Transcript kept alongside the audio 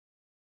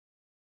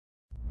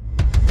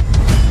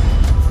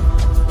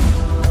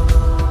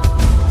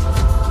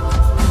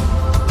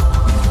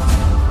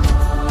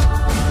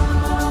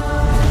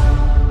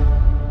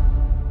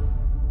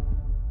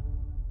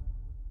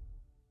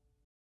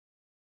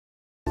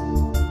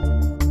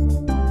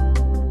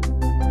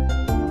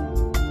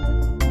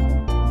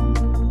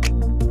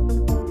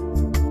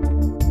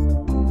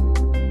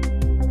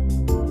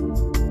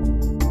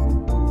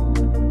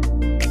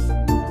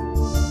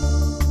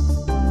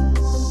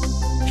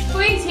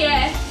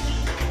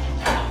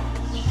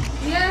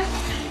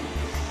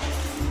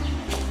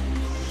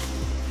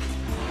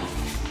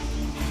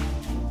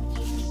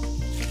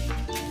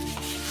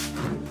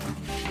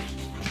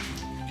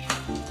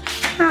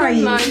are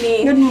you? Good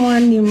morning. Good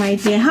morning, my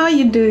dear. How are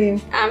you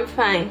doing? I'm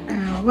fine.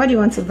 What do you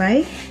want to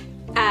buy?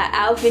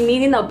 I'll be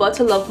needing a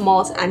bottle of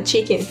malt and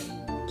chicken,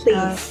 please.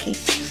 Okay,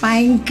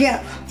 fine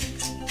girl.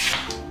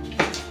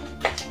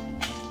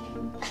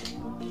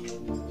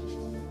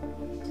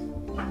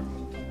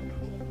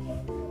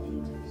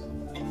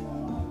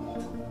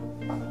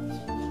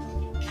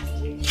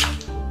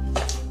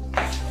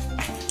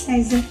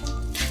 Isaac.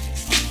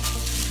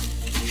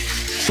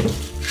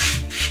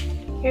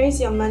 Here is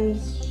your money.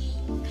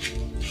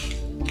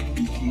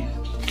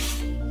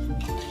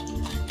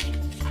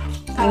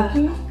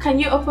 Okay. Can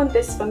you open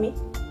this for me?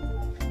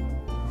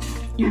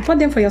 You bought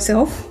them for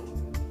yourself?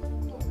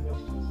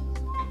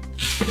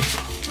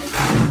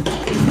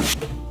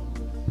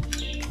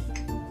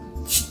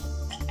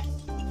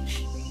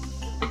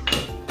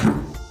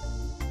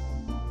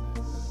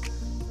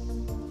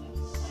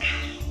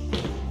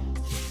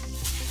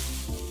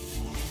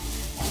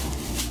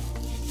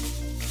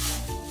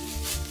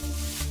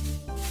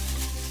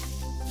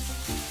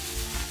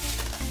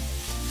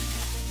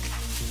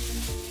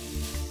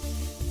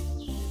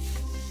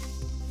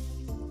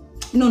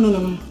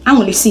 No. I'm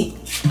only see.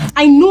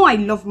 I know I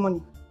love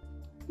money.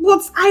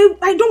 But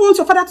I don't want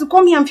your father to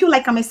come here and feel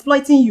like I'm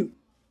exploiting you.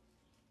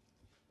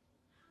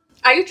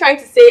 Are you trying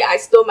to say I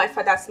stole my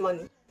father's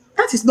money?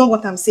 That is not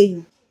what I'm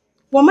saying.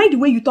 But mind the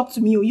way you talk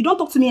to me. You don't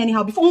talk to me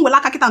anyhow. Before am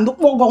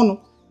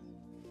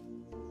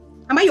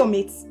I your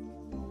mate?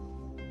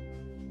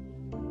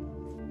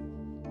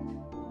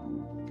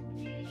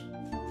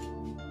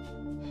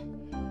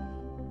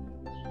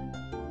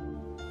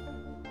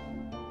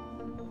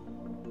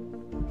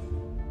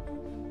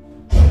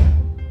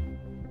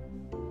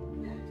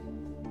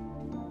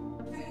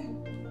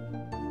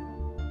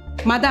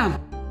 Madam,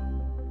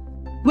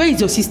 where is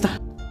your sister?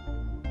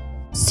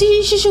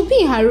 See, she should be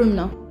in her room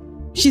now.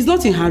 She's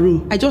not in her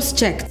room. I just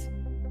checked.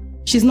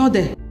 She's not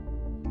there.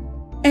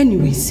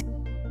 Anyways,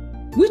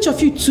 which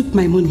of you took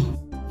my money?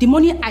 The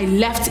money I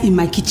left in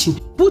my kitchen.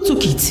 Who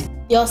took it?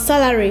 Your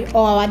salary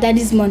or our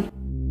daddy's money?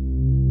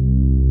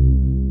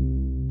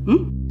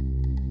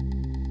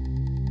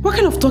 What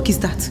kind of talk is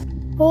that?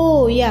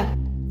 Oh, yeah.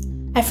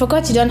 I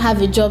forgot you don't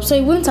have a job, so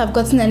you wouldn't have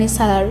gotten any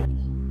salary.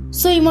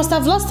 So you must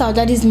have lost our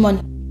daddy's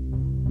money.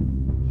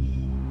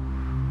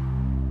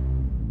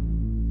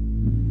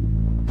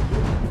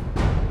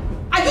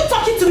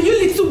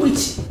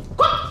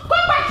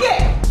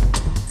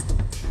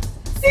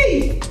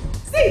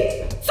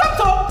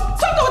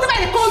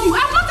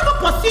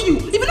 You.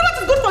 If you know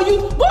what is good for you,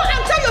 go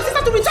and tell your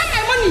sister to return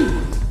my money.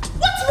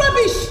 What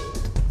rubbish!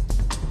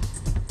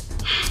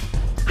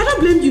 I don't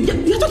blame you.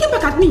 You're talking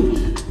back at me.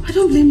 I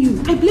don't blame you.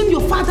 I blame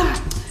your father.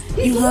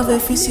 You have a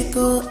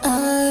physical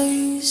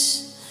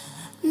eyes.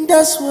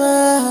 That's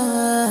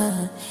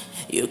why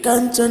you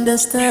can't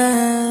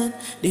understand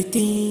the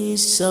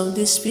things of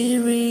the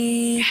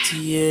spirit.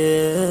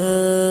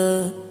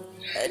 Yeah.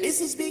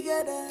 This is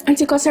bigger than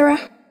Auntie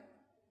Kosera,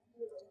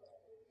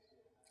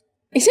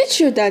 is it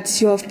true that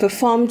you have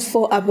performed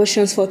 4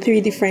 abortions for 3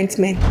 different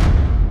men?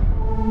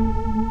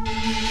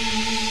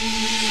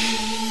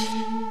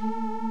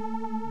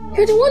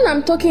 You're the one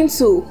I'm talking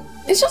to.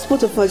 It's just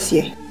both of us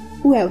here.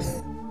 Who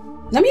else?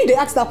 Now me, they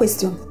ask that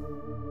question.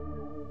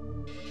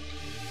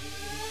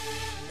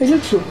 Is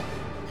it true?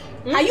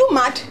 Are you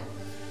mad?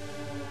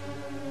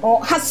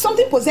 Or has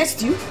something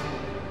possessed you?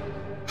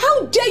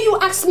 How dare you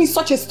ask me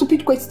such a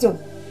stupid question?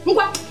 Get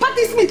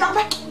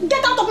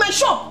out of my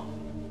shop!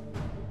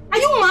 Are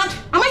you mad?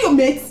 Am I your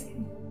mate?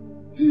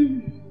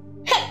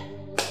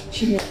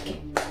 Hey!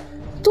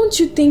 Don't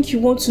you think you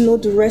want to know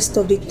the rest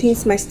of the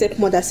things my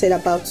stepmother said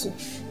about you?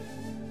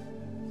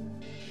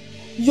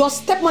 Your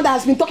stepmother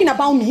has been talking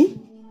about me?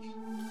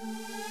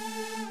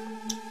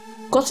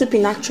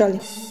 Gossiping, actually.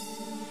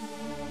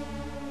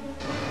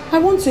 I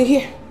want to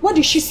hear. What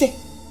did she say?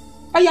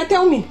 Aya,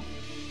 tell me.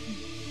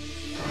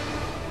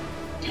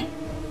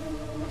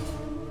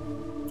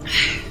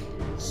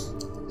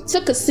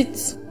 Take a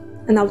seat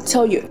and I'll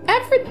tell you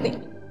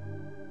everything.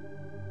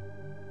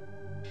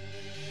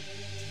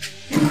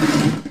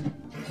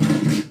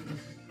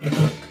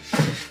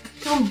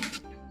 Come.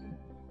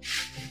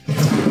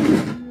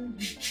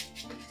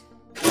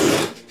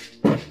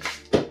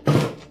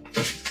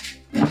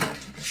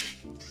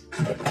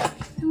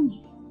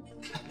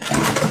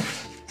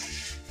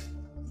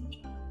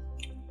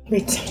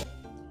 Wait.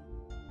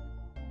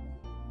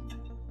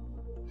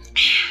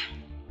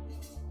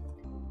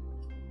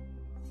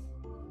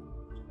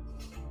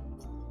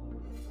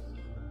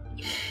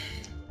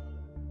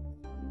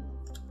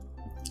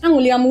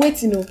 I'm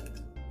waiting. Oh.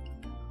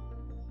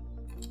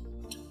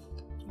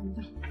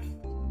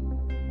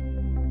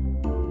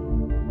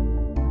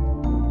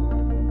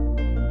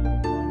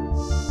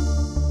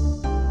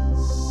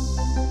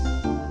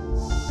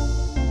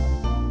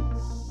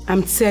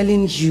 I'm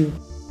telling you,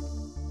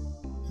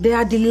 they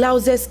are the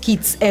loudest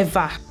kids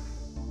ever.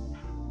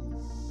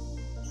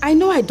 I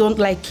know I don't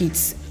like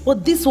kids,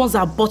 but these ones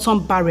are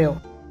bottom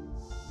barrel.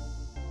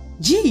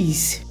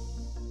 Jeez.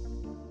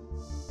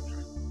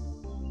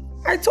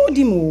 I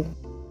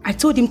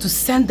told him to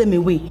send them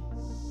away.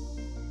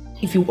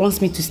 if he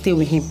wants me to stay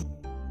with him.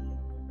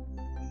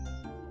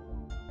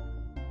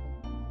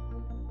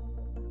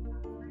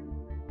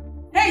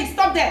 Hey,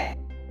 stop there!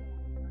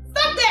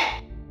 Stop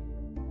there!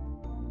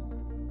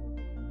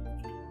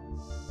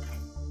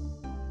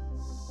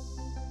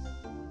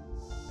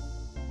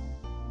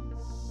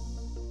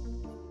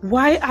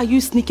 Why are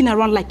you sneaking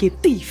around like a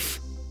thief?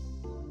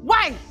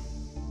 Why?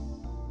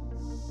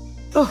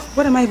 Oh,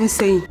 what am I even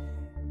saying?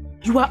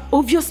 You are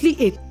obviously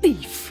a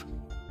thief.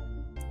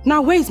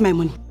 Now, where is my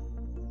money?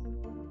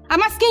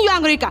 I'm asking you,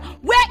 Angelica,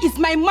 where is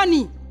my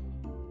money?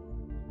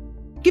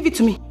 Give it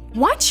to me.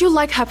 Why do you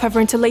like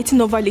hyperventilating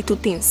over little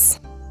things?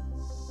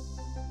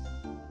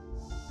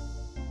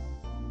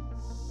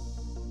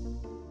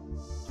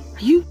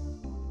 Are you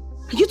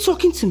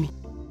talking to me?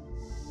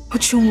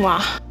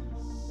 Ujunwa,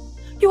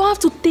 you have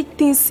to take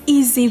things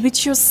easy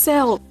with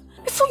yourself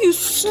before you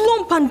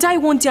slump and die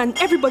one day and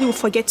everybody will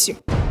forget you.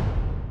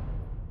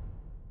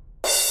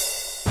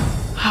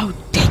 How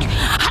dare you?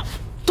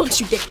 Don't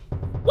you dare!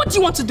 What do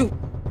you want to do?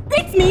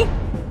 Beat me?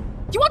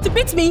 You want to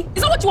beat me?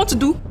 Is that what you want to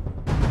do?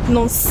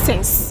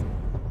 Nonsense.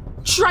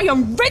 Try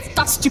and raise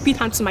that stupid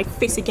hand to my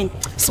face again.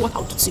 See what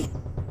I'll do to you.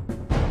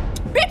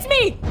 Beat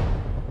me!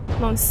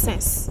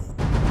 Nonsense.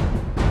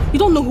 You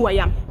don't know who I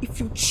am. If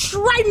you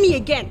try me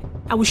again,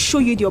 I will show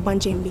you the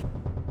Obanjembe.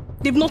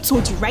 They've not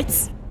told you,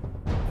 right?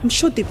 I'm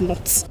sure they've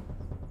not.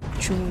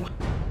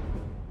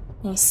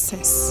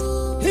 Nonsense.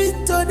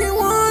 Hit to the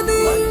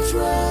warning. One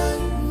try,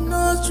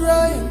 no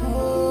try,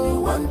 no.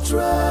 One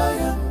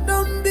try,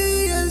 don't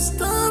be a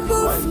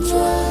stubborn. One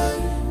try,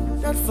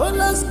 that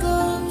follows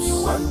comes.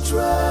 You one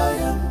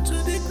try, to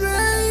the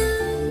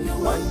grave. You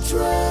one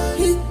try,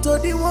 hit to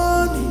the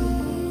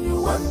warning.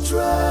 You one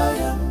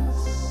try.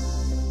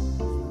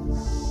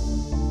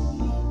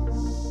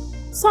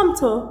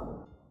 Samto.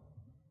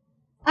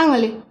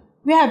 Angeli,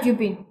 where have you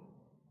been?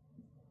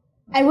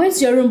 I went to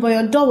your room, but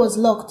your door was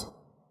locked.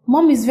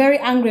 Mom is very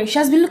angry. She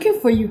has been looking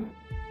for you.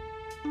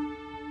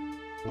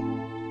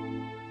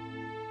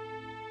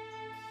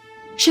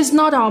 She's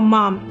not our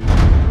mom.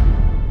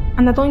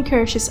 And I don't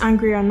care if she's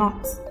angry or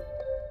not.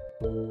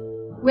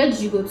 Where did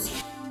you go to?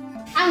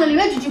 Angeli,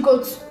 where did you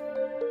go to?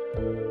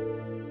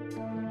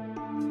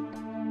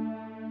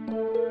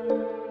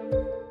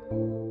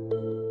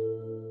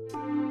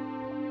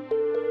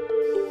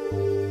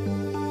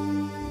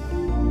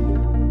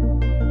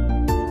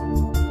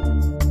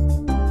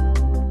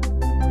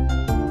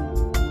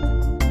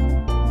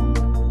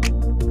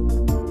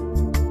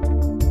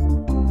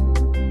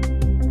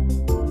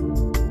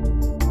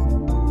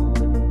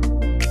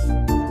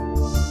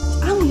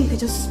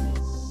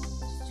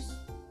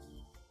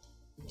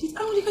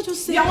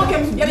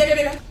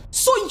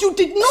 So you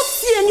did not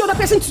see any other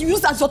person to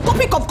use as your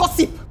topic of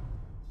gossip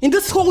in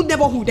this whole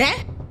neighborhood,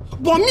 eh?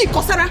 But me,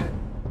 Kosara.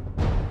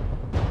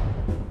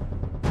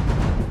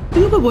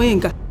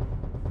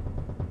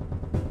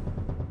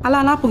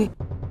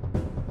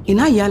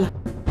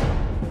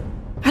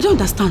 I don't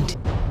understand.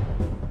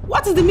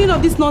 What is the meaning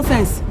of this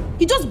nonsense?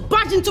 You just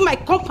barged into my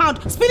compound,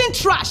 spilling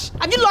trash.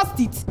 Have you lost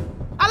it?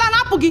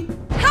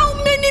 How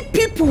many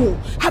people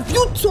have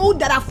you told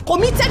that have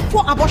committed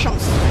 4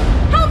 abortions?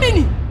 How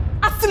many?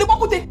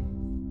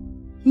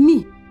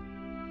 Me?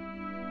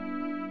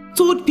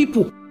 Told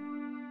people?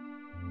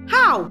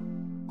 How?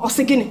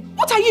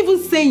 What are you even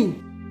saying?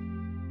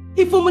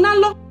 If I'm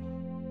law?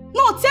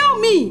 No, tell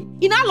me.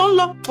 In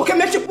law. Okay,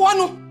 make you one.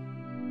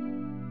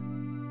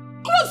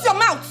 Close your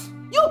mouth.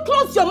 You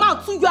close your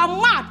mouth, so you are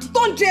mad.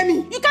 Don't dare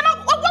me. You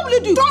cannot. What will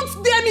you do?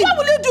 Don't dare me. What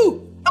will you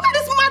do? Look at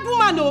this mad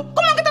woman, oh.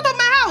 Come on, get out of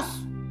my house.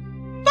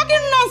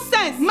 Talking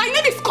nonsense. My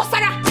name is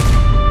Kosara.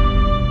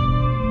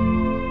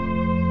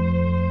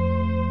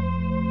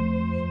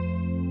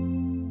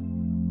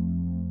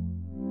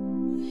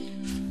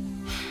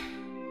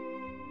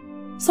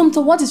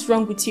 Samto, what is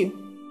wrong with you?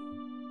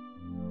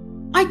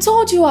 I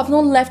told you I have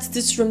not left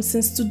this room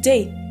since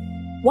today.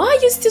 Why are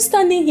you still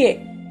standing here?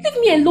 Leave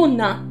me alone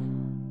now.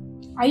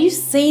 Are you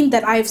saying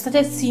that I have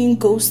started seeing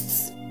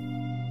ghosts?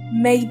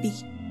 Maybe.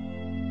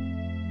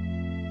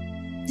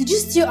 Did you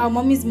steal our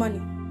mommy's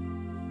money?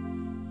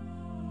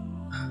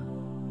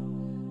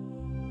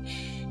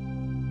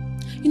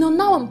 You know,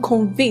 now I'm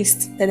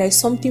convinced that there's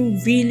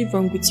something really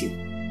wrong with you.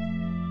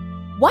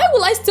 Why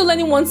will I steal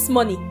anyone's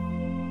money?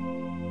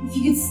 If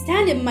you could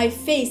stand in my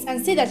face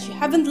and say that you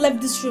haven't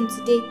left this room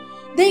today,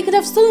 then you could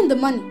have stolen the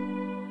money.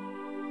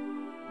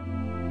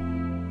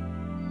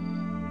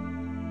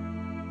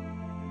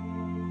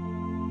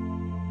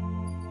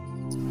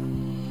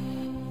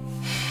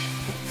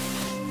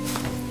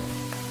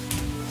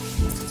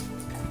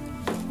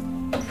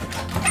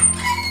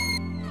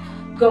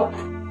 Go.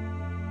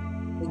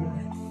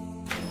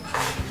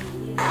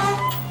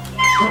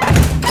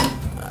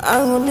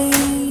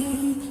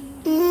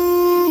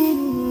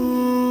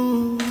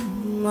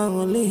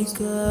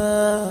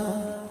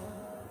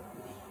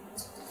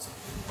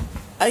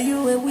 Are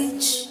you a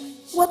witch?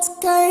 What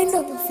kind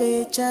of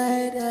a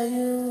child are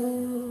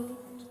you?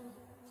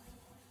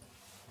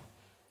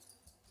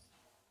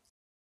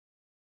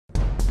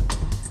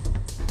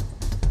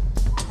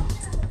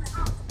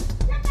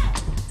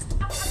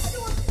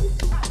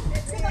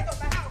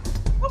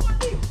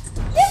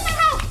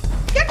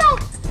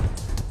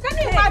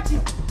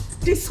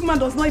 woman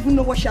does not even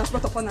know what she has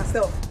brought upon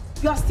herself.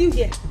 You are still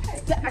here.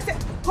 I said,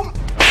 come on.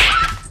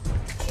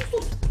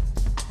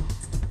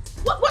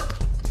 What?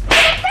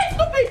 Hey,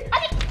 stupid! I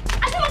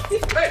did not see.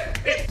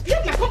 Hey!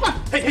 Leave my compound!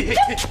 Hey!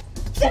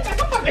 Leave my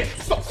compound! Hey,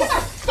 stop!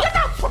 Get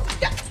out!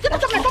 Get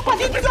out of my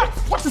compound! Idiot!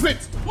 What is it?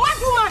 Mad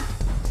woman!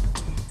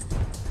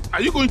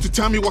 Are you going to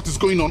tell me what is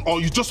going on,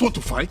 or you just want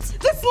to fight?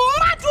 This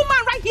mad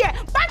woman right here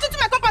barged into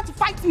my compound to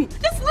fight me.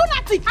 This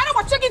lunatic! I don't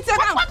want to check it down.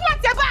 What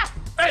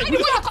Hey,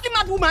 Anyway, you're calling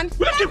mad woman.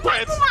 Will you keep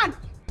quiet? Woman!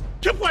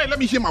 Keep quiet, let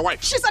me hear my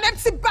wife. She's an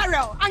empty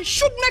barrel and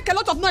should make a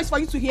lot of noise for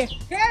you to hear.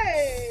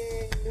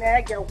 Hey!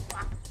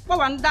 What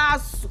one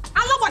does?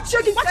 I love what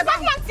you're doing. What's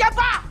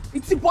that?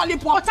 It's a bolly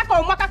pot.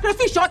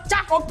 Crayfish or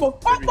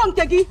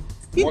Idiot!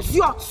 What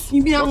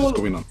is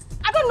going on?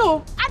 I don't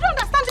know. I don't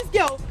understand this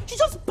girl. She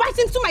just bites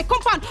into my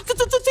compound to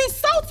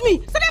insult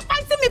me. So they're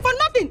fighting me for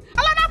nothing.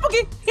 Alana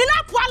Pugi,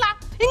 Inapuala,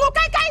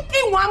 Ingukai,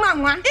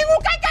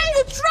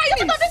 you try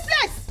to this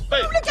place.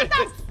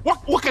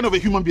 What kind of a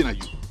human being are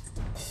you?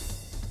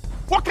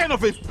 What kind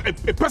of a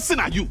person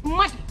are you?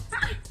 Mad.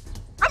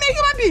 I'm a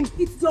human being.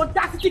 It's the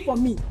audacity for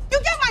me. You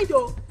get mine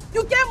though.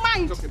 You get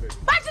mine.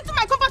 Bites into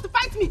my compound to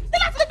fight me.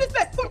 Then I leave this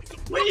place.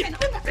 Leave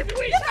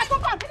my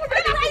compound.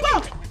 Let her go.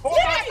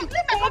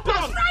 Leave my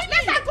compound.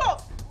 Let her go.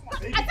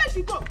 I said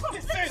she go.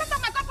 Let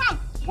my compound.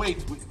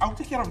 Wait. I'll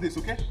take care of this,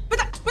 okay?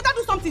 Better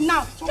do something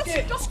now.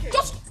 Okay.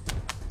 Just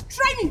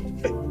try me.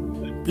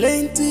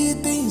 Plenty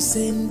things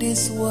in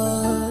this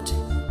world.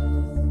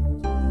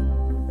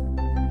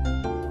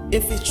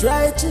 If you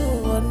try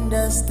to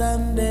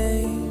understand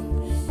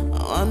them,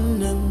 on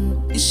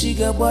them, she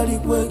got body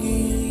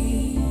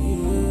quaggy.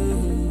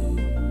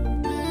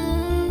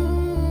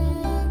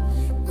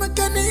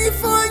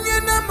 California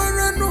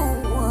number no,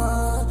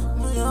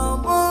 my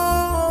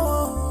amor.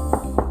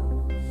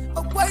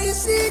 Why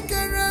is he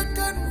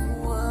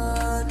Karakanwa?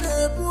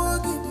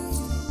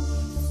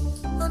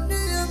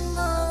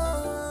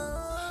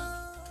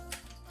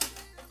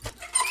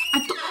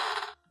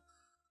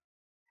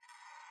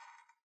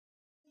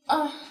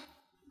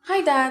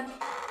 Hi, Dad.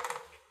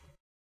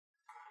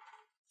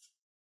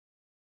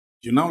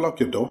 You now lock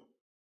your door?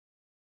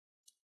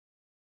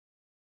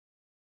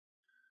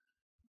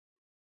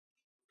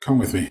 Come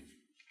with me.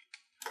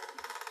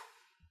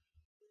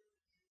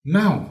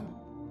 Now.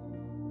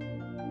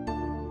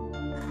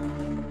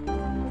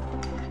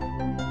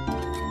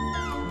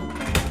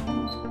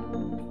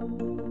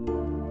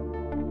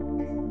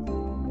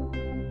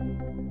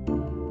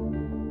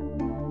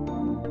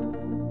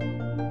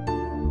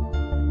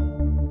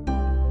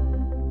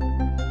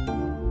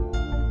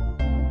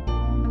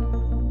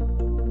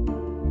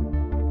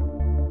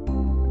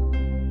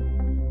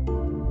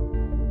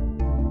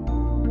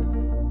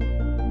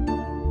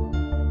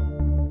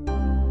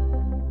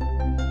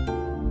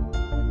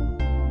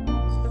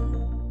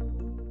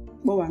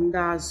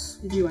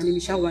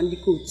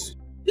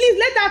 Please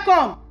let her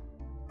come.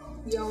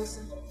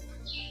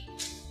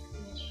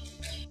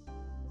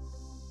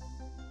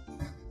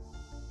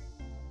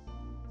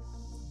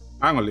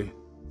 Angoli,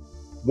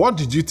 what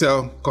did you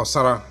tell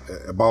Kosara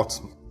about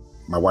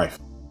my wife?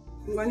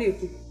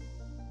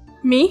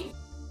 Me?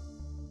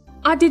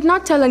 I did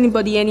not tell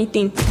anybody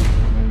anything.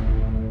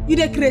 You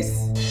dey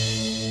craze.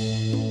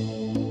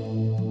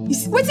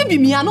 Waiting be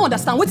me, I don't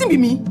understand. Waiting be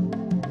me.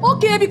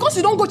 Okay, because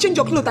you don't go change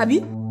your clothes,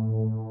 Abby.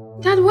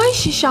 Dad, why is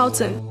she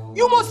shouting?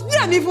 You must be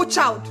an evil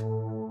child.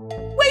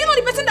 Were you not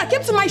the person that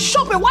came to my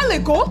shop a while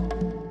ago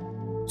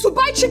to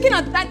buy chicken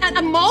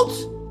and malt?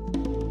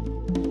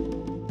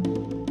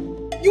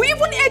 You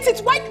even ate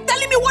it while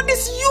telling me what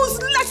this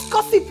useless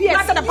gossip here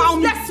said about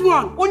me. Useless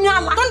one.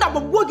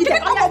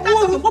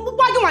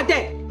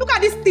 Look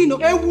at this thing.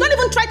 Don't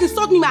even try to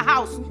insult me in my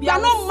house. You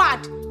are not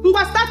mad. You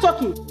must start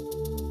talking.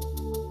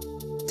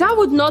 That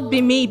would not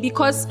be me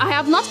because I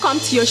have not come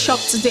to your shop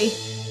today.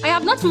 I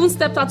have not even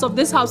stepped out of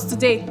this house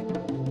today.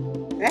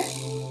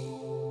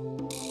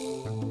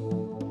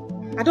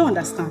 I don't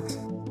understand.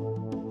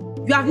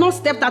 You have not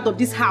stepped out of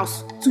this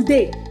house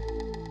today.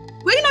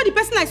 Were you not the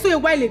person I saw a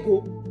while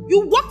ago?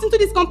 You walked into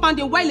this compound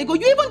a while ago.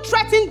 You even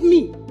threatened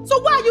me. So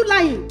why are you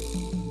lying?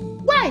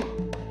 Why?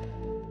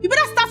 You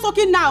better start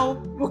talking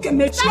now.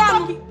 Okay,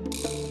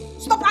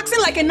 stop acting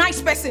like a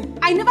nice person.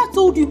 I never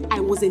told you I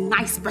was a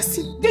nice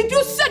person. Did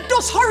you say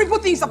those horrible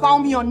things about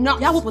me or not?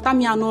 Say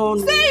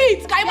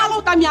it!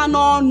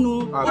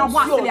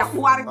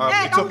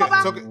 It's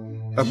okay.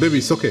 Baby,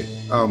 it's okay.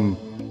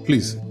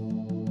 Please.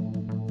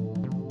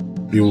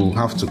 You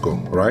have to go,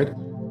 right?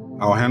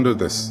 I'll handle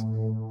this.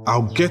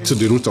 I'll get to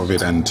the root of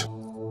it and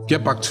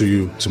get back to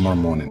you tomorrow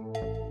morning.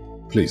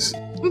 Please.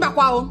 I'm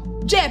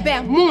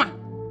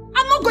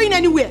not going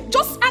anywhere.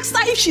 Just ask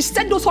her if she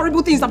said those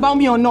horrible things about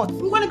me or not.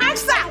 I'm going to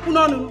ask her.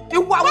 No.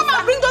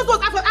 Mama, bring those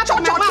words out of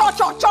my mouth.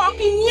 You can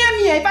hear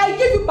me if I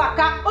give you back.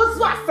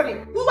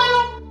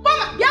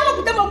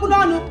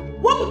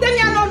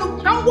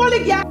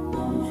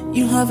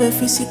 You have a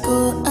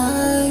physical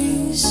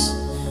eyes.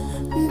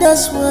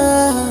 That's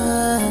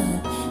why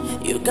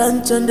you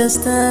can't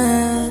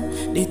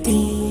understand the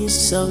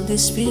things of the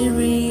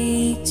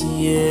spirit,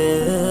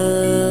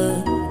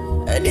 yeah.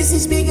 And this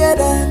is bigger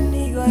than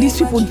these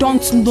people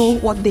don't know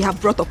what they have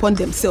brought upon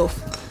themselves.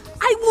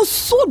 I will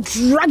so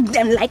drag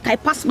them like I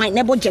passed my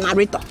neighbor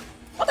generator.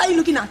 What are you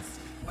looking at?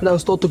 Madam,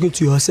 stop talking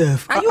to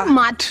yourself. Are you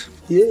mad?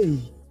 Yeah.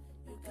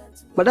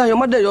 Madam, your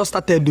mother just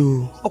started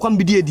though.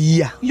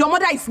 Your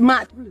mother is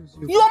mad.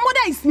 Your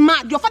mother is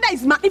mad. Your father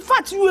is mad. In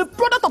fact, you are a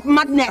product of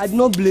madness. I do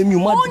not blame you.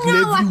 Mad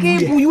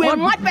everywhere. You are a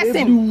mad person.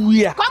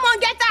 Everywhere. Come on,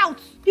 get out.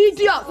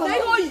 Idiot.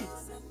 Say who you.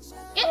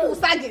 It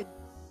sergeant.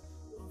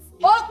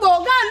 Oh, go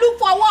and look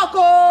for work.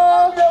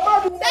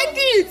 Oh. Take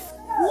it.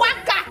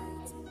 Waka.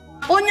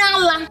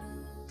 Onyala.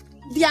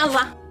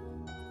 Diala.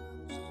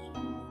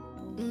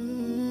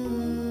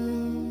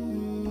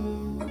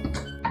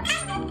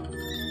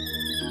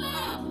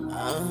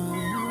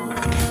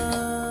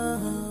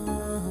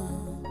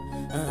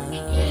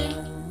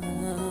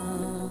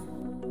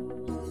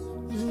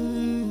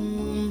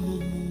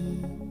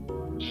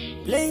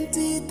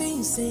 Plenty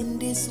things in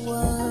this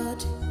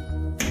world.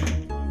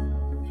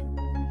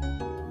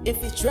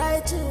 If you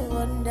try to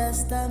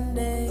understand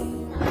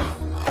them,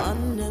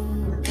 on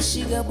them,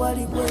 she got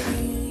body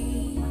way.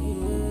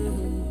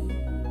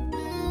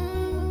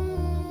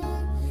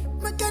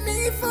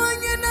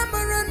 California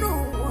number no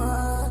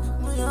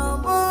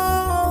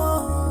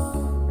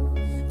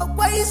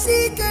why you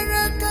see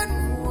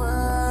Karakanwa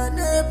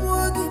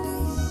Nebogidi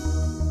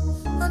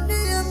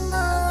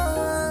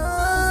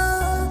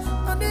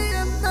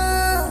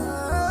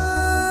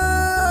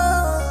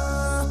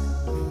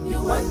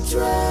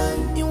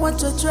you want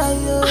to try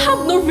I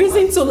have no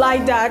reason to lie,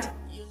 Dad.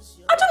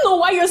 I don't know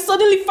why you're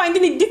suddenly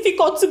finding it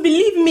difficult to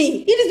believe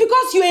me. It is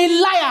because you're a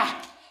liar.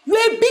 You're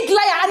a big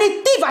liar and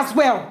a thief as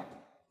well.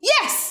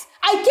 Yes,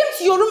 I came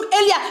to your room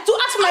earlier to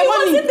ask my money.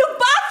 I was in the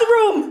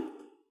bathroom.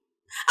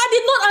 I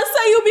did not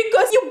answer you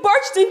because you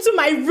barged into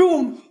my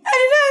room. I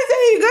did not answer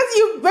you because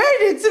you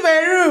barged into my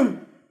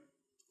room.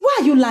 Why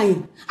are you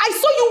lying? I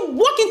saw you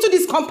walk into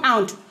this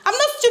compound. I'm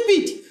not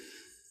stupid.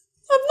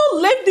 I've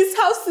not left this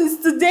house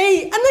since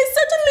today, and I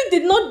certainly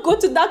did not go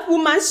to that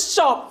woman's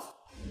shop.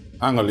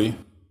 Angoli,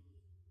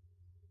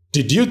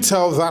 did you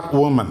tell that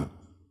woman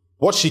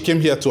what she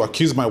came here to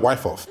accuse my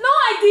wife of? No,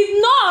 I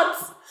did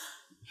not.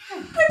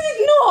 I did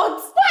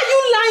not. Why are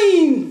you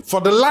lying?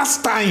 For the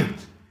last time.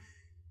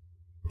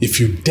 If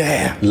you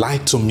dare lie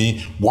to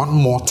me one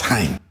more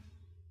time,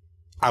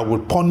 I will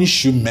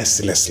punish you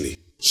mercilessly.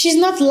 She's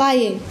not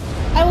lying.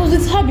 I was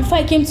with her before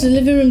I came to the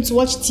living room to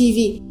watch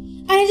TV.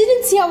 And I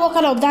didn't see her walk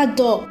out of that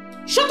door.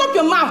 Shut up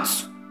your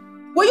mouth!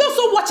 Were you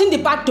also watching the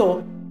back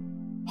door?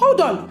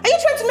 Hold on, are you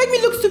trying to make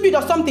me look stupid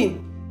or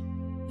something?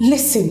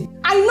 Listen,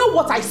 I know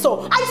what I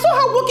saw. I saw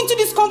her walk into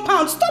this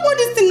compound. Stop all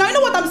this thing now, I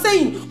know what I'm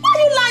saying. Why are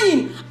you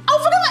lying? I'll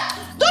forget my...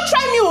 Don't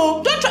try me,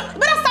 oh! Don't try...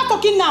 Better start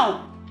talking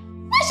now.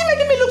 Why is she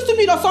making me look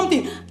stupid or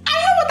something?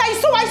 I know what I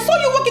saw. I saw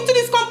you walk into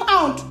this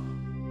compound.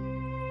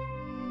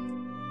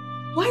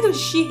 Why does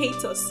she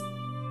hate us?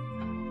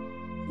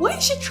 Why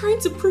is she trying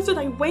to prove that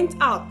I went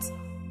out?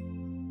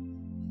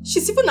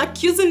 She's even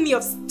accusing me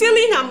of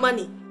stealing her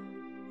money.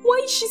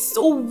 Why is she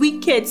so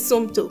wicked,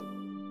 Somto?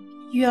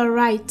 You are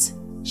right.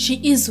 She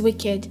is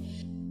wicked.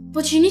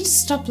 But you need to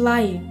stop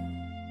lying.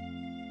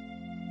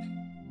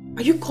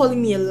 Are you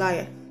calling me a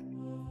liar?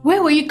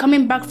 Where were you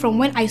coming back from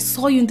when I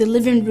saw you in the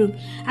living room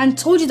and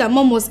told you that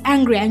Mom was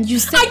angry and you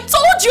said... I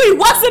told you it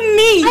wasn't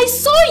me! I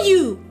saw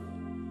you!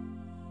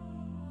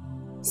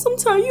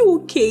 Somto, are you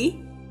okay?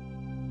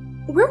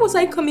 Where was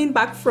I coming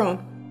back from?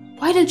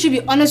 Why don't you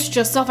be honest with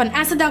yourself and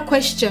answer that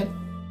question?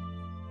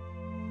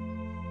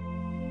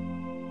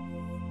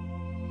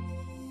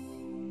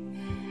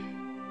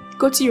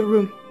 Go to your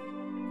room.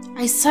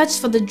 I searched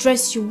for the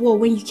dress you wore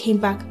when you came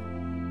back,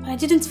 but I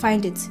didn't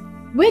find it.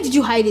 Where did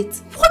you hide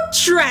it? What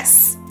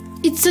dress?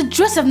 It's a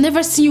dress I've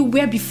never seen you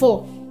wear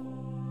before.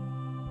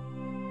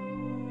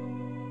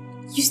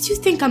 You still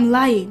think I'm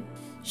lying?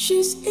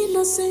 She's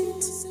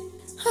innocent,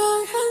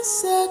 her hands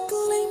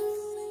circling,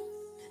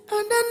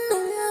 and I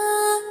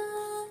know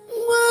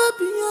what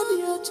beyond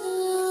your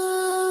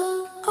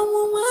child. I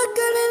won't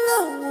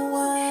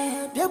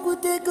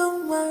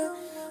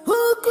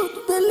who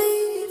could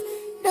believe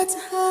that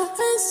her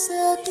hands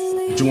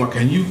circling? Juma,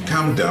 can you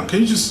calm down?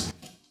 Can you just...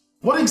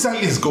 What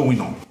exactly is going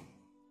on?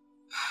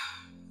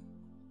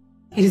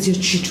 It is your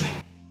children.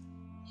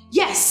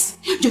 Yes,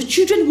 your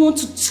children want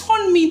to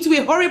turn me into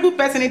a horrible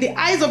person in the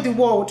eyes of the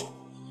world.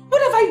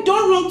 What have I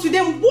done wrong to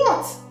them?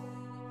 What?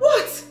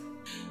 What?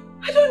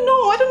 I don't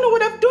know. I don't know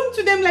what I've done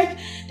to them. Like,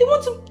 they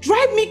want to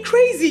drive me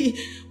crazy.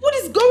 What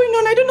is going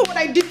on? I don't know what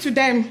I did to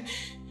them.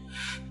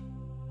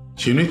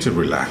 You need to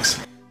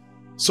relax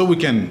so we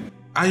can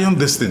iron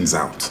these things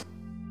out.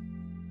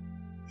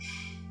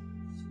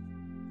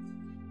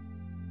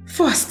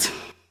 First,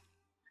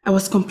 I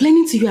was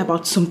complaining to you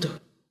about Somto.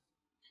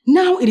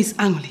 Now it is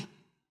Angoli.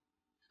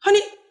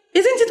 Honey,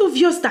 isn't it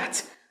obvious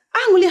that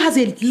Angoli has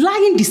a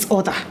lying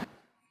disorder?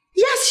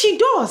 Yes, she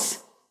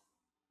does.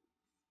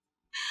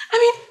 I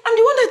mean, I'm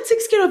the one that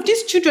takes care of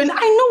these children.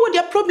 I know what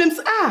their problems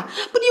are,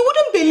 but you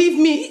wouldn't believe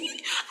me.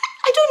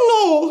 I don't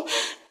know.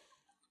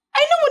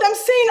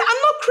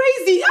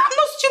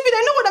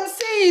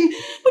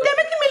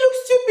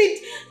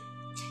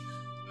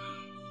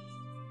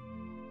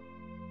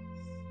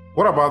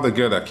 What about the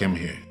girl that came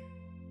here?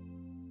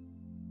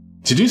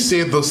 Did you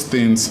say those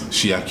things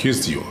she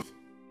accused you of?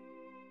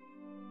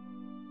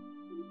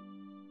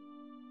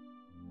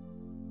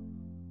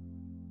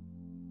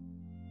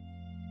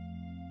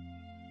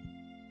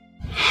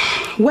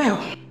 Well,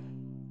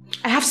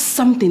 I have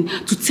something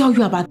to tell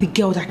you about the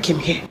girl that came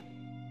here.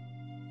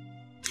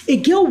 A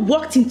girl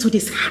walked into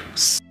this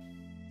house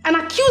and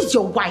accused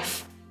your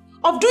wife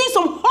of doing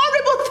some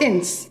horrible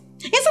things.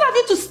 Instead of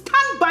you to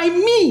stand by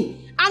me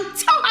and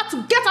tell her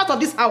to get out of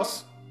this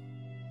house.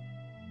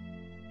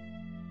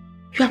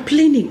 You are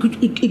playing a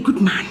good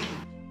man.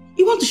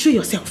 You want to show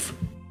yourself.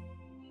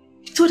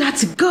 So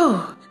that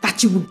girl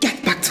that you will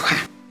get back to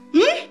her.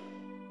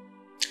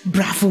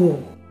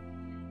 Bravo.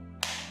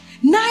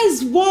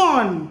 Nice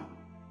one.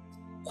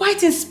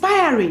 Quite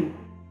inspiring.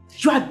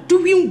 You are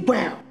doing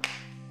well.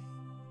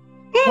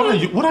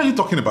 What are you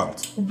talking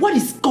about? What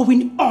is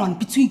going on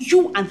between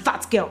you and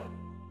that girl?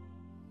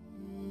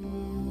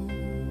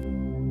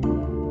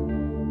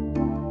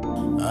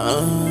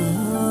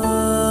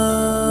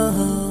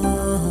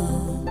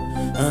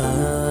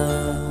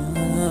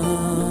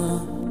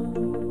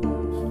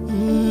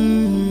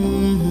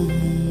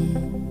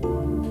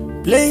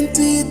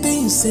 Plenty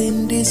things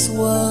in this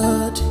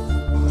world.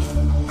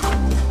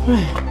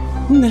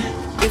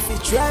 If you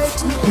try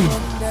to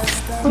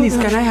understand. Please,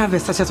 can I have a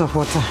sachet of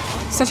water?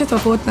 Sachet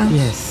of water?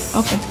 Yes.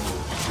 Okay.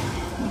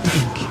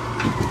 Thank you.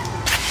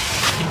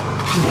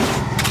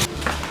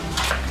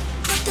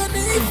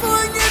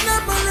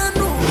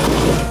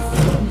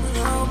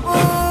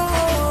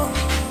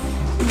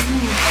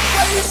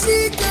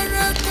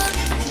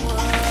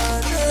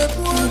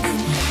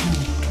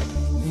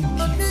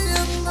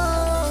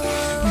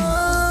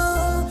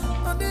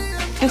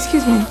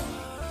 Excuse me.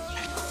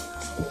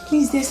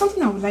 Please, there's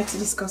something I would like to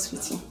discuss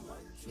with you.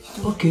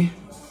 Okay.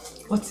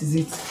 What is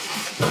it?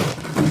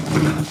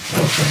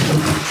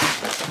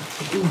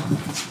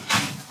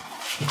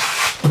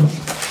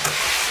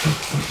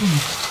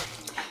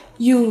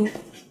 You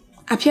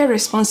appear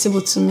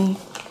responsible to me,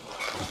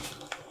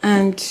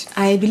 and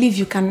I believe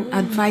you can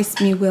advise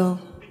me well.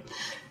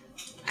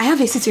 I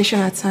have a situation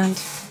at hand.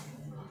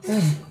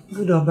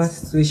 Good or bad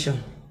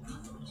situation?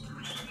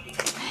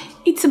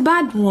 It's a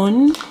bad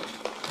one.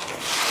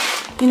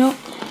 You know,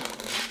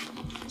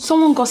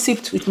 someone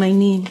gossiped with my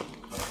name.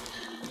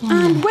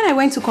 And when I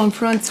went to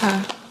confront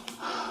her,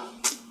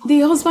 the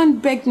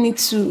husband begged me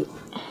to...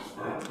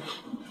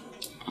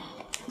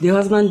 The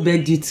husband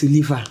begged you to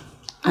leave her,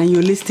 and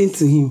you're listening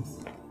to him.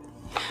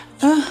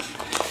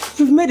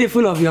 You've made a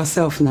fool of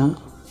yourself now.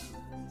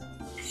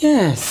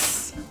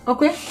 Yes.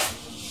 Okay.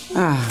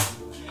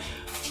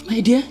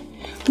 My dear,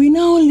 we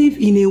now live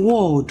in a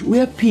world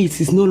where peace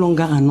is no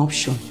longer an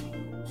option.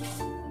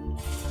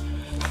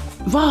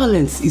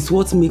 Violence is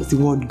what makes the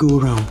world go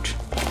round.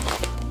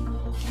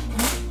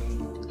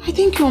 I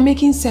think you're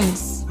making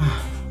sense.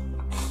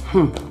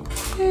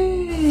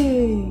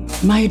 Hey.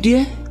 My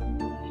dear,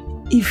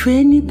 if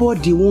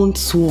anybody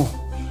wants war,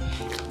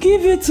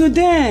 give it to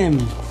them.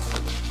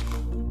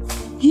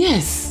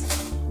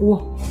 Yes.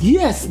 War.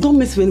 Yes, don't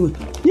mess with anyone.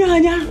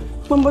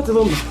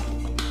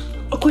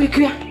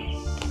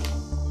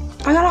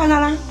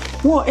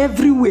 War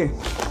everywhere.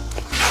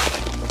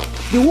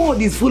 The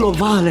world is full of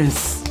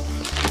violence.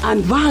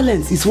 And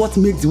violence is what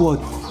makes the world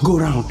go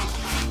round.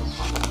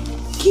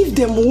 Give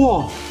them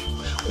war.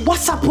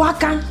 What's up,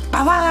 Waka?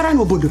 Pavara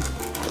no bodo.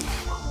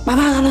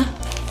 Pavara.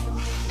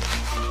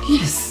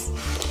 Yes.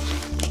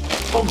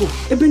 Ogo.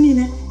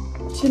 Ebenine.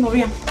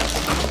 Chinovia.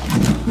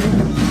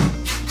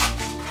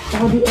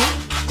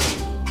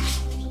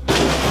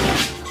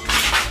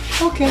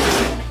 Okay.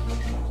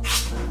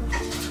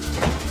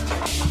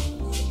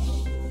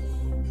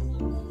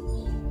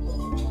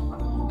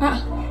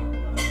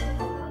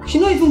 She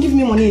not even give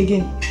me money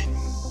again.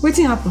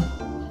 Waiting happen.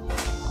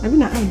 I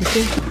been at the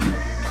same.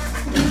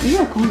 You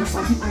are coming to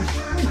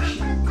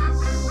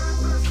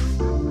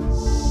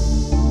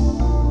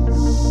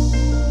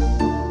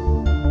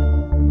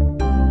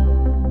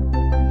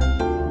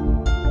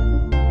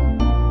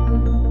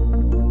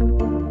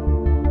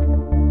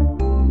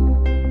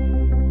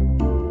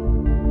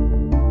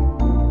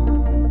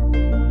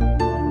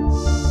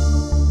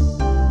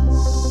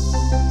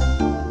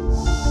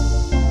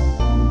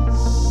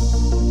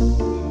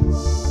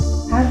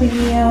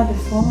Here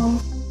before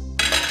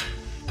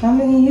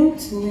coming you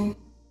to me.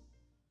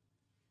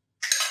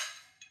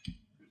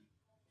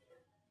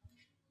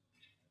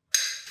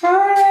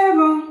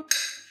 Forever.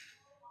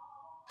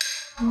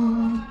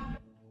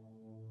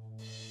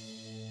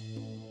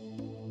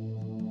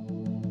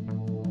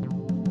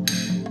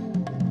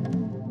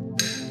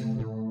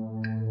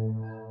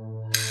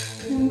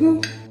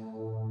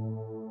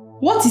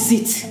 What is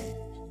it?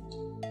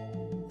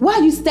 Why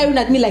are you staring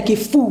at me like a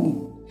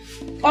fool?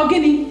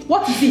 Ogini,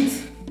 what is it?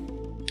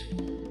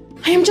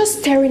 I am just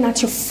staring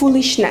at your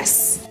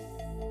foolishness.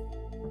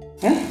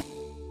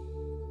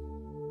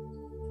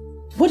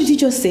 What did you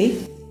just say?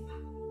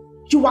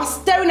 You are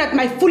staring at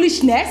my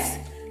foolishness?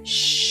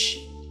 Shh.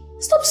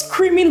 Stop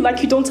screaming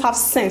like you don't have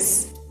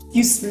sense,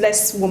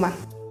 useless woman.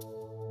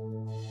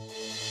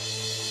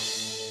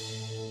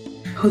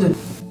 Hold on.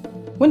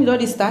 When did all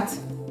this start?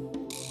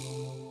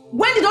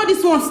 When did all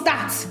this one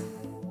start?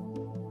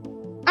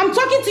 I'm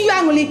talking to you,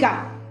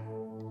 Angolika.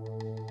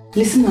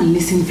 Listen and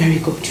listen very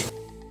good.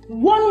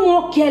 One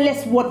more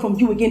careless word from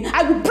you again,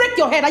 I will break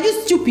your head. Are you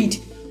stupid?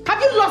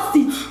 Have you lost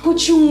it?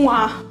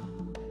 Ujunwa,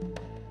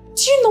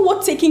 do you know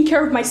what taking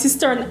care of my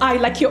sister and I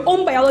like your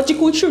own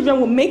biological children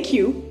will make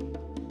you?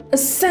 A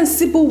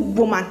sensible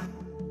woman.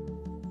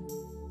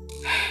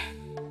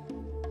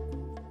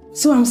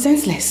 So I'm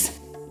senseless.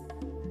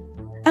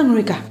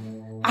 Angolika,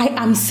 I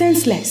am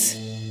senseless.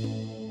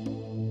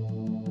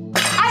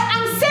 I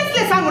am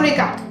senseless,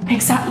 Angolika.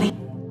 Exactly.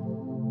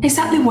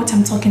 Exactly what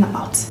I'm talking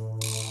about.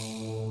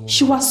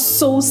 You are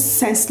so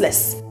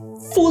senseless,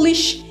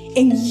 foolish,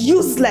 and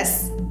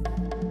useless.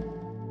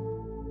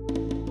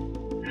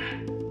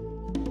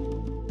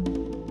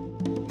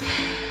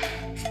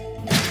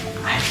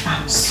 I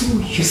am so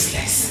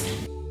useless.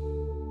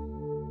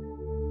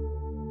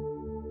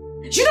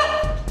 You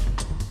know,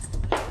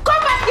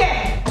 come back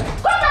here!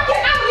 Come back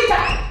here,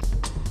 Angolika!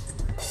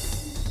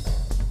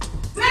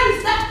 Where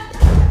is that?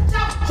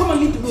 Come on,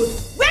 leave the road.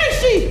 Where is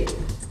she?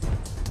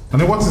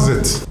 Honey, what is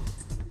it?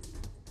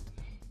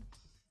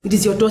 It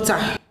is your daughter.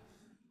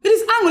 It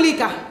is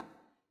Angolika.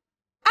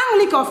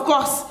 Angolika, of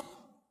course.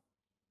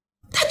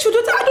 That's your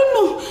daughter? I don't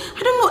know.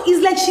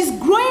 It's like she's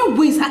growing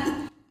wings.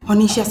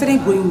 Honey, she has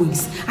started growing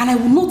wings. And I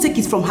will not take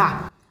it from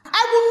her.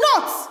 I will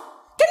not.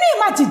 Can you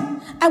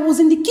imagine? I was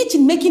in the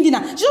kitchen making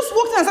dinner. She just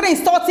walked in and started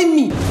insulting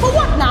me. For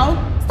what now?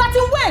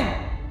 Starting when?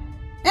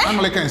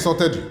 Angolika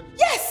insulted you?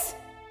 Yes.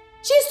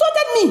 She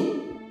insulted me.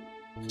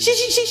 She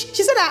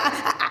said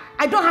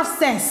I don't have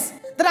sense.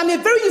 That I'm a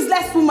very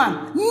useless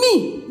woman.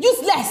 Me,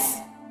 useless.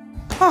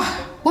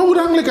 Why would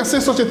Angolika say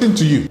such a thing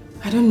to you?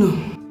 I don't know.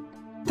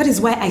 That is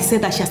why I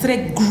said that she has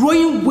started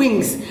growing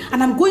wings.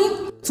 And I'm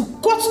going to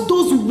cut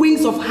those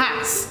wings of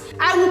hers.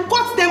 I will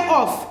cut them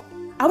off.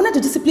 I wanted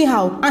to discipline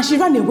her and she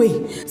ran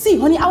away. See,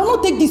 honey, I will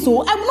not take this. I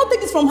will not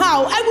take this from her.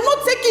 I will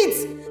not take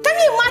it. Can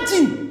you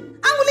imagine?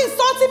 Angolika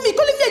insulting me,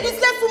 calling me a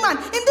useless woman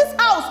in this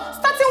house.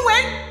 Starting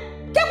when?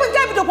 Get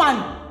the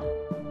one.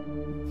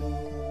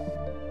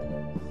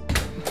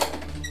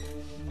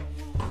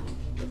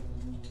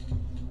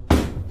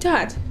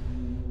 Dad,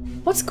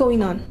 what's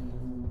going on?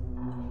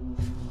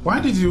 Why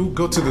did you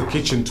go to the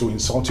kitchen to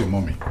insult your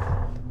mommy?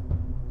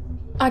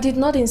 I did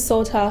not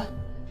insult her.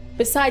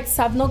 Besides,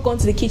 I've not gone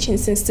to the kitchen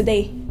since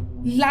today.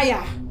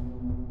 Liar!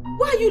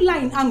 Why are you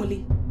lying,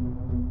 Angoli?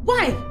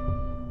 Why?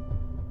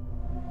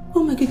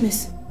 Oh my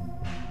goodness.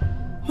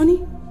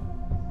 Honey?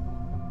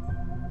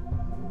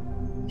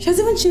 She has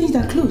even changed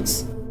her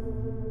clothes.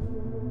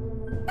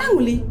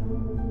 Angoli?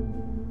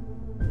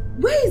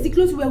 Where is the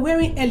clothes we were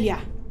wearing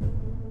earlier?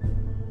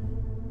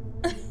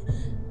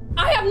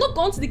 I have not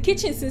gone to the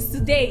kitchen since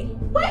today.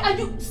 Why are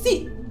you...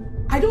 See,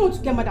 I don't want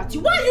to get mad at you.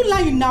 Why are you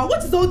lying now?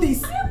 What is all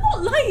this? I am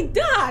not lying,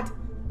 Dad.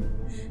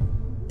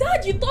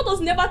 Dad, you told us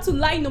never to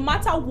lie no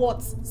matter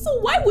what. So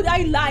why would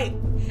I lie?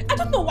 I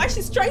don't know why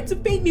she's trying to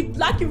paint me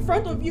black in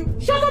front of you.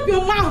 Shut up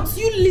your mouth,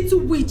 you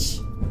little witch.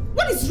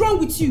 What is wrong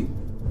with you?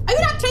 Are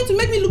you not trying to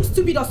make me look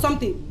stupid or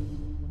something?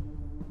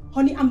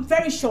 Honey, I'm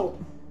very sure.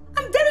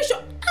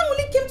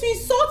 Angoli came to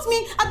insult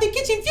me at the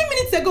kitchen a few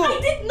minutes ago. I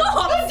did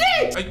not. You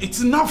did.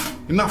 It's enough.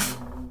 Enough.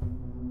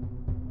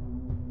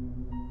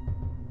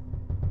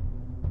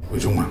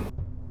 Ujunwa,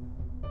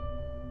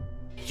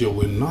 you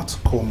will not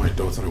call my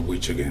daughter a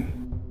witch again.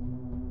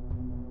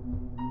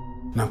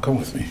 Now come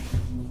with me.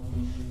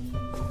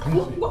 Come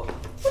with me. What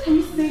are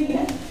you saying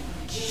here?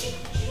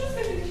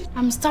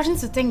 I'm starting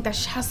to think that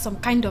she has some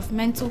kind of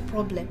mental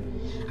problem.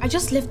 I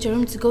just left your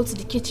room to go to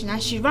the kitchen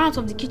and she ran out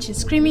of the kitchen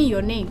screaming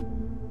your name.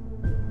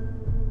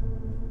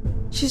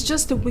 She's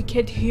just a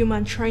wicked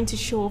human trying to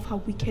show off her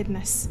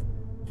wickedness.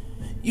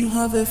 You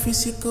have a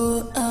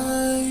physical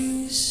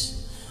eyes.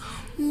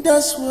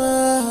 That's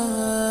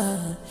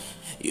why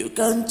you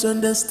can't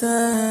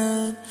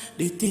understand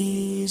the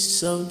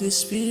things of the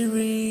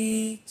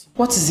spirit.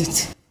 What is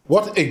it?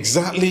 What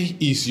exactly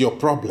is your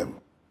problem?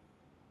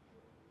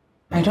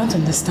 I don't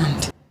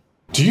understand.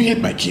 Do you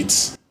hate my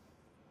kids?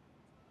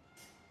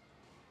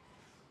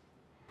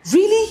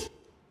 Really?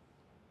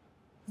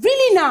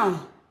 Really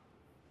now?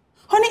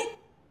 Honey,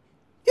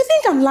 you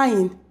think I'm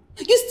lying?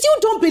 You still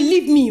don't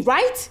believe me,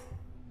 right?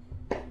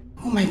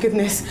 Oh my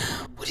goodness.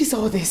 What is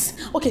all this?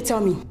 Okay, tell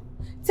me.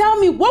 Tell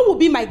me what will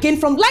be my gain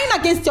from lying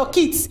against your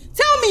kids?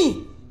 Tell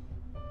me!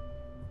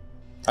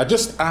 I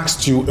just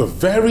asked you a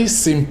very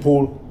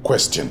simple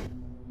question.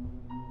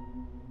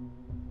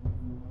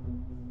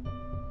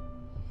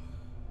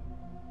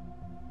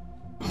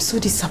 I'm so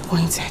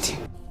disappointed.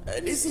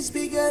 This is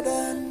bigger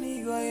than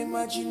your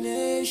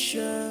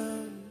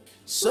imagination.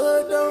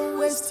 So don't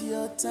waste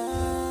your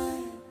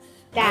time.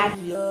 Dad,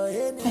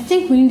 I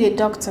think we need a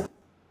doctor.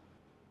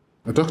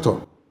 A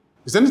doctor?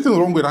 Is anything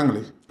wrong with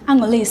Angoli?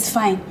 Angoli is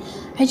fine.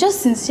 I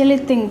just sincerely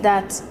think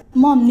that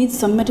Mom needs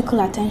some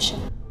medical attention.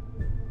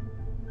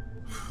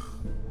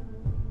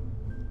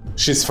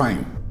 She's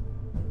fine.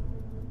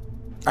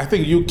 I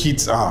think you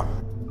kids are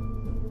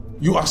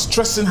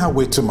stressing her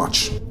way too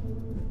much.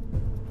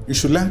 You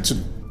should learn to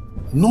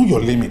know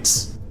your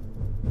limits.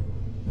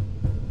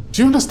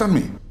 Do you understand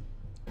me?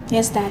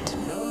 Yes, Dad.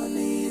 No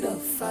need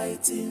of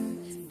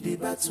fighting the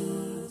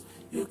battle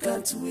you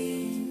can't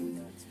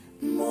win.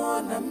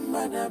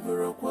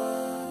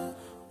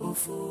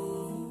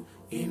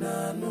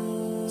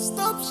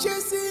 Stop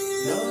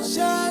chasing. No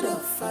need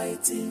of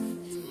fighting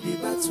the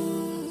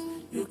battle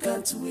you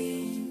can't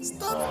win.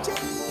 Stop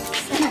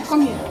chasing.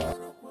 Come here.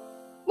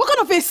 What kind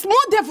of a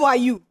small devil are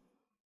you?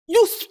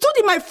 You stood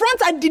in my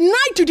front and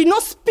denied you did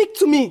not speak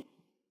to me.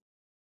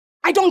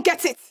 I don't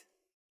get it.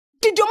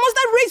 Did your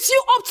mother raise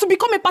you up to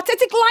become a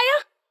pathetic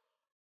liar?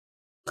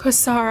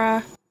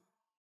 Kasara,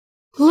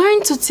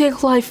 learn to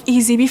take life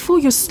easy before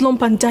you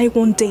slump and die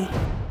one day.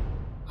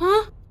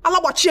 Huh? I'll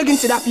about you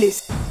into that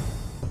place.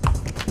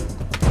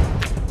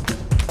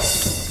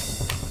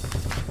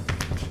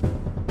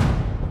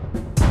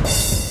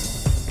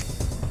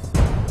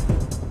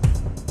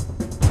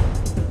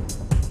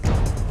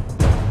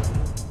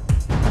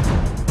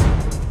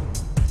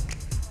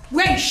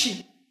 Where is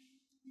she?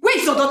 Where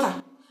is your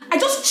daughter? I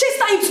just chased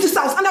her into this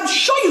house and I'm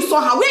sure you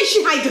saw her. Where is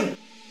she hiding?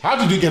 How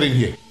did you get in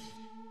here?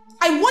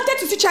 I wanted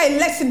to teach her a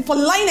lesson for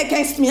lying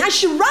against me and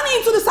she ran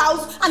into this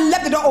house and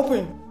left the door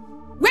open.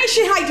 Where is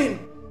she hiding?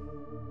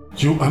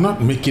 You are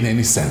not making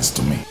any sense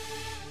to me.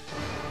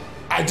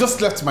 I just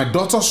left my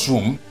daughter's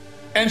room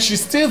and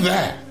she's still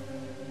there.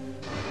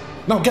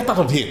 Now get out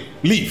of here.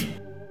 Leave.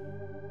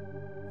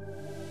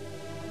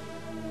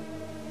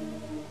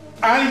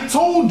 I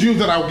told you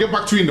that I'll get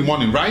back to you in the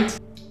morning, right?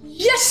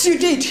 Yes, you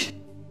did.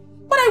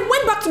 But I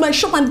went back to my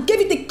shop and gave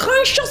it a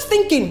conscious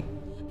thinking.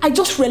 I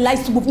just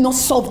realized we've not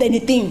solved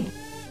anything.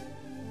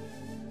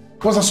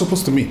 What's that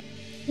supposed to mean?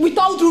 With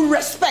all due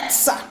respect,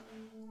 sir.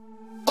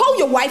 Call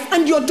your wife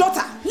and your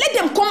daughter. Let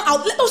them come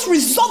out. Let us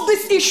resolve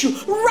this issue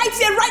right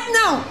here, right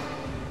now.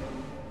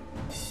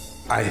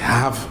 I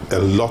have a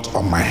lot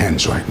on my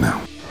hands right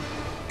now.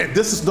 And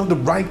this is not the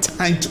right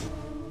time to...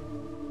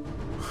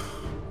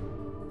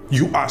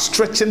 You are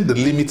stretching the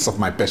limits of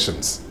my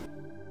patience.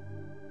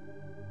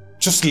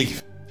 Just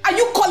leave. Are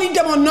you calling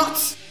them or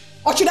not?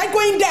 Or should I go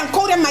in there and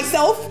call them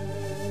myself?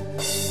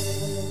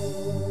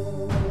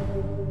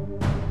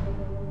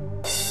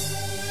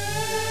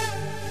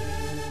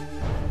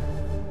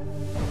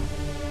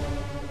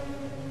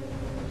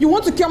 You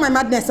want to cure my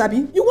madness,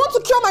 Abby? You want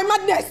to cure my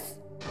madness?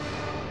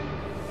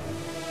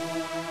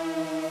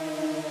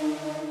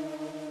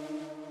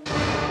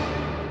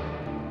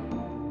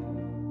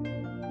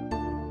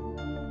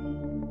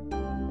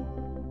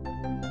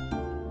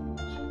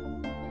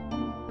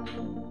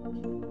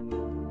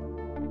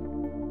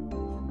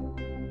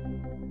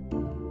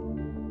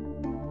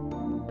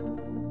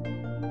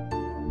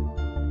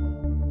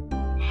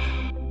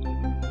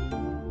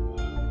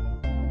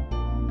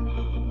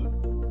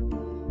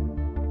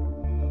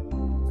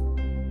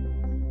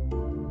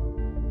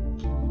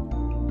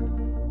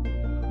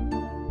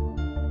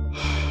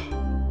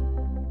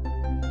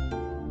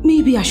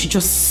 Maybe I should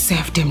just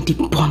serve them the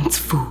burnt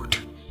food.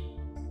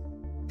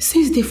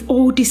 Since they've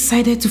all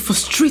decided to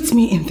frustrate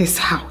me in this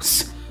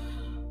house.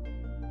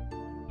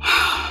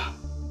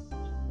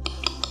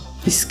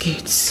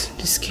 Biscuits.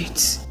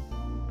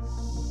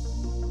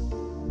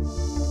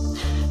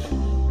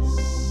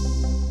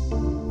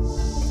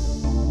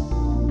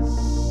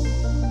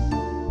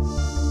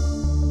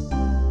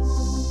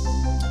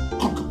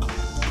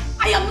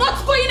 I am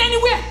not going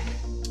anywhere.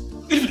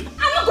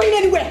 I'm not going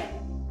anywhere.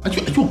 Are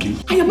you okay?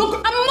 I'm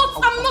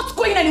not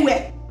going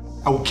anywhere.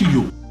 I will kill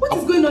you. What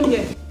is going on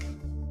here?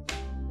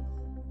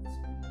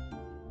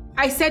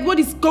 I said, what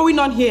is going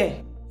on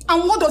here?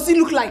 And what does he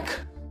look like?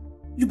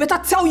 You better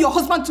tell your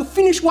husband to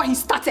finish what he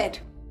started.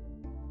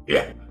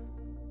 Yeah.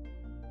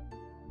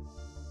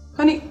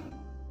 Honey,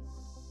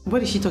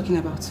 what is she talking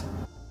about?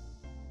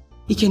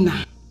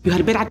 Ikenna, you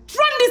had better run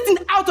this thing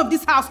out of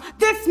this house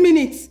this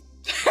minute.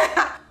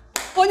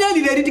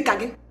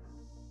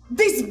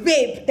 This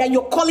babe that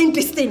you're calling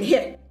this thing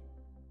here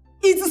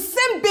is the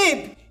same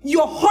babe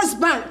your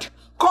husband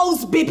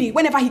calls baby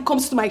whenever he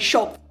comes to my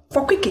shop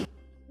for quickie.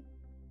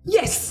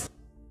 Yes.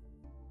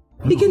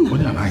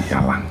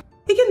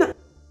 Ikenna,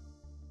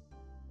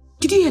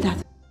 did you hear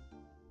that?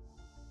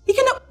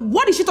 Ikenna,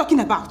 what is she talking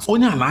about?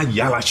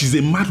 She's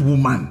a mad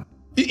woman.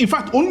 In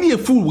fact, only a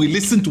fool will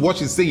listen to what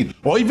she's saying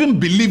or even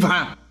believe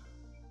her.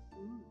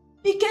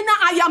 Ikenna,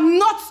 I am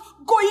not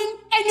going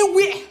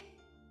anywhere.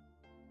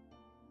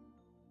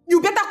 You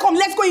better come,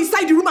 let's go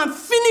inside the room and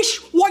finish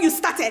what you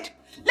started.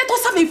 Let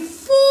us have a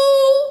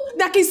full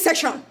darking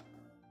session.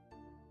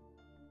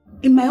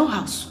 In my own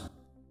house.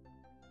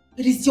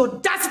 It is the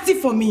audacity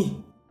for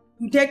me.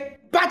 You dare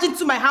barge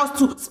into my house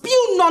to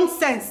spew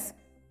nonsense.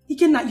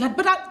 Ikenna, you had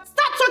better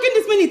start talking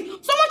this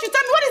minute. Someone should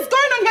tell me what is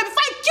going on here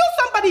before I kill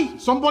somebody.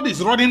 Somebody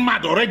is running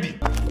mad already.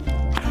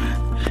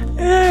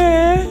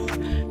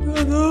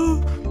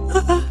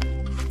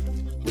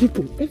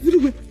 People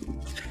everywhere.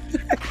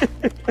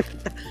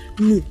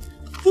 Me.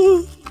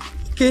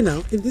 Okay,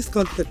 now in this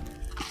context,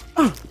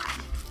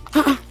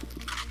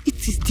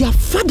 it is their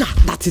father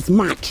that is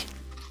mad.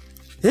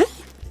 Eh?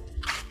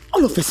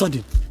 All of a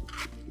sudden,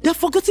 They're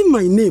forgetting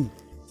my name.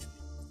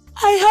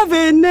 I have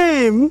a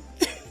name.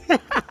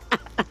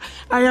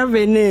 I have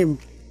a name.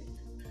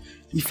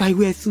 If I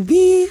were to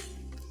be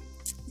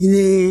in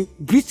a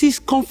British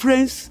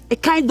conference, a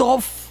kind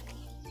of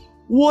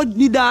world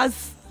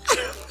leaders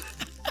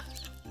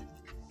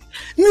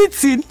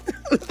meeting,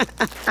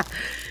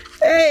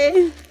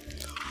 hey,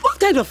 what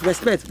kind of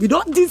respect with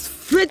all these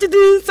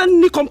prejudice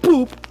and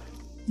nincompoop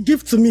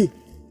give to me?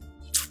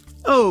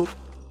 Oh,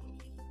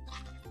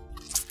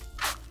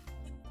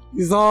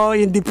 it's all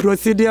in the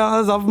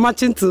procedures of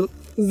marching to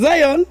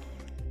Zion.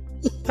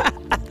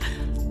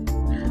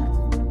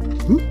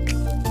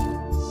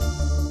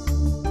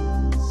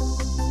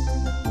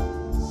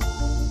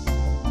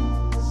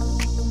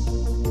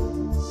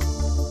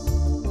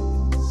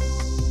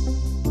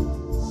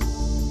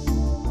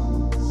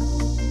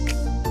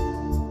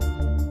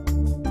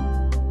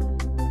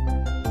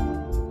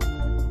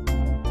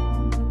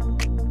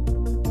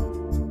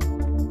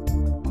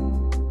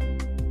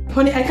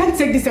 Honey, I can't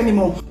take this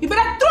anymore. You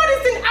better throw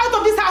this thing out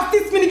of this house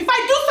this minute if I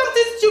do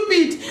something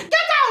stupid.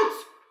 Get out!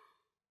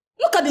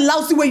 Look at the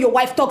lousy way your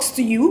wife talks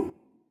to you.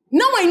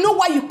 Now I know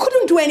why you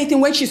couldn't do anything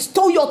when she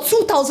stole your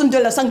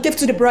 $2,000 and gave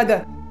to the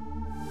brother.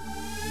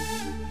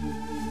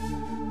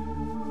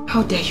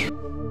 How dare you?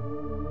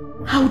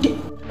 How dare you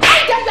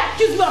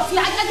accuse me of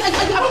lying?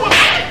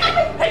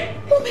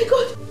 Oh my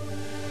God.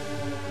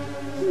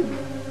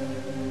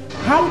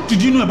 How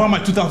did you know about my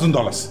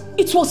 $2,000?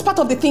 It was part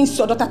of the things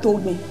your daughter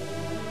told me.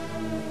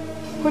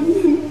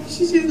 Honey,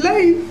 she's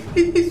lying.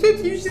 I swear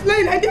to you, she's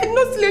lying. I did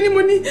not steal any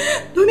money.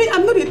 Honey,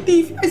 I'm not a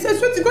thief. I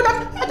swear to God,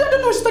 I don't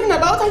know what she's talking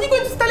about. Are you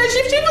going to steal a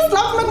shift? She even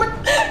slapped me back.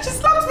 She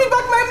slapped me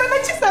back.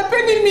 My cheeks are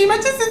paining me. My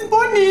cheeks is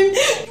burning.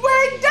 You are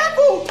a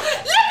devil.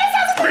 Let me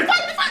say before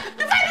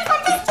I do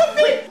something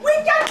stupid. We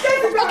can't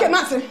get it. Okay,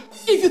 Martin.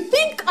 If you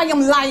think I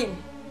am lying,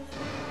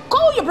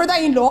 call your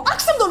brother-in-law.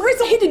 Ask him the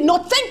reason he did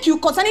not thank you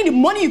concerning the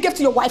money you gave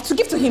to your wife to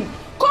give to him.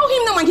 Call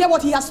him now and hear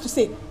what he has to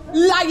say.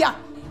 Liar.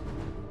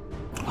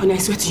 Honey, I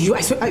swear to you,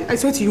 I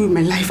swear to you in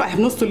my life, I have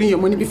not stolen your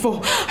money before.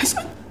 I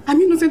swear, I'm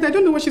innocent. I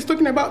don't know what she's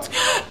talking about.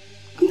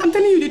 I'm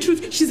telling you the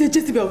truth. She's a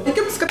Jezebel. You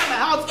came to scatter my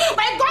house.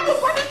 My God, you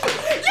punish you.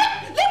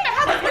 Leave my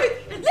house.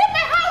 Leave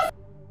my house.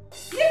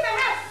 Leave my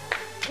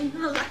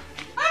house.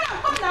 Anna,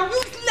 come now.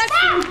 Useless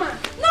woman.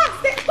 No,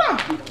 stay. Come.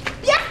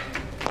 Yeah.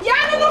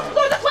 No.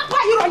 Why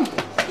are you running?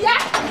 Yeah.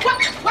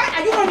 Why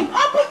are you running?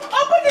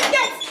 Open the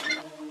gate.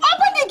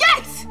 Open the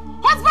gate.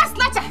 Husband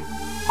snatcher.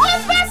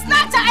 Husband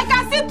snatcher. I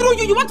can see through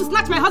you. You want to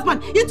snatch my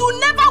husband. It will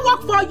never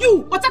work for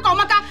you. Oteka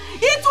Omaka.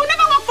 It will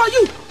never work for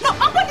you. No,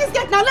 open this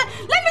gate now. Let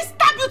me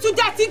stab you to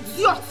death,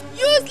 idiot.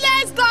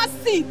 Useless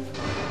gossip.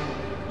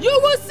 You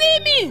will see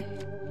me.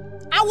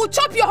 I will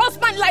chop your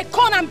husband like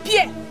corn and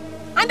pear.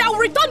 And I will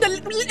return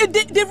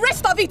the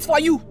rest of it for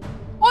you.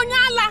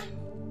 Onyala.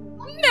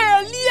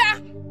 Melia.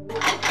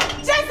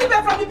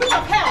 Jezebel from the pit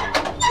of hell.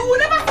 You will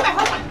never see my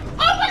husband.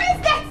 Open this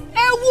gate.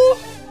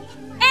 Ewu.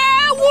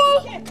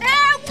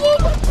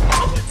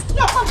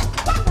 No, come.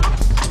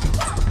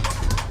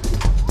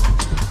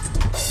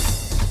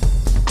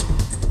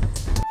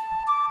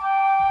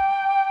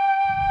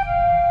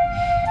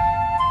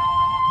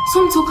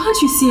 Somto,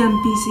 can't you see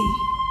I'm busy?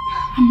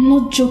 I'm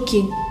not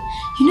joking.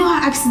 You know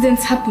how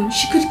accidents happen.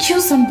 She could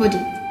kill somebody.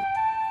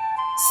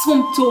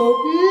 Somto.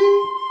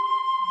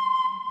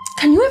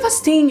 Can you ever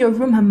stay in your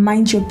room and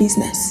mind your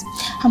business?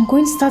 I'm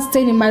going to start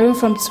staying in my room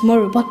from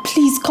tomorrow, but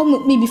please come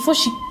with me before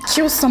she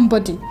kills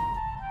somebody.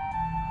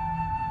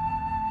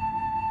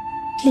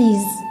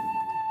 Please.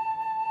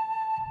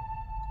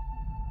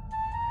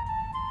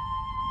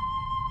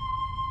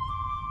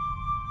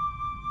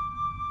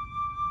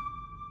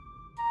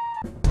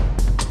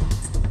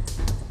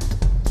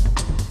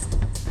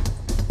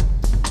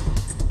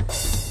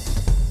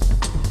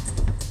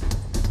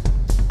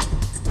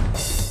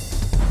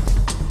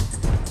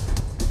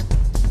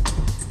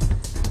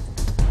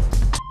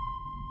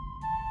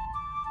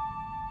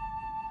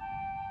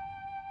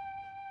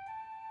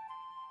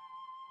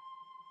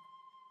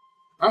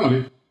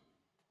 Emily,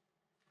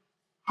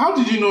 how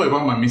did you know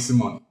about my missing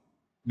money?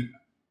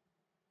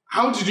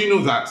 How did you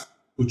know that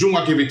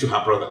Ujunwa gave it to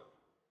her brother?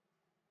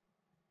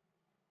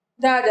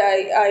 Dad,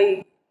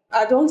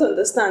 I don't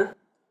understand.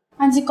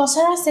 Auntie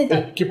Kosara said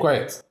that. Hey, keep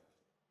quiet.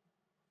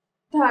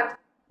 Dad,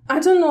 I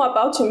don't know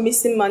about your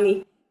missing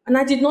money, and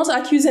I did not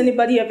accuse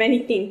anybody of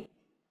anything.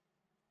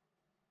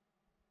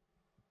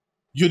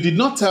 You did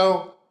not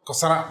tell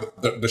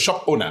Kosara, the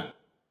shop owner,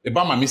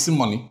 about my missing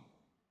money?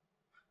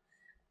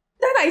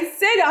 Dad, I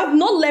said I have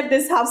not left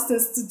this house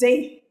since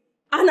today.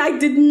 And I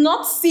did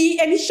not see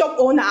any shop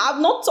owner. I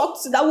have not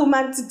talked to that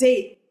woman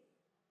today.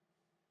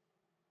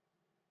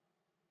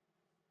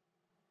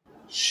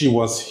 She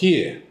was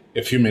here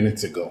a few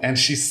minutes ago, and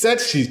she said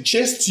she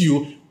chased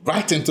you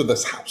right into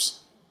this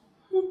house.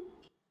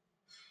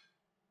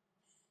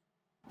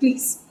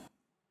 Please,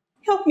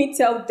 help me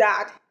tell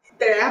Dad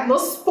that I have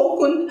not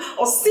spoken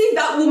or seen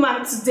that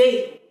woman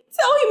today.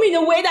 Tell him in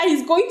a way that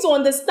he's going to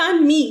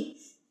understand me.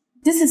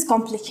 This is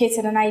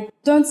complicated and I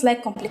don't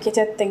like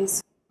complicated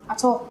things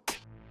at all.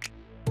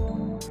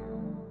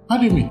 How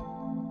do you mean?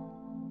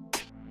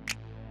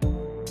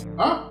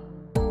 Huh?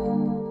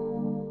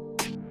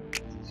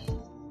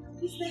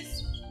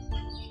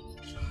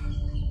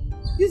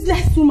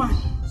 Useless woman.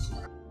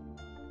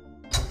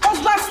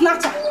 Husband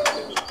snatcher.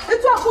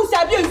 It's what who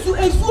said you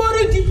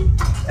already.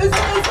 It's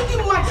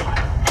mad.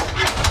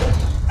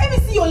 Let me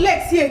see your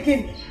legs here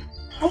again.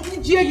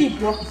 Can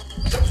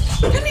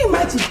you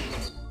imagine?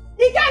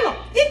 He can't.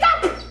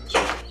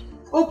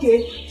 Okay. Okay.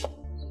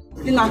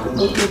 Can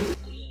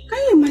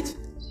you imagine?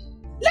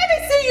 Let me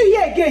see you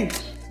here again.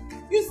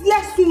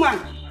 Useless woman.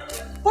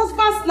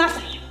 Husband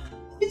snatcher.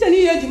 It's an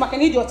idiot. You can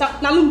idiot.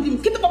 Now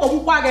look, get up on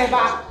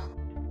the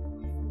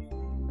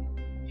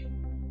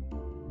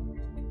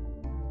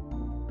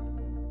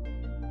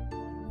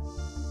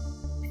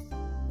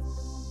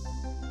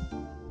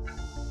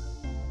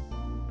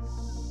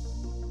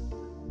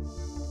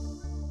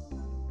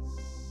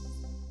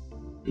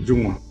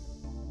Juma,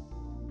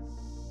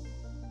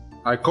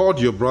 I called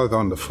your brother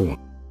on the phone.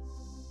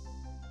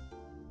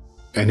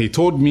 And he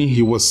told me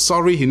he was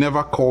sorry he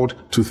never called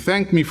to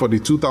thank me for the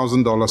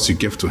 $2,000 you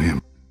gave to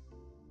him.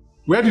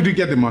 Where did you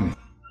get the money?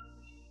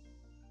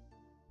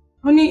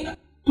 Honey,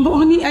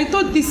 I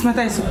thought this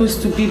matter is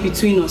supposed to be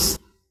between us.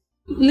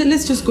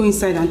 Let's just go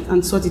inside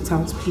and sort it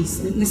out,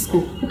 please. Let's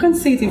go. You can't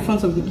say it in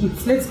front of the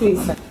kids. Let's go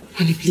inside.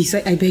 Honey, please,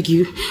 I beg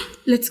you.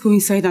 Let's go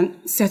inside and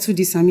settle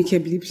this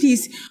amicably,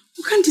 please.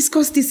 We can't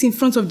discuss this in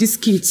front of these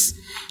kids.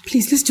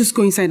 Please, let's just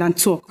go inside and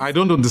talk. I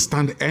don't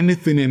understand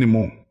anything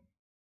anymore.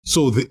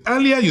 So the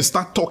earlier you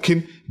start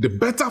talking, the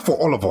better for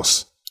all of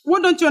us.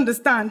 What don't you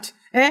understand?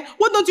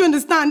 What don't you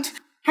understand?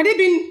 Had it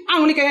been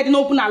Angelica, you didn't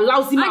open a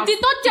lousy mouth. I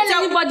did not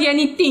tell anybody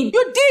anything.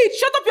 You did.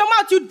 Shut up your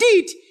mouth. You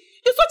did.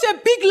 You're such a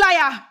big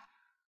liar.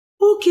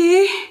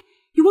 Okay.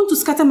 You want to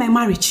scatter my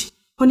marriage.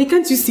 Honey,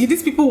 can't you see?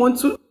 These people want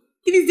to...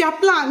 It is their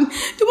plan.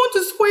 They want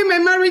to spoil my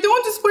marriage. They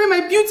want to spoil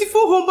my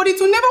beautiful home, but it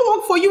will never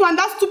work for you and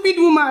that stupid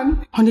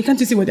woman. Honey, can't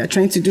you see what they're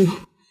trying to do?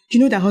 You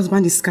know that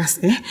husband is scarce,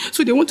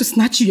 So they want to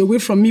snatch you away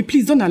from me.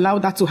 Please don't allow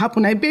that to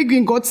happen. I beg you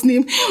in God's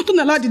name. Don't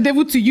allow the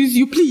devil to use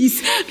you,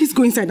 please. Please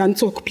go inside and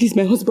talk. Please,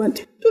 my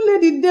husband. Don't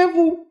let the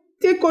devil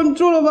take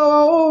control of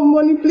our home,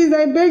 money. Please,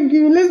 I beg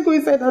you. Let's go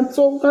inside and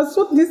talk. And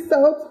sort this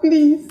out,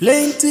 please.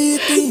 Plenty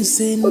things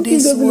in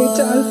this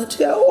world.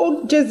 They are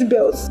all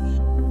Jezebels.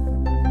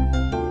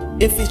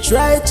 If you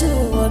try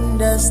to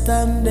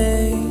understand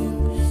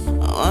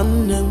them,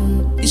 on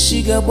them,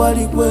 ishiga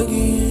body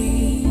kwagi.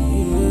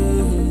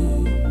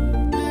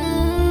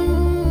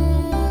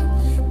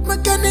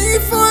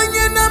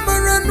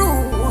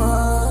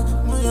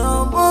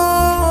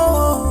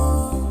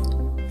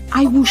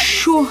 I will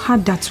show her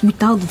that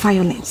without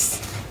violence,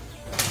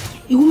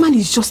 a woman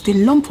is just a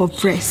lump of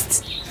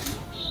breast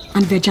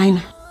and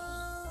vagina.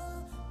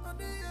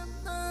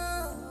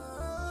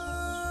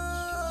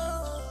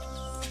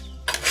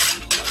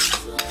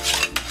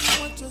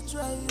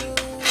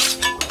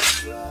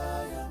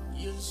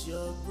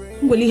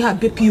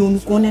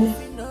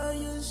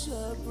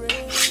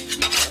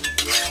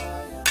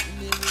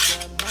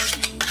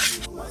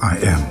 I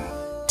am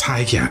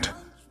tired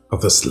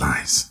of these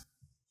lies.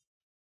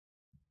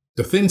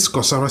 The things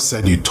Kosara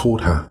said you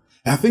told her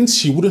are things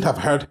she wouldn't have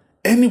heard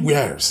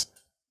anywhere else.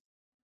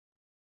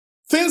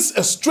 Things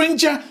a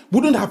stranger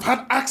wouldn't have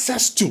had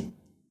access to.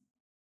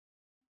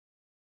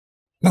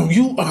 Now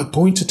you are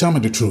going to tell me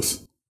the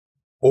truth,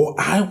 or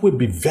I will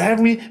be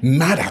very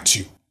mad at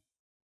you.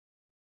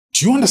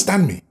 Do you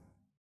understand me?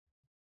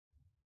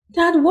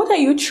 Dad, what are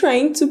you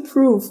trying to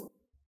prove?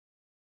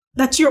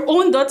 That your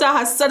own daughter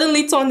has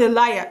suddenly turned a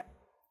liar?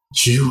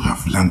 You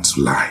have learned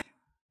to lie,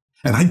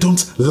 and I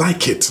don't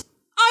like it.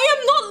 I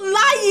am not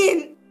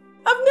lying.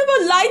 I've never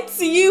lied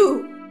to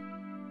you.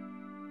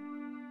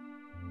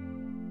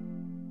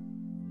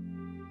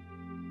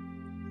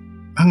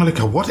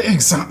 Angelica, what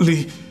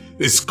exactly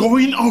is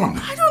going on?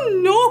 I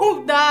don't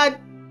know, Dad.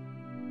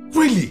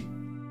 Really?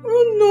 I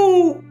don't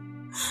know.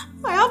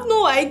 I have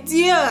no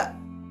idea.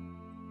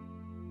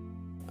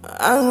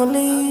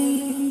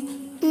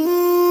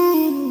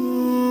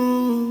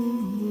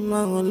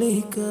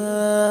 Angelica,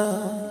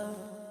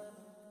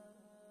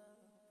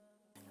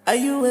 are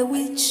you a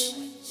witch?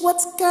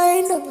 What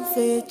kind of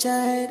a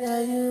child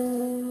are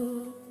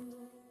you?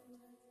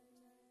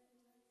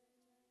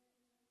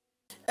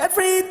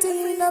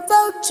 Everything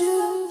about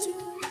you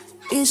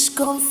is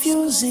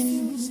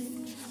confusing.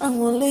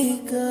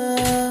 Angelica,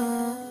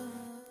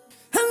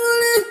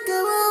 Angelica.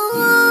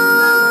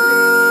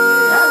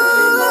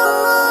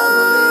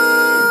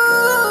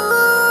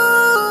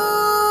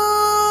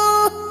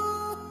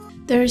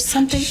 There is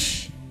something...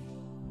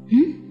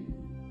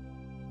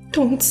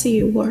 Don't say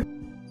a word.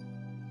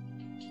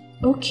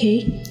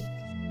 Okay.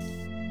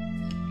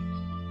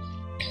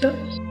 But...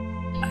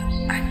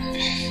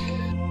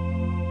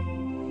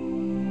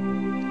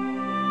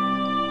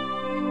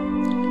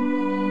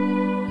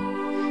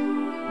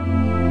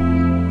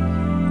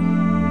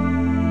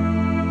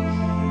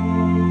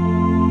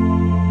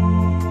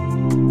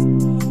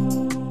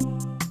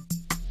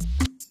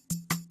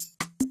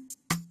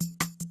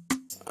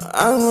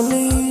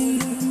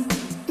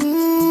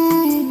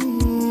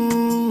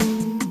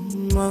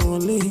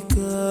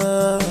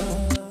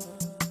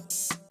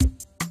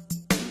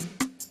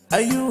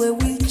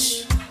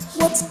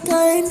 What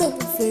kind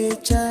of a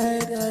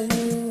child are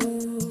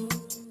you?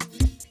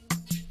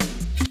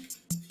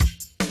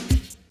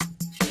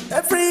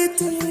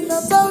 Everything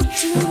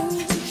about you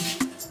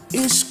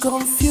is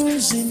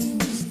confusing.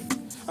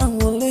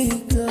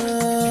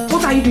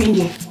 What are you doing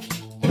here?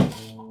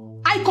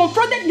 I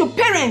confronted your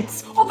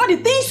parents over the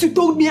things you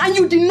told me and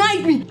you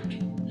denied me.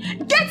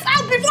 Get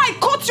out before I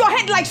cut your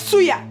head like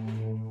suya.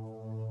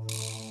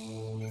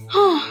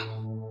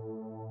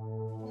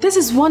 This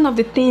is one of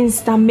the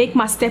things that make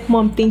my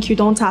stepmom think you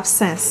don't have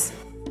sense.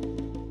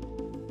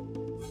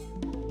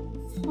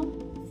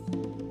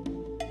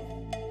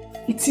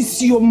 It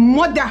is your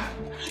mother,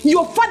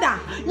 your father,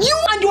 you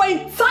and your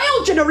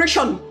entire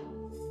generation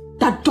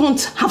that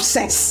don't have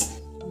sense.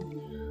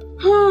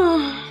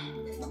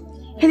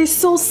 It is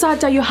so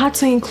sad that you had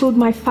to include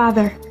my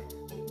father.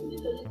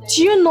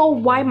 Do you know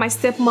why my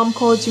stepmom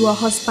called you a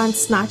husband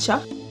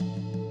snatcher?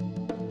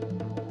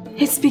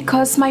 It's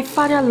because my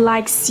father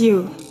likes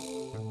you.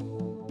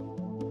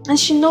 And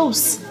she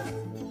knows.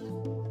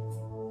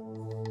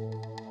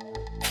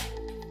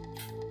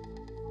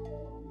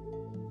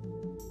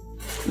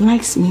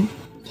 Likes me?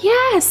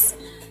 Yes!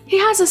 He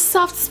has a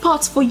soft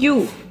spot for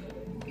you.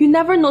 You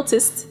never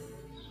noticed?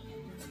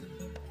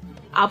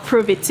 I'll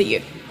prove it to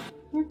you.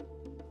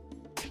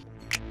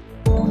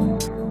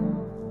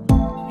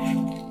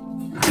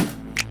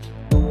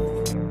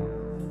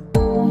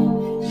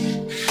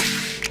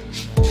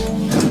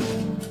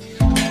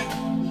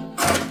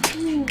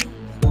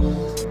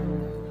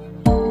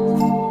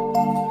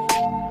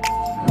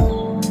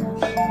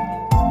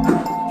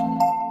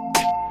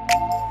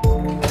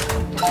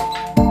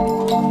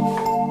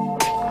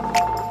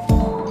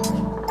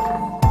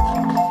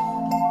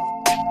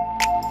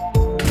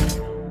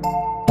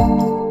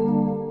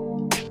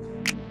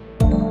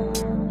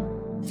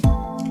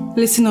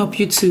 Listen up,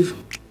 you two.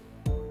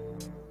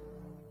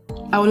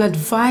 I will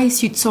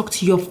advise you talk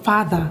to your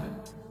father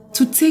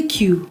to take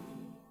you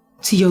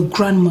to your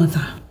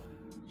grandmother.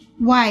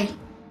 Why?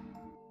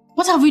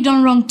 What have we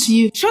done wrong to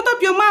you? Shut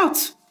up your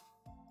mouth!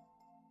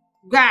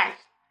 Guy,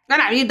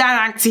 when have you done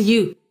wrong to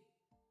you?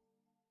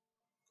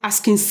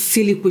 Asking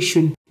silly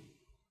question.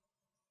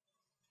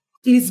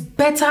 It is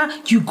better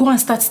you go and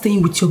start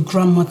staying with your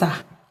grandmother.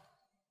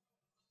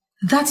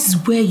 That is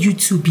where you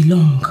two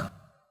belong,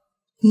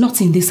 not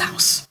in this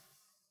house.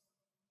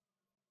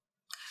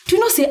 Do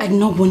not say I do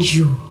not want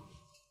you.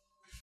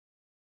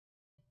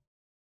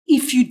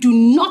 If you do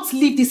not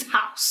leave this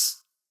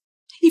house,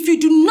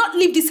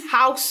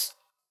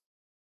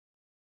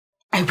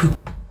 I will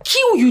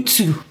kill you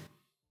too.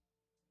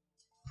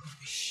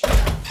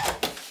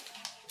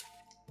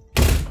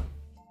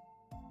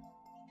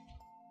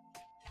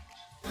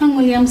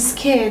 Angoli, I'm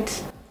scared.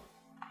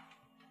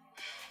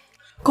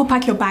 Go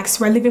pack your bags.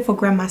 We're leaving for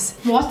Grandma's.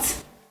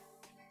 What?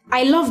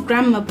 I love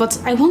Grandma, but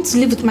I want to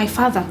live with my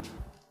father.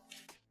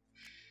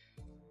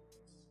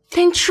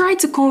 Then try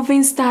to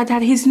convince Dad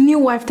that his new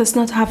wife does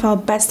not have her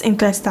best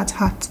interest at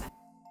heart.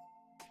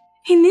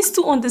 He needs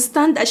to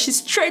understand that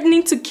she's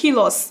threatening to kill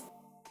us.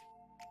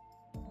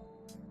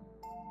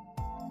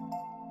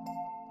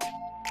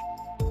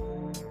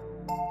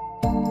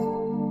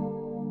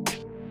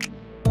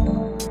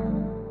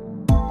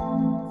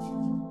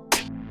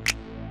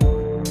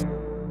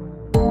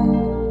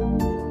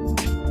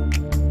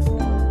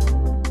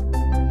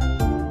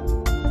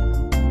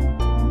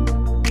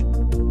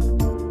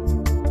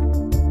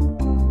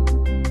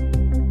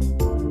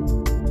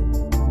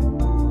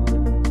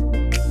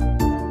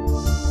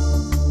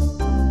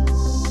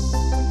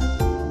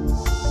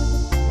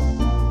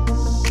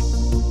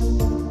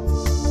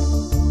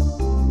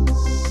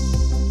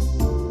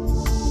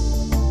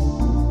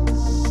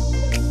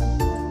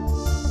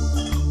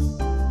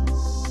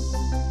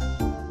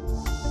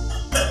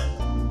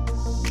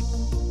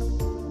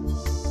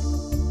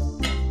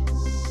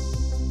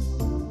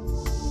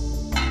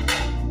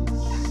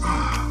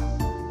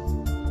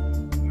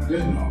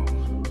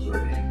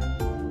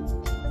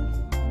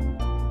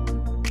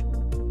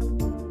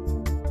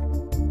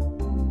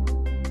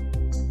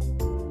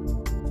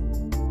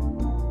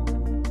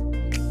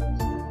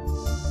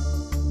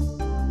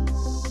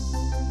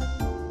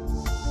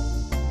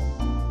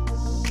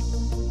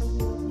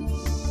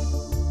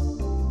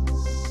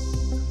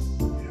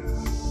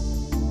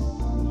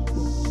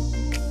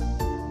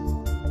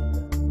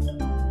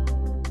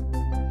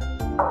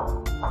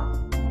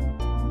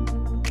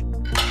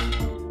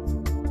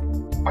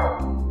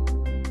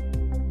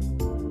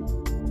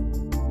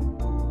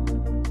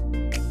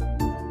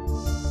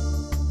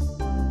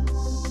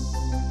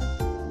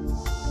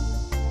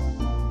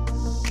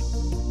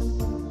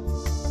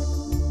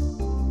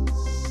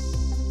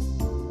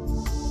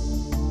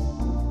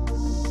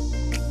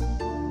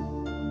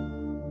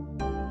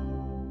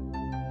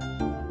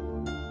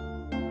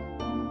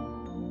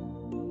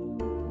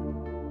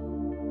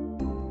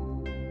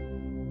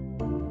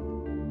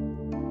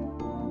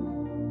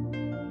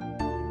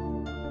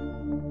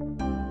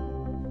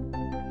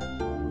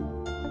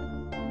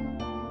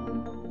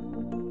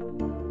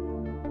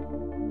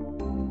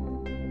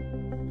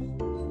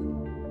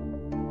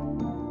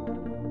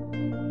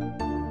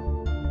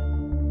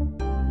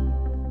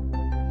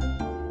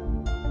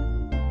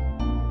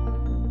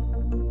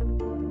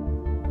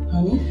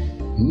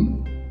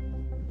 Honey?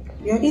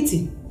 You're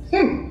eating.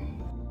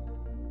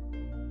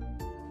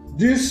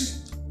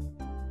 This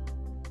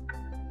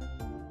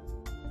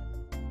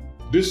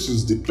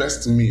is the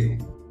best meal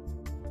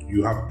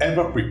you have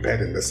ever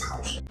prepared in this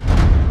house.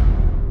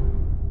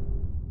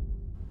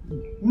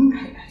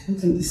 I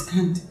don't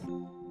understand.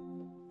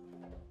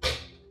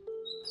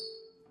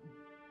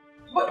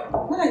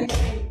 What are you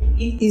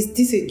saying? Is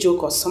this a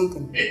joke or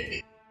something?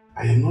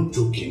 I am not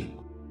joking.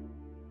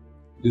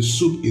 The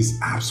soup is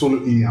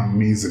absolutely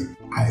amazing.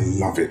 I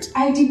love it.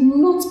 I did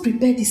not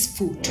prepare this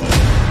food.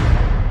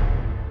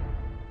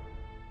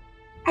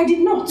 I did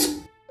not.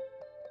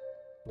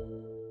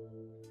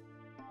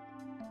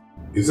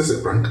 Is this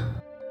a prank?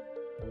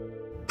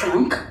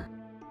 Prank?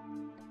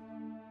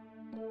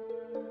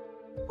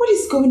 What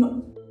is going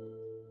on?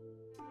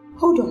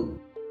 Hold on.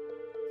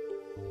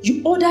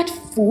 You ordered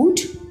food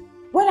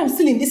while I'm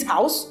still in this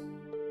house?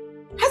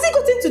 Has it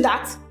gotten to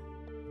that?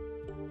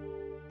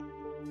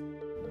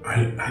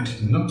 I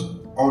did not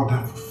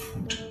order for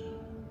food.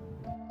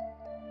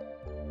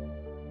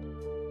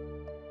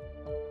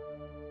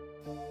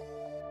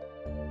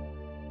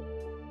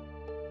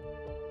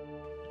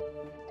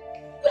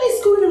 What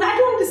is going on? I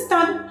don't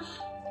understand.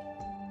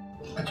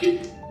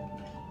 Okay.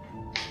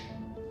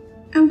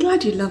 I'm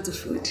glad you love the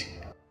food.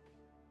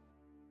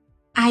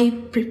 I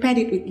prepared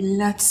it with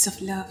lots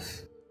of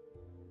love.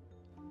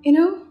 You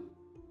know,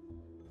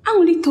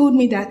 Anwale told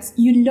me that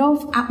you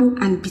love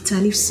apple and bitter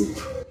leaf soup.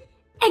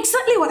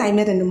 Exactly what I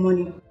made in the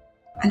morning.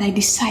 And I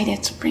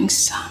decided to bring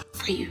some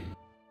for you.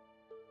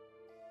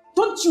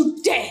 Don't you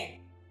dare!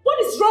 What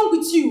is wrong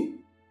with you?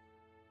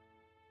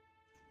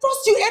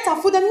 First you ate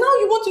her food and now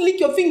you want to lick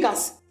your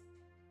fingers.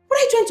 What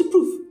are you trying to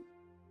prove?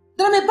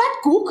 That I'm a bad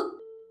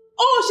cook?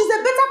 Oh, she's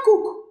a better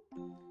cook.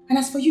 And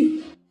as for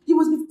you, you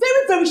must be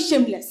very, very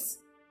shameless.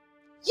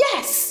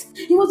 Yes,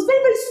 you must be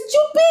very, very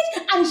stupid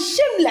and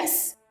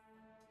shameless.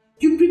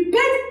 You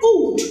prepared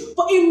food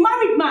for a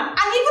married man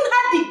and even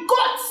had the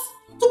guts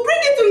to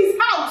bring it to his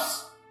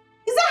house.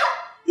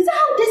 Is that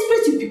how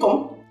desperate you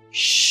become?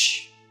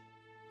 Shh.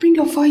 Bring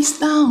your voice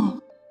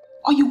down.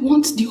 Or you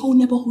want the whole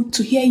neighborhood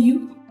to hear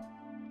you?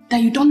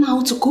 That you don't know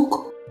how to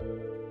cook?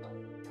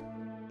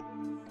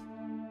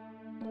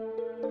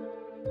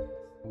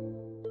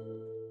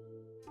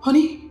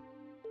 Honey,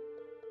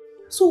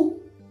 so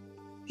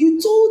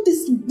you told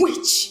this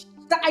witch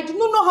that I do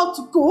not know how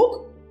to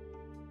cook?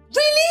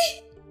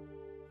 Really?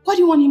 What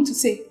do you want him to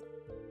say?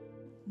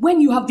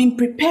 When you have been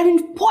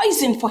preparing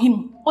poison for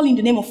him, all in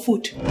the name of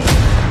food.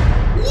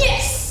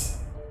 Yes!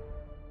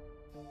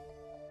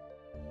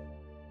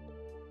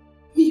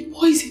 Me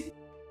poison?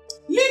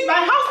 Leave my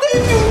house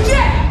if you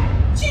dare!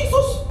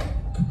 Jesus!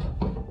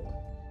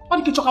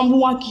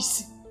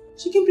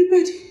 Chicken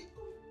prepared.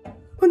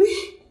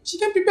 Honey,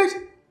 chicken prepared.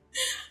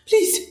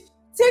 Please,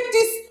 take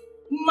this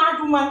mad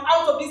woman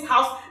out of this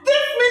house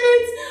this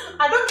minute.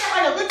 I don't care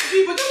how you're going to do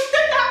it, but just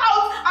take her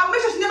out and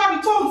make sure she never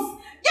returns.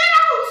 Get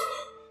out!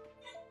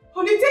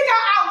 Honey, take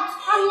her out.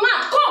 I'm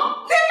mad.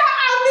 Come, take her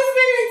out this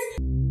minute.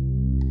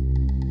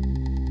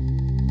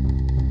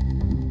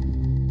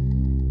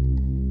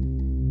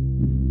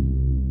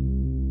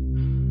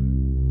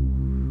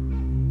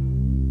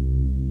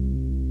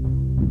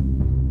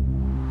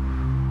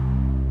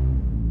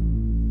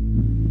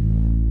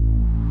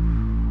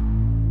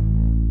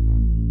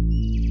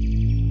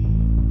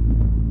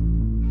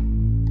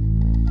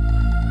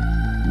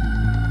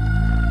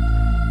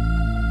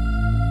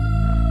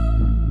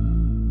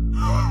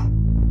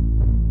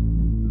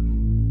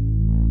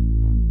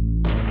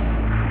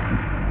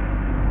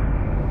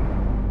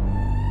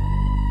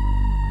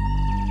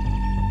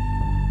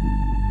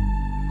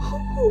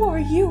 Who are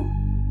you?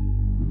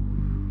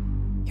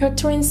 Your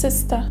twin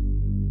sister.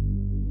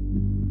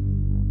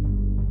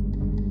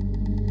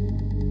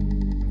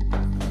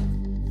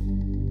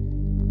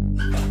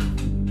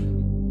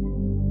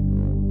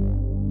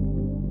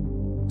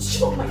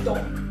 Shut my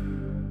door.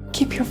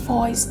 Keep your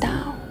voice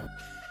down.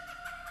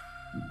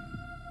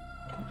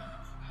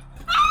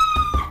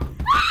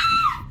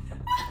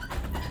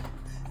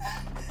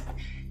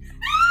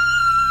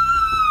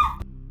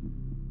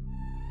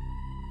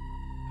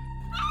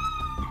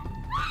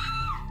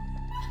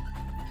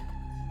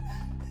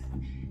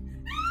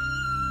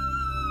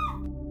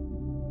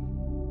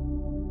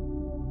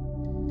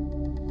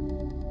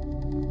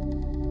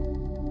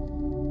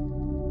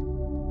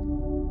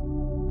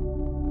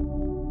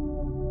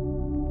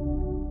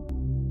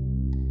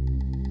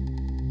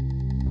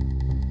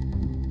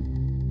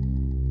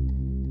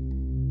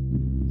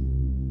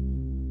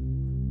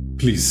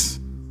 Please,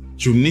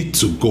 you need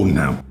to go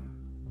now.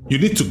 You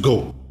need to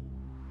go.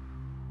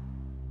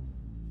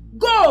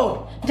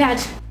 Go! Dad,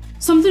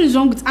 something is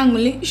wrong with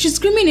Anwale. She's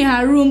screaming in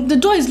her room. The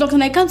door is locked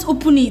and I can't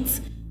open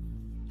it.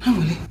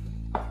 Anwale.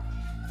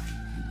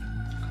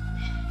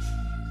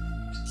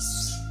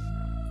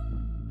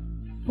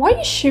 Why are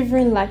you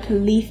shivering like a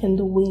leaf in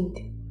the wind?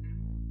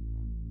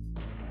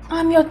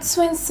 I'm your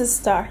twin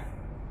sister.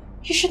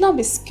 You should not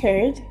be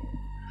scared.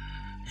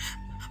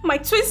 My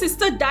twin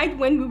sister died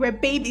when we were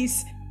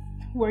babies.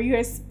 Were you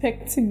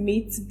expecting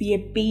me to be a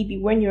baby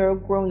when you're a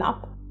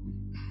grown-up?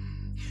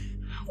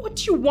 What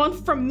do you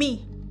want from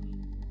me?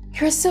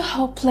 You're so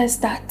helpless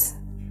that...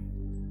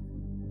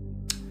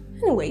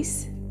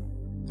 Anyways,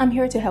 I'm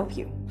here to help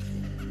you.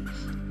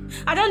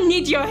 I don't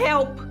need your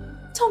help.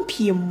 Don't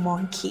be a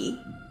monkey.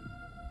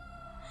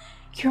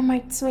 You're my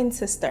twin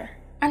sister,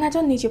 and I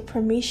don't need your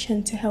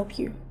permission to help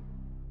you.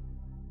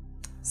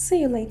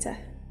 See you later.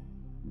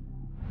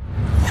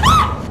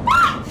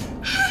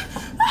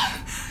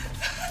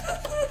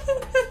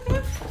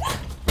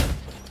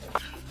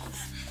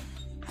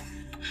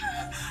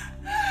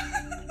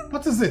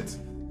 What is it?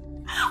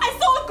 I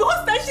saw a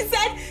ghost and she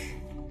said...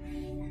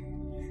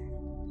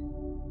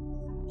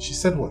 She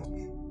said what?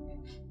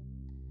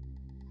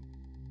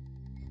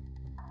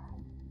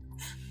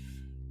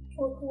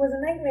 It was a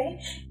nightmare.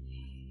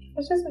 It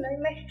was just a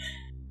nightmare.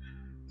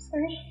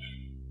 Sorry.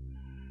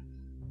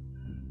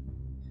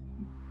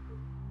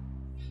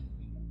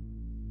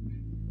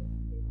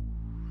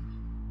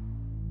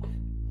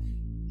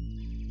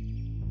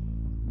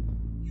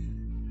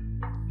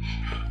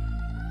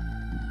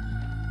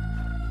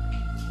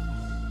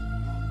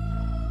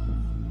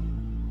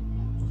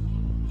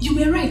 You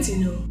were right, you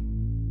know.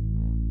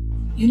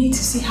 You need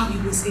to see how he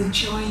was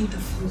enjoying the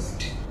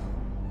food.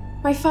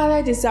 My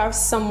father deserves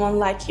someone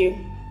like you.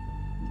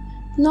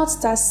 Not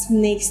that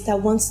snake that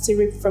wants to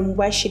reap from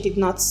where she did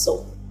not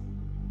sow.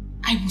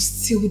 I will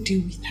still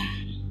deal with her.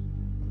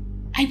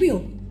 I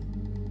will.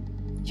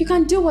 You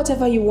can do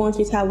whatever you want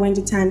with her when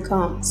the time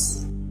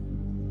comes.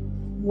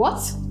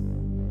 What?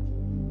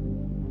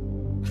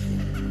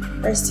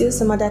 There's still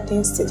some other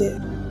things to do.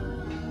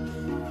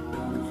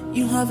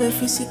 You have a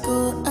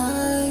physical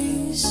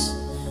eyes.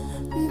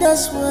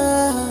 That's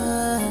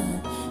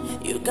why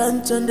you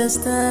can't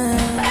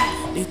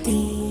understand the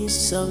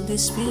things of the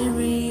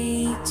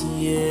spirit,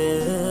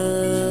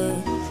 yeah.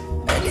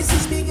 And this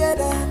is bigger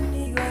than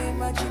your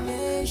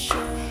imagination.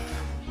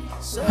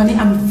 Honey,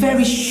 I'm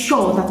very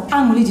sure that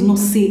Angoli did not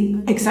say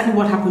exactly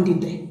what happened in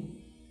there.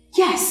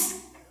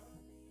 Yes.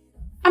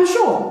 I'm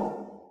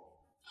sure.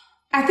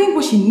 I think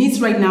what she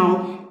needs right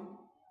now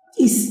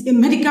is a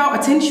medical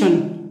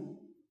attention.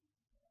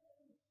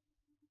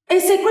 A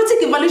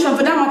psychiatric evaluation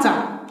for that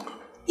matter.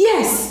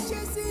 Yes.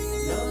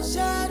 No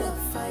shadow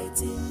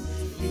fighting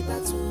the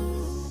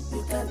battle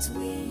you can't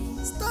win.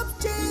 Stop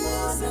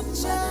chasing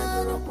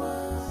shadow.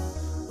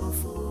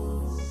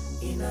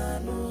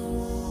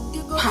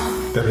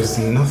 There is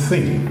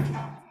nothing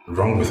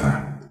wrong with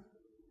her.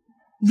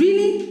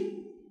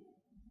 Really?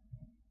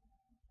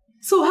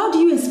 So how do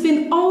you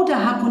explain all that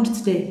happened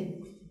today?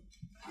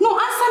 No,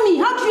 answer me.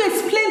 How do you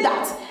explain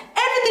that?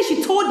 Everything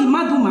she told the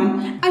mad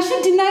woman, and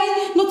she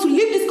denied not to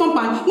leave this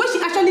compound when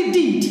she actually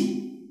did.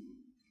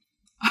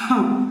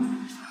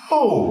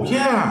 Oh,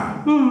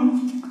 yeah.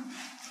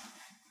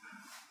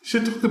 She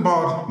talked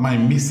about my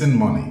missing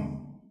money.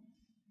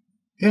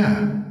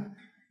 Yeah.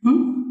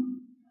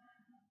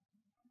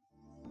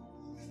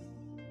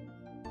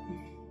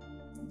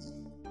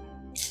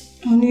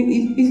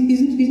 Honey,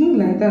 it's not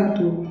like that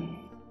though.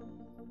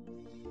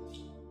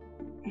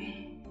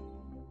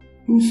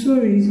 I'm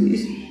sorry.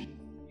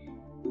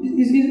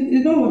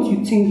 It's not what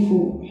you think,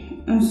 oh.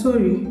 I'm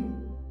sorry.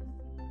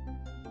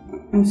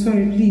 I'm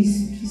sorry,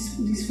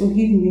 please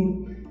forgive me.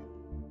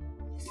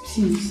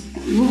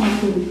 Please, you won't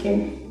have to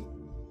again.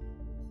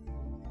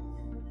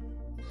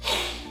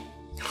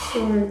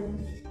 Sorry.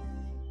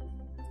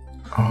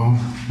 Oh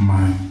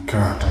my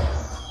God.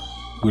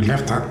 We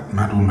left that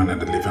mad woman in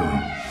the living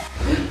room.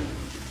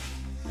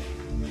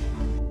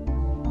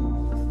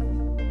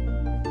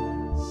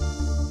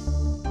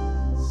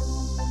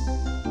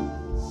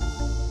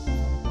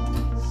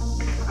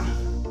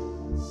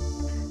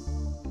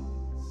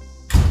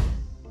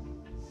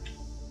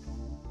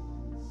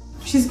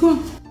 She's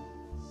gone.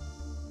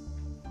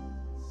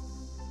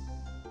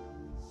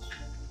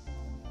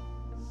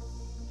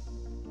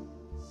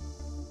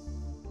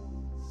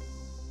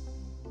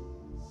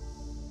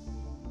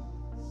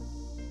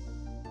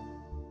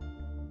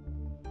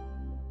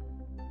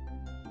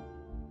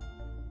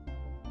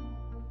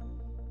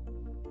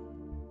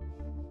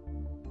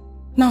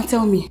 Now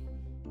tell me,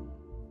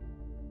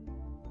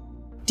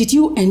 did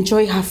you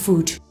enjoy her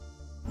food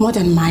more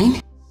than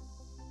mine?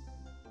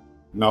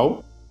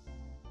 No.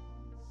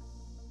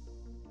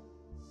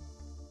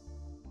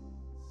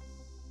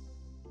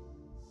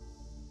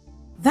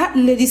 That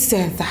lady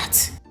said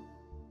that.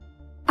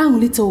 I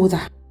only told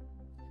her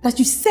that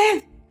you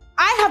said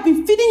I have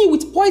been feeding you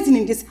with poison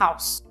in this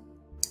house.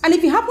 And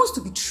if it happens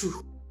to be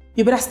true,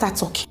 you better start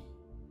talking.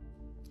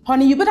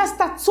 Honey, you better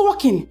start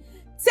talking.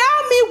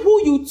 Tell me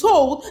who you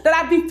told that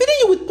I've been feeding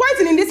you with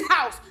poison in this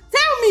house.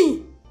 Tell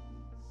me.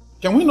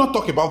 Can we not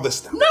talk about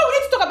this now? No, we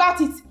need to talk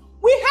about it.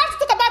 We have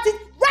to talk about it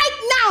right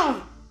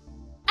now.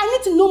 I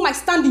need to know my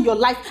stand in your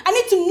life. I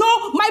need to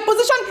know my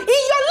position in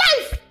your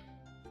life.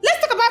 Let's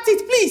talk about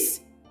it, please.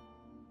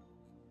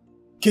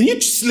 Can you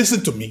just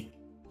listen to me?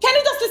 Can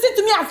you just listen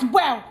to me as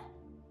well?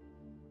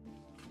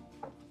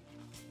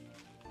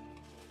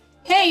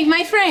 Hey,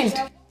 my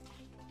friend.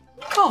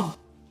 Come.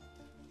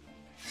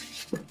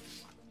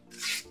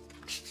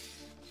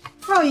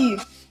 tell you.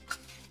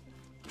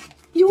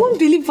 You won't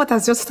believe what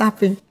has just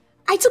happened.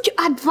 I took your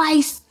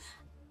advice.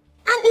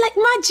 And like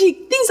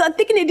magic, things are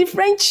taking a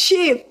different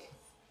shape.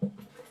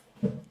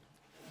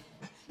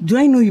 Do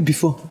I know you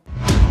before?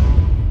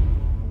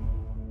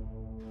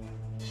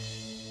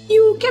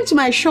 You came to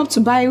my shop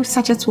to buy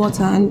sachet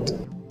water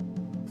and...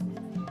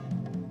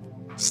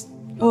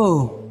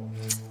 Oh.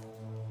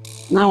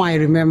 Now I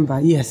remember.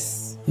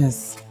 Yes.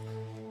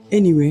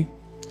 Anyway,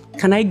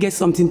 can I get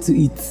something to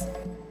eat?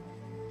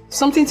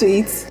 Something to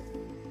eat?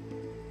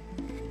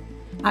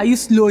 Are you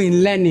slow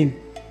in learning?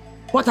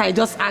 What I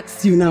just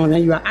asked you now,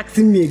 and you are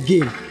asking me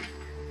again.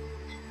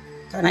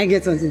 Can I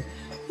get something?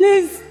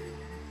 Please,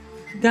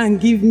 then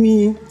give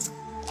me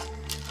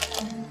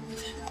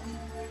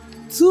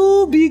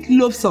 2 big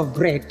loaves of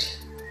bread,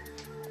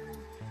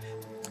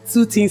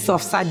 2 tins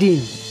of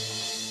sardine,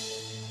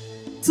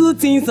 2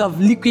 tins of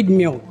liquid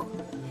milk,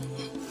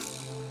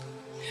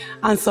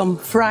 and some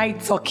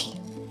fried turkey.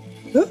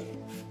 Huh?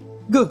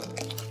 Go,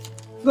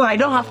 I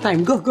don't have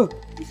time. Go.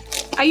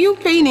 Are you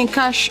paying in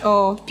cash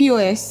or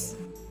POS?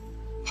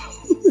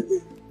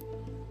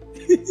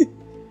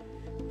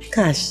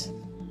 Cash.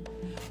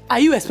 Are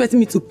you expecting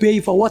me to pay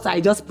you for what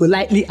I just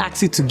politely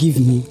asked you to give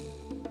me?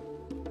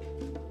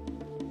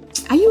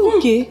 Are you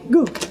okay?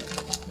 Go.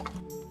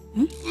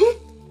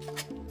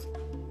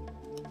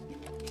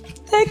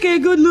 Take a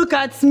good look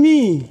at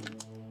me.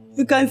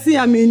 You can see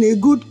I'm in a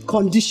good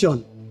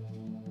condition.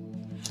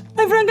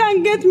 My friend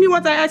can get me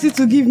what I asked you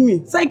to give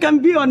me, so I can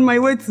be on my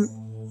way to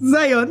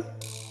Zion.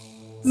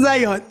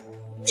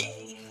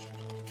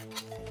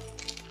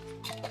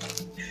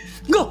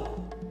 Go.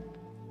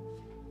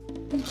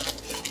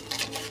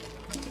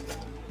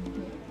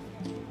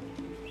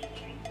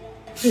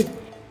 Hey,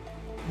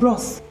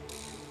 bros.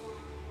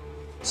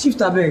 Shift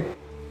abeg.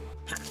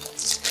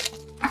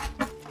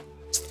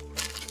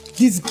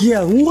 This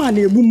girl,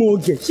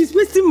 she's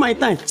wasting my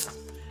time.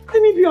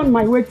 Let me be on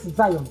my way to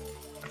Zion.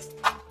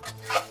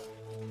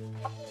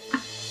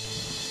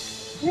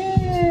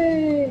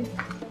 Hey.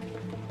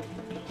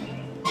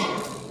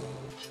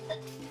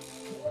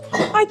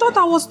 I thought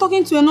I was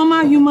talking to a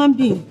normal human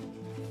being.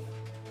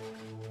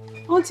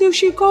 Until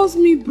she calls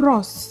me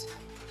bros.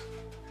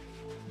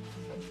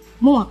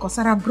 Moa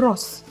kosara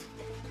bros.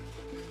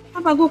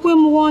 Aba go kwe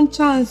mu one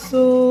chance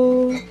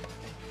so.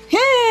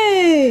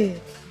 Hey!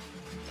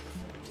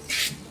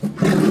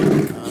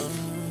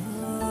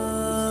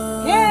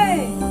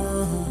 Hey!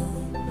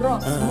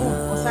 Bros, moa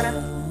kosara.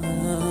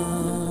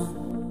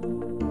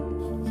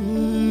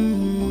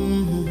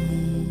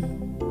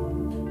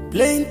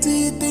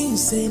 Plenty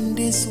things in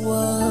this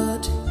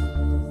world.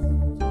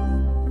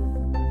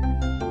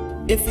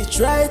 If you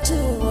try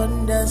to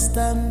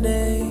understand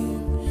them.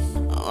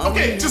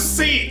 Okay, just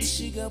say it.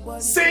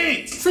 Say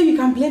it. So you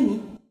can blame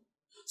me?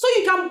 So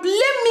you can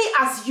blame me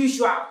as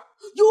usual?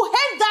 You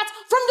heard that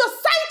from your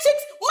side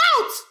chick's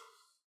mouth!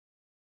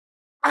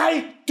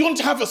 I don't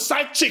have a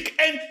side chick,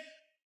 and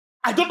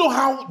I don't know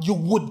how you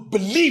would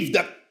believe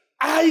that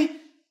I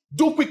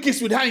do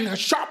quickies with her in her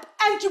shop.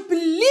 And you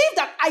believe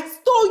that I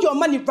stole your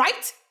money,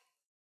 right?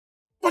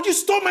 But you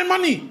stole my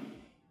money.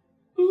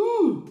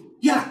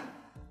 Yeah.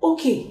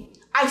 Okay,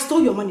 I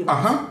stole your money,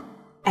 right?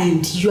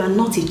 And you are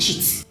not a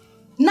cheat.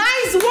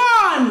 Nice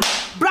one!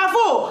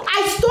 Bravo!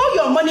 I stole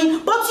your money,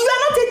 but you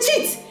are not a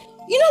cheat.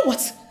 You know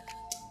what?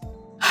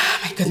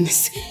 My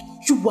goodness.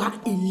 You are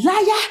a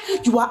liar,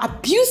 you are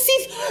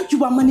abusive,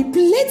 you are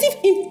manipulative.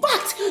 In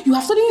fact, you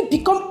have suddenly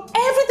become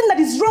everything that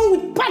is wrong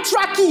with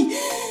patriarchy.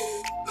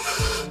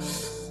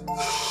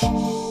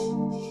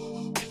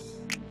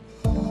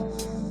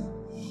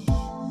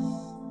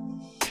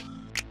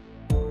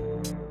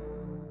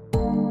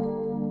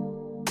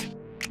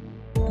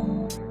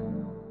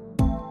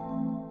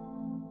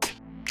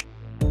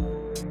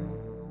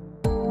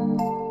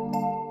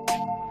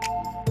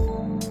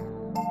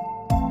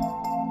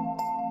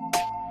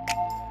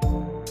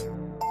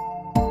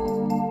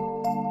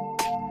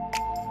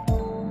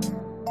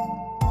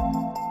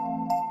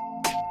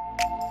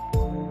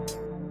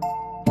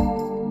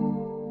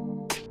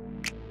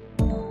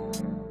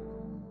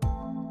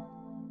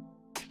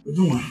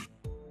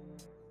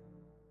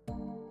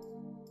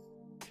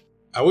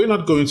 Are we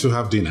not going to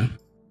have dinner?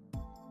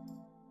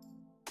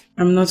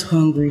 I'm not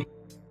hungry.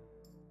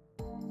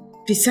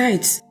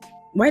 Besides,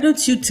 why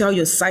don't you tell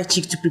your side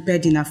chick to prepare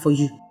dinner for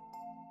you?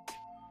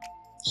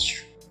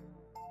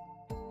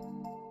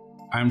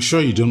 I'm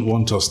sure you don't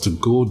want us to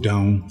go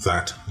down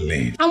that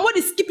lane. And what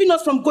is keeping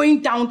us from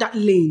going down that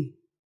lane?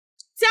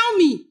 Tell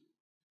me.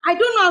 I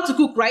don't know how to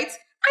cook, right?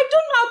 I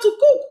don't know how to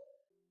cook.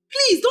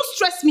 Please, don't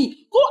stress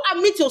me. Go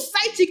and meet your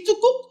side chick to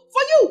cook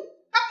for you.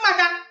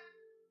 Akmaka.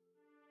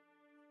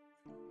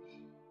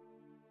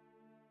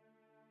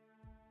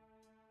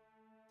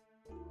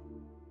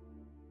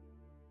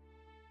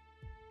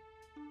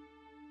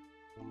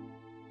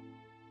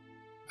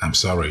 I'm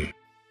sorry.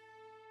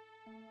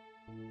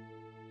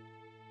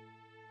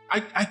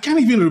 I can't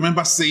even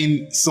remember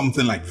saying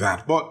something like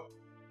that, but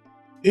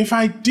if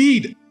I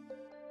did,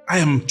 I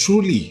am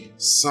truly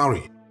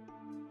sorry.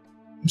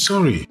 I'm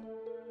sorry.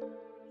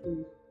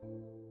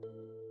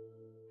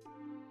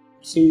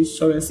 saying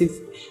sorry as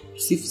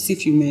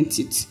if you meant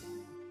it.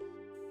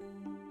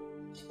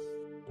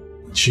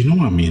 You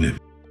know I mean it.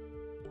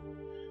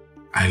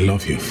 I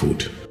love your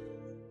food.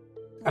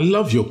 I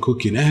love your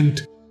cooking,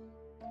 and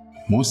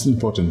most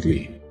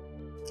importantly,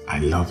 I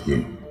love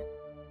you.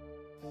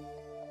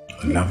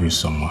 I love you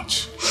so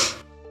much.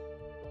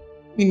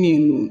 Leave me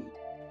alone.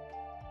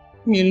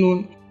 Leave me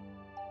alone.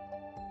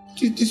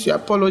 This is your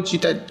apology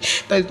that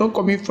is not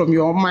coming from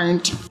your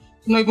mind.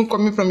 It's not even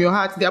coming from your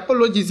heart. The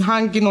apology is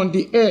hanging on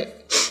the air.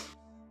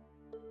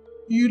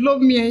 You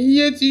love me, and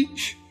yet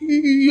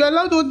you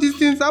allowed all these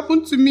things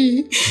happen to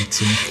me.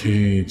 It's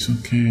okay. It's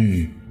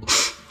okay.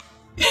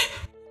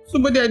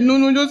 Somebody I don't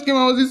know just came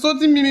and was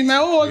insulting me in my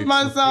own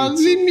husband's house.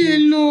 Leave me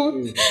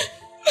alone.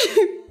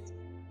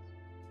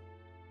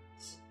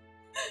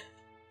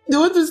 They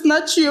want to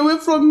snatch you away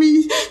from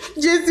me.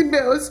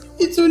 Jezebels.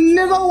 It will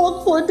never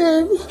work for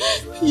them.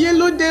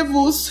 Yellow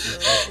devils.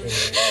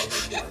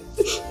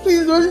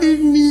 Please don't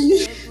leave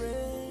me.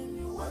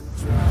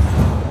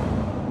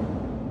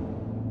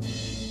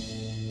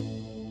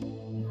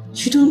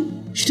 You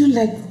don't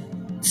like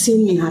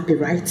seeing me happy,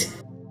 right?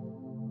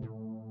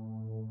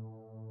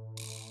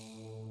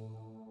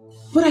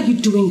 What are you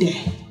doing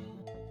there?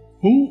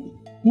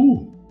 Who?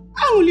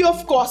 Anguli,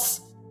 of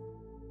course.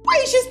 Why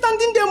is she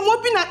standing there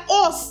moping at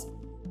us?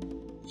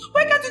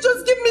 Why can't you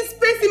just give me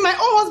space in my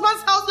own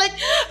husband's house? Like,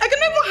 I can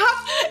even have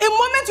a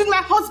moment with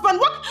my husband.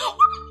 What?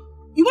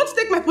 You want to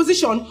take my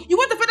position? You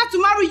want the father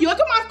to marry you?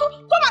 Come and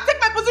take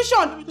my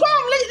position. Come,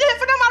 let the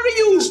father marry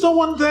you. There's no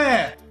one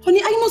there.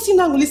 Honey, are you not seeing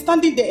Anguli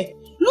standing there?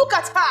 Look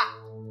at her.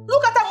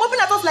 Look at her moping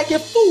at us like a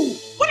fool.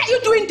 What are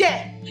you doing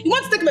there? You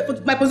want to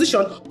take my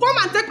position? Come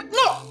and take...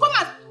 No,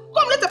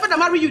 come let the father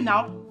marry you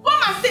now.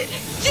 Come and say...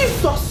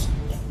 Jesus.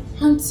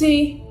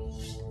 Auntie,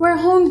 we're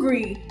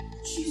hungry.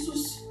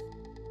 Jesus.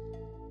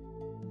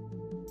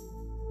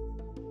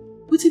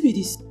 What be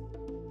this?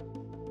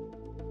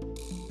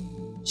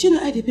 She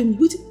not I dey pay me.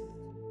 What?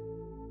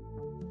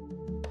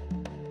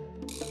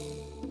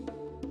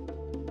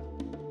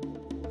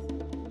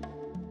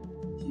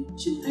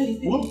 She not I dey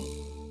pay me.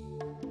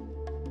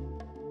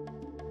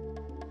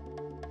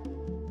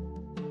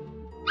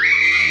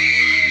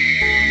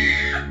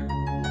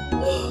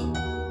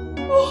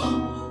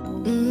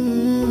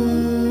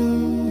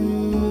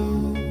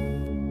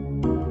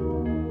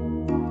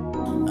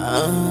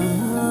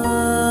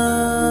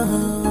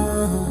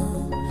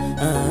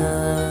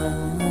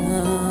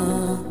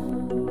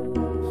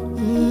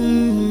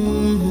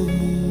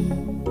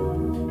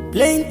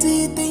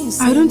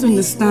 I don't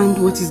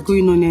understand what is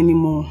going on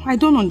anymore. I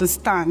don't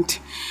understand.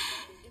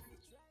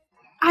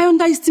 I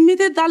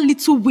underestimated that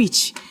little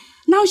witch.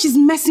 Now she's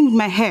messing with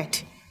my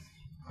head.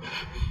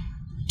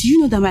 Do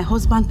you know that my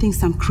husband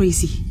thinks I'm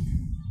crazy?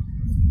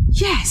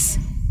 Yes.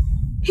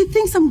 He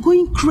thinks I'm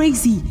going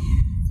crazy.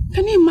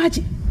 Can you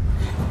imagine?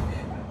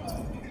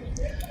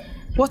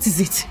 What is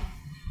it?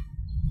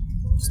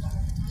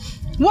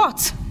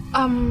 What?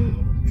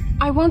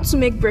 I want to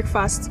make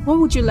breakfast. What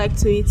would you like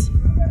to eat?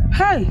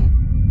 Hey,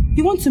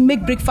 you want to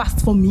make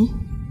breakfast for me?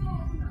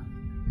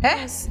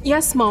 Eh?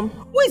 Yes, Mom.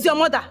 Who is your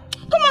mother?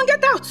 Come on,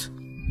 get out.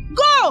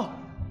 Go.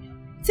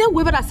 Tell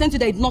whoever that sent you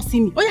that he did not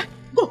see me. Oh yeah,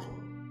 go.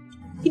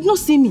 He did not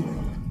see me.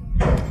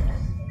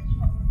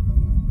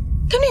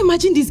 Can you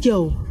imagine this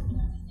girl?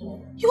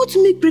 You want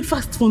to make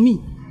breakfast for me?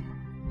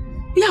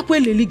 Yeah,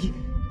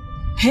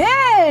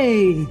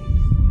 hey!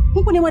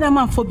 Who put that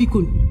man for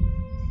Bikun?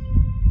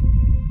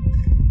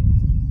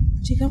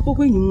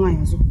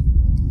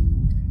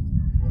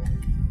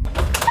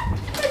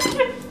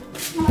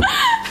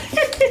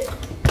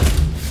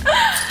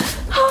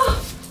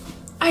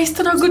 I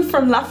struggled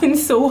from laughing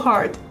so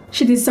hard.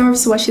 She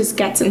deserves what she's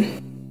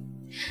getting.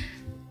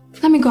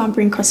 Let me go and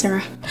bring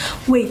Kosera.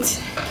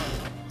 Wait.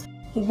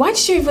 Why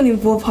did you even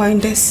involve her in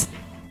this?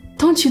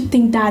 Don't you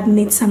think Dad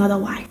needs another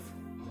wife?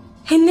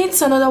 He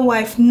needs another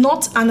wife,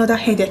 not another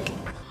headache.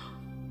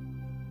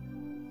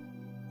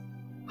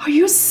 Are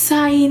you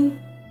saying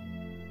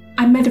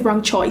I made the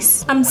wrong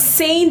choice? I'm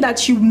saying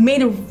that you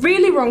made a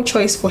really wrong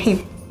choice for him.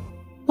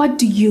 What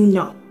do you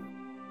know?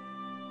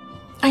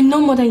 I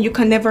know more than you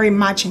can ever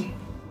imagine.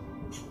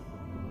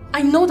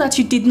 I know that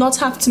you did not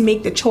have to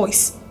make the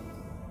choice.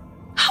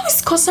 How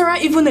is Kosara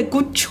even a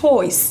good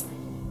choice?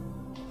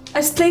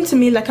 Explain to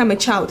me like I'm a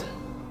child.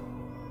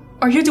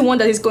 Are you the one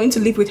that is going to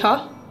live with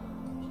her?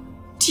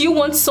 Do you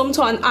want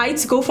Somto and I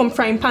to go from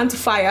frying pan to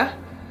fire?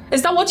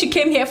 Is that what you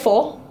came here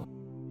for?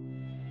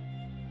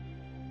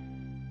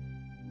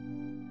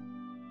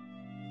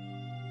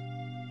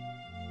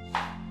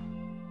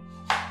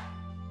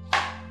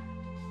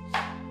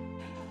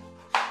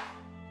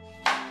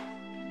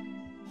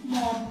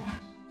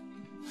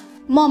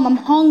 Mom, I'm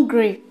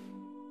hungry.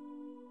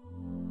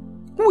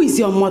 Who is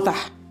your mother?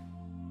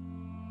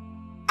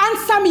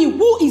 Answer me,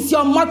 who is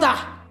your mother?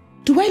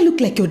 Do I look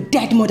like your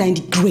dead mother in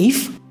the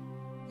grave?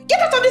 Get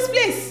out of this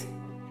place!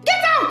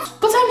 Get out!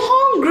 But I'm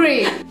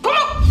hungry. Come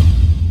on!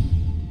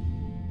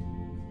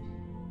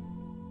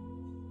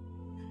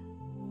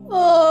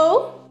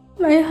 Oh,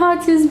 my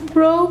heart is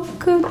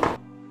broken.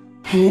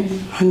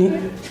 Honey,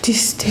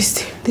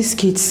 these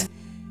kids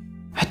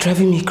are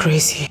driving me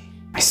crazy.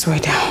 I swear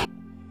down.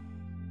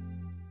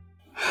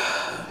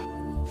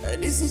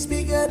 This is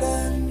bigger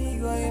than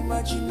your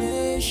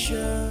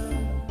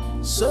imagination.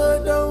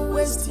 So don't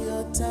waste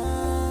your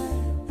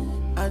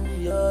time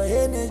and your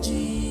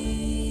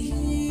energy.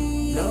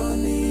 No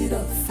need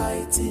of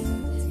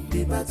fighting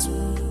the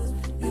battle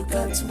you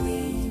can't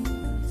win.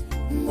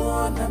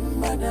 More than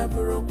mother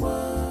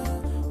broke.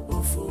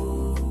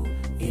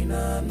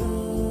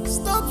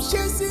 Stop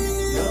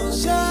chasing, no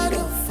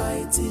shadow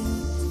fighting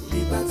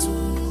the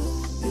battle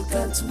you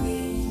can't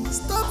win.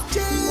 Stop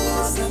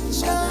chasing,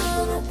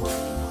 shadow.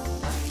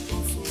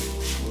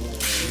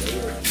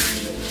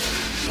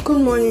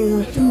 Good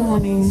morning. Good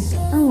morning.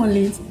 I'm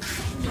late.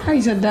 How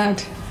is your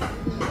dad?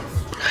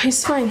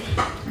 He's fine.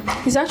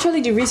 He's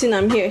actually the reason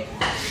I'm here.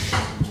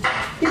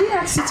 Did he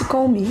ask you to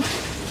call me?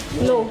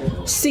 No.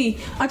 See,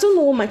 I don't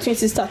know what my twin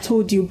sister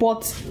told you,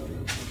 but...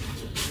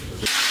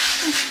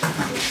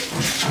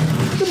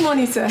 Good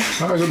morning, sir.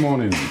 Hi, good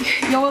morning.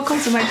 You're welcome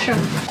to my shop.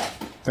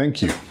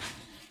 Thank you.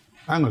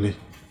 Angoli,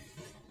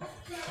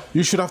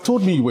 you should have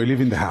told me you were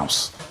leaving the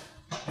house.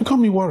 You got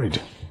me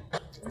worried.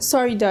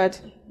 Sorry, Dad.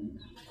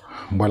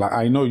 Well,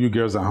 I know you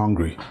girls are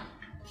hungry.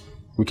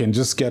 We can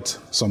just get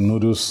some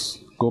noodles,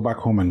 go back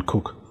home and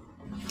cook.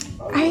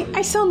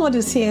 I sell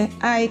noodles here.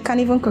 I can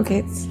even cook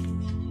it.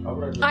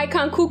 I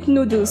can cook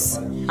noodles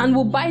and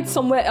we'll buy it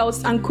somewhere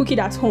else and cook it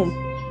at home.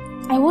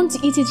 I want to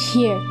eat it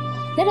here.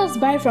 Let us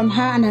buy from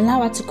her and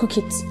allow her to cook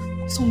it.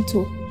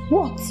 Sonto.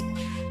 What?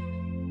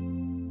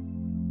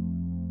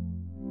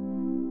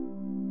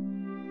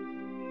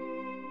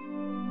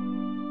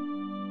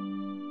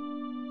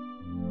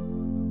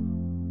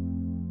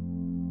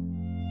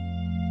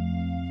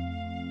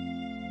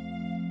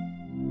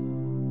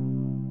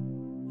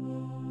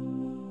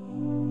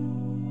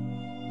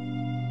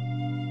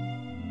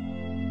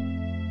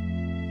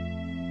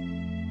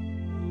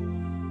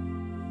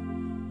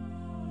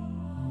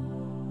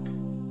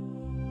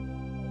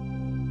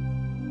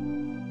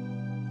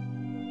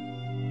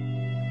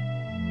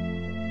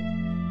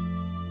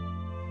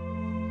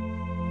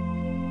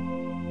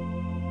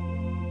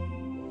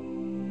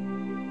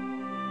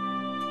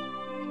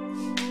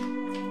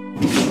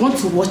 Want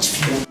to watch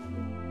film?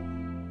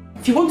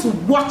 If you want to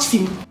watch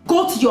film,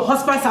 go to your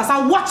husband's house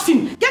and watch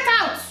film. Get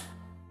out!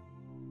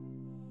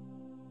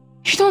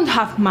 You don't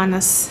have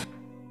manners.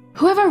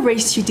 Whoever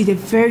raised you did a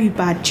very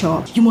bad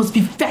job. You must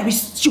be very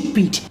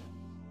stupid.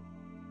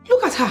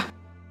 Look at her.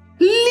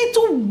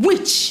 Little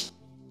witch.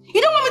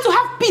 You don't want me to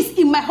have peace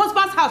in my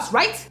husband's house,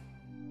 right?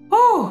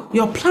 Oh,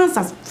 your plans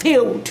have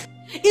failed.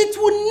 It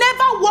will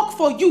never work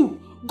for you.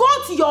 Go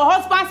to your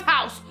husband's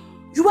house.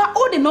 You are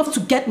old enough to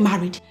get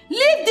married.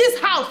 Leave this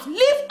house.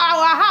 Leave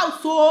our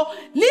house. So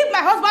leave my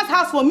husband's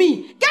house for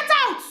me. Get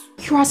out.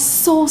 You are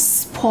so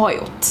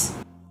spoiled.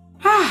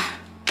 I'm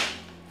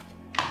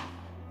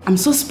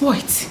so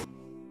spoiled.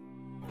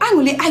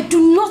 Angoli, I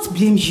do not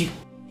blame you.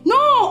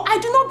 No, I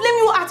do not blame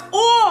you at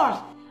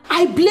all.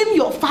 I blame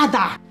your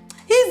father.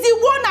 He's the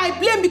one I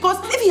blame because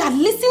if he had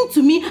listened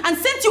to me and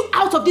sent you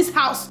out of this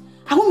house,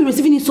 I won't be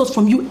receiving insults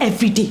from you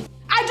every day.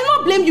 I do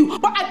not blame you,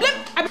 but I blame...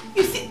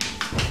 You see...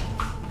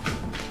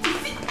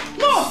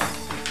 No!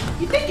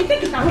 You think you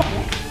can wrong, eh?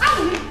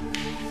 Angoli!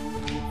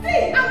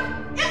 See, Angoli,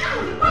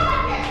 come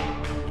back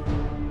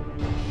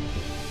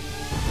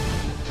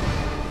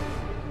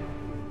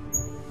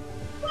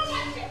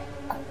here!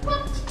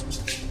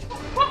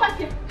 Come back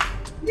here!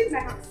 Leave my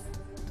house!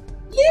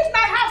 Leave my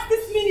house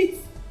this minute!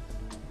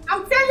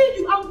 I'm telling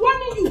you, I'm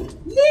warning you!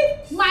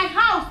 Leave my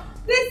house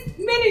this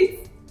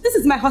minute! This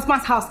is my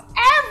husband's house.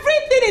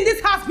 Everything in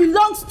this house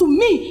belongs to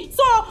me.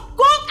 So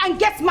go and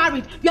get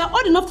married. You are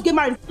old enough to get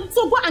married.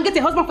 So go and get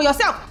a husband for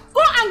yourself.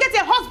 Go and get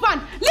a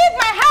husband. Leave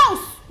my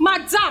house.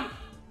 Madam,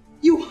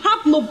 you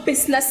have no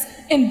business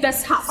in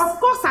this house. Of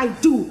course I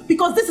do.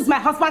 Because this is my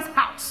husband's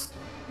house.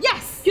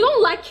 Yes. You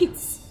don't like it.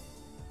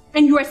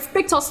 And you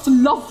expect us to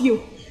love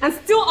you and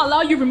still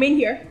allow you remain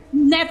here?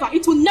 Never.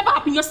 It will never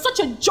happen. You're such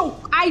a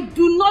joke. I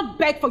do not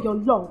beg for your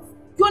love.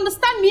 You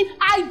understand me?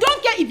 I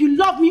don't care if you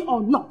love me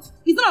or not.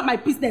 It's none of my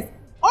business.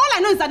 All I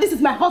know is that this is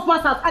my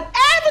husband's house and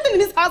everything in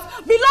this house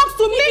belongs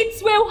to me.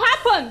 It will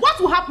happen. What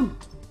will happen?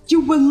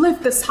 You will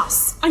leave this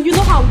house and you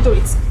know how I'll do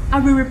it. I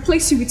will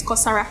replace you with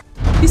Kosara.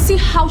 You see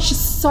how she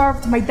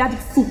served my daddy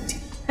food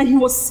and he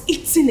was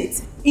eating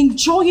it,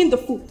 enjoying the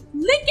food,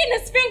 licking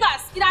his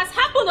fingers. It has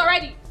happened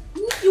already.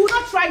 You will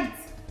not try it.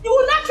 You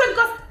will not try it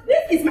because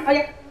this is my... Oh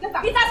yeah, get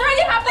out. It has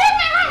already happened.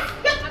 Leave my house.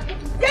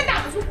 Get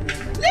out.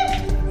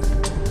 Leave.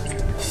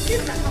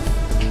 Leave my house.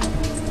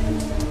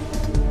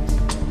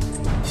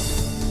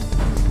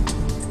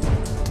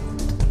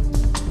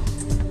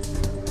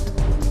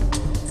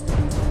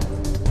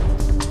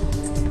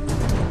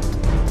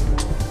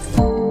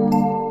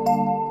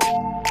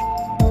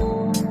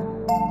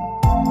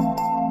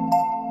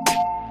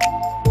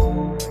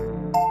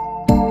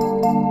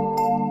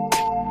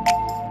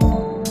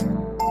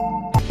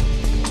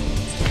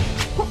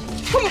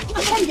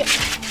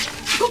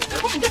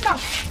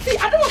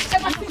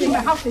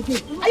 house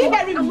again. Are you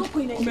hearing me? I'm not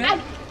going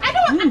anywhere.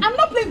 I'm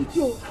not playing with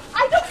you.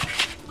 I don't.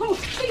 Come on,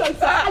 see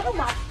yourself. Are you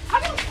mad?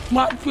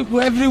 Mad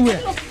people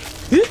everywhere.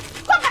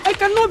 I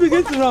cannot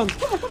begin to run.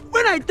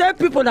 When I tell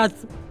people that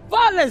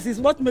violence is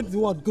what makes the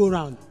world go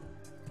round,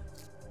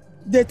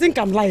 they think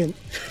I'm lying.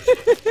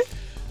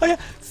 Oh yeah,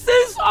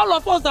 since all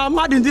of us are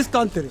mad in this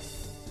country,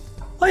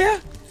 oh yeah,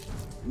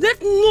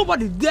 let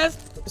nobody dare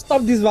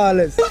stop this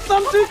violence.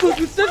 Something could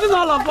be saving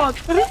all of us.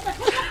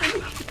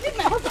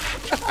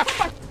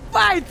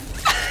 Fight!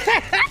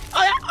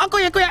 Oh yeah, Uncle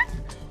Yakuya.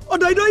 Oh,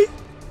 do you?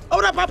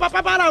 Oh, Papa,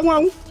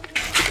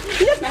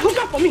 leave my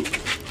husband for me.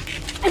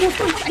 I will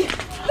stand by you.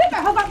 Leave my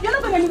husband. You're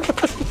not going anywhere.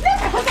 Leave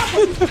my husband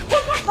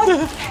for me.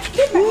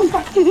 Leave my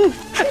husband.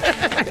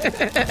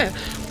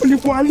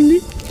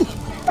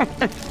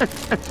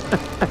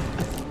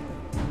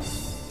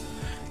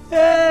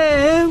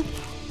 Hey.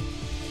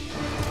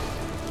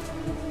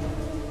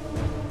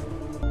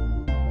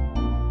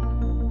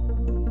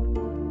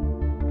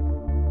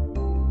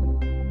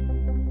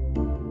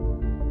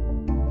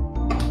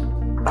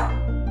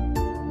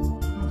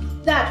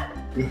 Dad,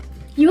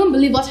 you won't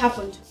believe what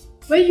happened.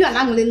 When you and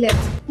Angole left,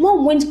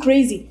 Mom went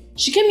crazy.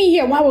 She came in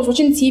here while I was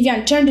watching TV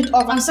and turned it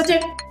off and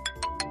started...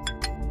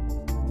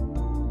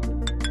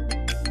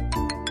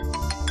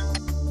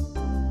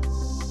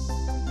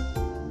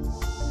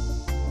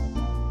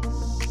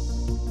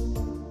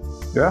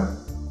 Yeah?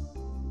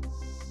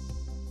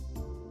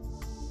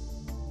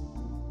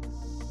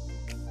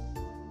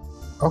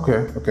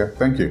 Okay,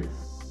 thank you.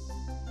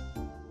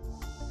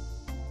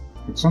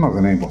 It's one of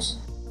the neighbors.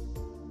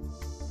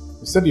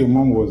 You said your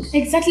mom was...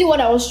 Exactly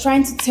what I was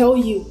trying to tell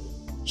you.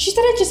 She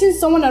started chasing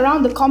someone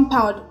around the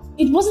compound.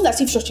 It wasn't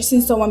as if she was chasing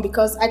someone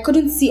because I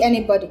couldn't see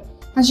anybody.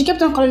 And she kept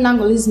on calling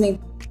Angole's name.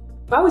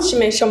 Why would she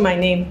mention my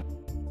name?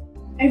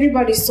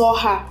 Everybody saw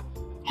her.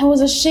 I was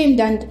ashamed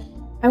and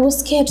I was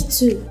scared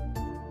too.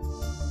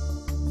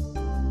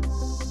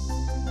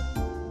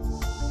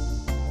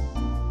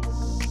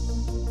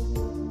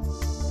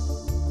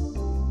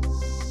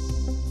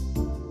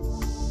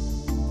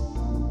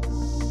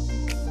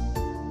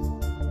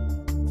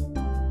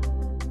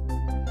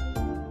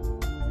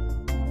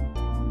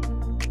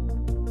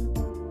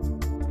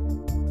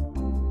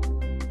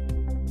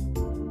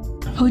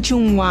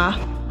 Ujungwa,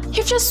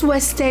 you've just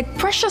wasted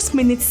precious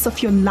minutes of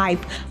your life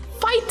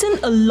fighting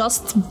a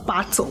lost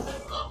battle.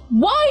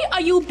 Why are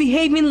you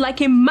behaving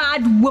like a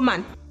mad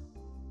woman?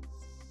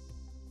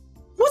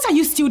 What are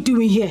you still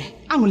doing here,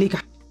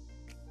 Angolika?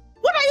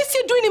 What are you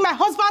still doing in my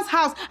husband's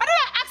house? I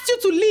don't ask you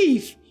to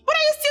leave. What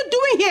are you still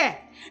doing here?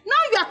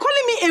 Now you are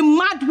calling me a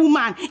mad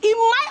woman in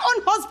my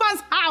own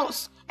husband's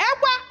house.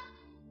 Ewa?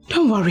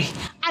 Don't worry.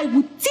 I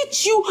will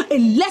teach you a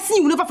lesson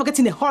you will never forget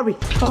in a hurry.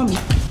 Come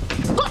here.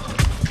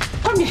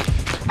 Come here.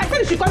 I said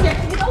you should come here.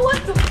 You don't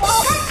want to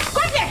fall.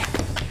 Come here.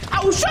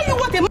 I will show you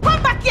what a...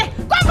 Come back here.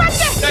 Come back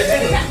here.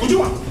 Hey,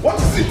 Ujuma, what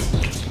is it?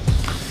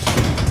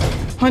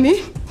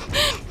 Honey,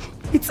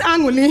 it's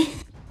Angole.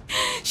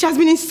 She has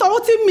been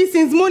insulting me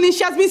since morning.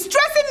 She has been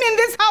stressing me in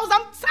this house.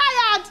 I'm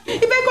tired.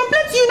 If I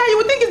complain to you now, you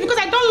will think it's because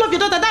I don't love your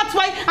daughter. That's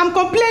why I'm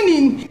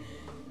complaining.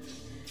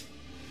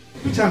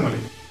 Which Angole?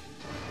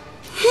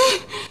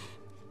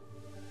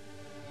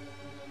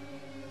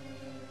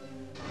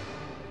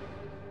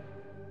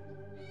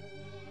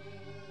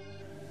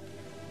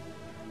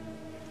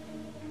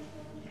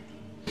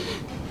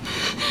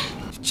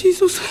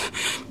 Jesus.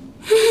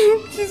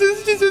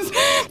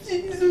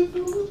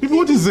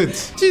 What is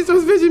it?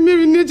 Jesus, Virgin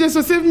Mary, nature,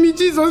 so save me.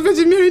 Jesus,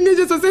 Virgin Mary,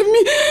 nature, so save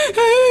me.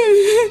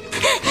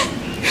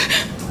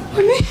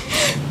 Honey,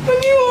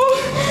 oh.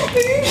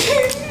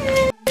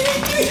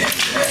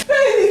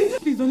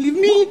 Please don't leave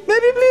me.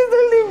 Baby, please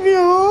don't leave me.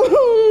 Oh.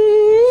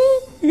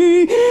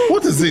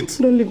 What is it?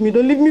 Don't leave me,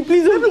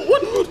 please.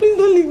 What? Please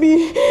don't leave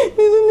me.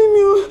 Please don't leave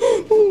me.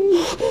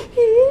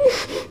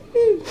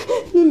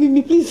 Don't leave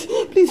me, please.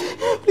 Please,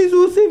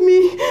 oh, save me.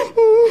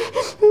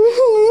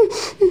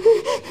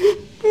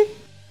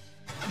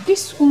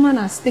 This woman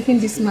has taken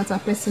this matter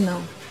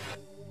personal.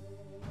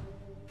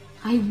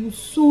 I will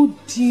so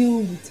deal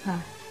with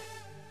her.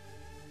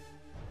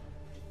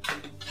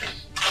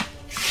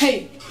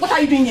 Hey, what are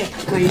you doing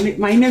here?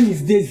 My name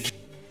is Daisy.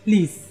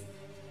 Please,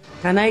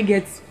 can I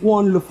get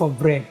 1 loaf of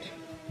bread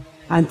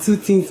and 2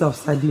 tins of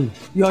sardine?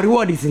 Your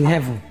reward is in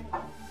heaven.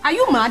 Are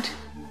you mad?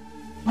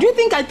 Do you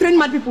think I train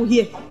mad people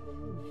here?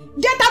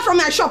 Get out from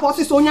my shop,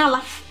 Osis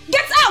Onyala.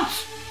 Get out!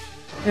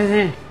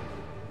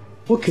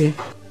 Okay.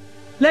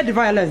 Let the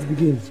violence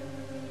begin.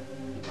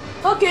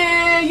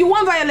 Okay, you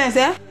want violence,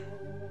 eh?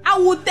 I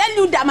will tell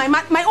you that my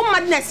own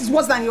madness is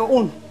worse than your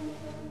own.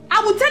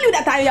 I will tell you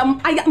that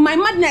my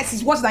madness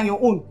is worse than your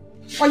own.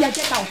 Oh yeah,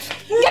 get out.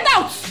 Get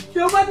out!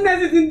 Your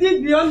madness is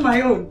indeed beyond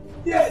my own.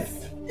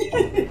 Yes.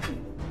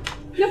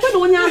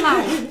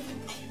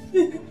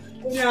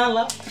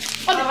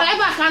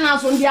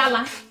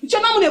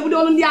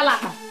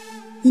 Onyala.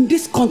 In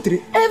this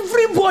country,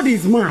 everybody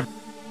is mad.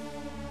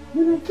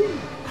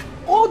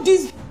 All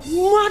these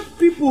mad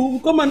people will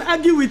come and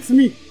argue with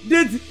me.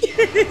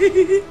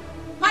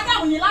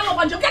 Madam,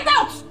 get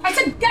out! I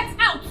said get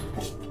out!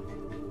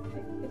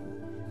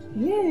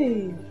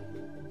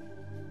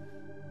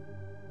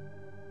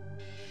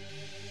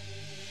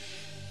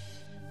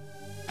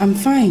 I'm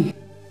fine.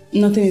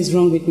 Nothing is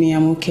wrong with me.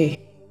 I'm okay.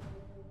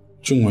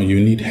 Chungwa, you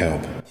need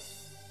help.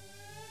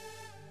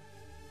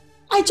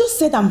 I just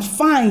said I'm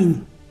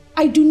fine.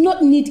 I do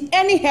not need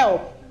any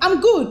help.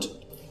 I'm good.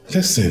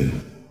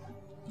 Listen,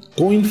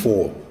 going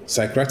for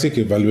psychiatric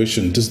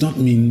evaluation does not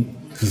mean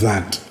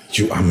that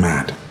you are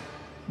mad.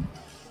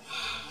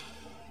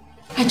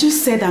 I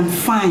just said I'm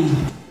fine.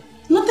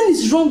 Nothing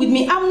is wrong with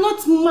me. I'm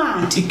not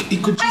mad.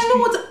 It could just I know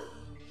what...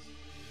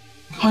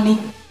 Honey,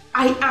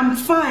 I am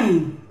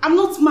fine. I'm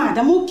not mad.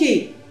 I'm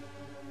okay.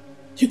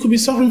 You could be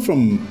suffering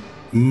from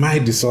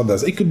mind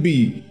disorders. It could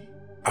be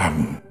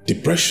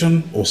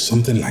depression or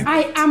something like that.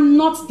 I am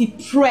not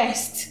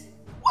depressed.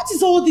 What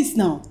is all this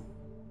now?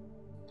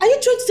 Are you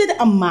trying to say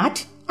that I'm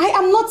mad? I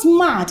am not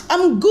mad.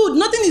 I'm good.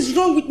 Nothing is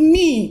wrong with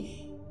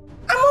me.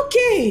 I'm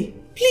okay.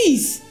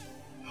 Please.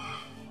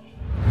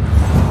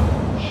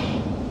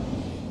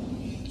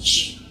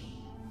 Shh.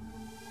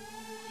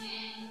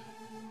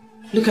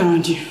 Look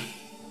around you.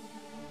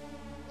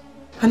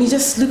 Honey,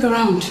 just look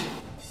around.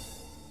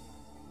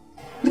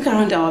 Look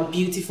around our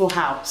beautiful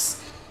house.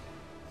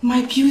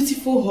 My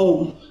beautiful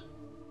home.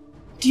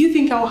 Do you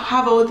think I'll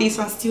have all this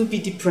and still be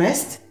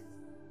depressed?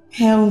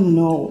 Hell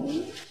no.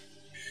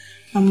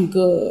 I'm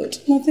good.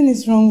 Nothing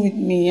is wrong with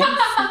me.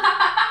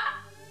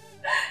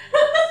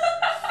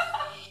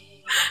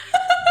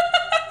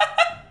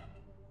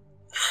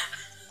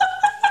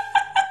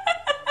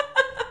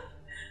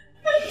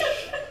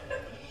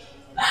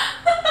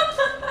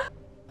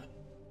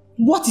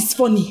 What is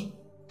funny?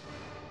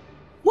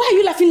 Why are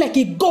you laughing like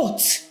a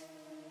goat?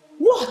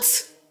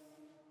 What?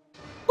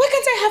 Why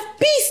can't I have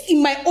peace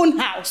in my own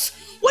house?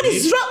 What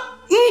is wrong?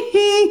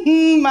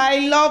 My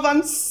love,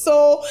 I'm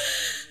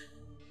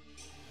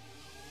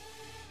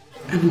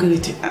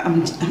good.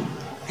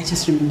 I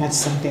just remembered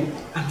something.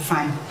 I'm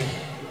fine.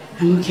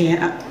 I'm okay.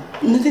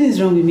 Nothing is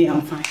wrong with me.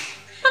 I'm fine.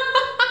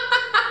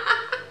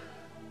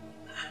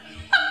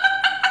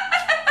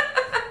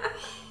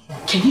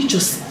 Can you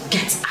just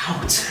get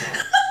out?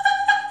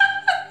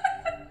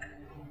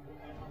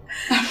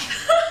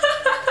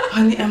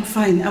 Honey, I'm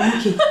fine. I'm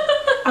okay.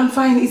 I'm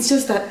fine. It's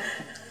just that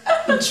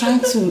I'm trying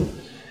to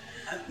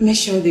make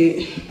sure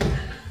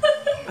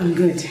I'm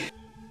good.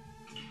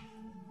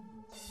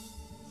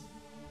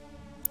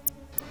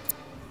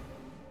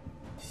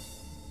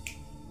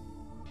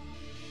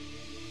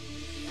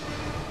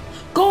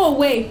 Go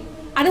away.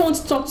 I don't want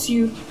to talk to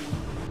you.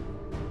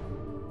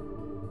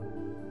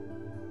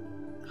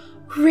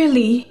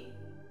 Really?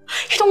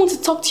 You don't want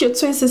to talk to your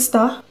twin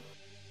sister?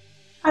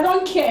 I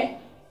don't care.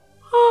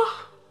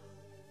 Oh,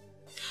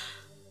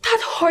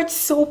 that hurts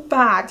so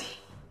bad.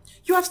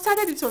 You have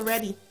started it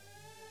already.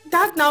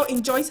 Dad now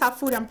enjoys her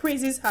food and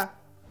praises her.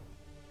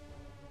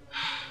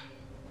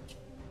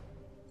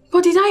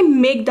 But did I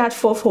make that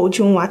fall for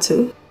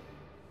Ujunwatu?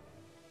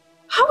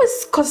 How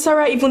is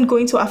Kosara even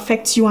going to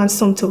affect you and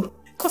Sonto?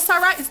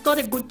 Kosara is not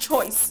a good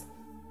choice.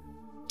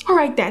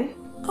 Alright then.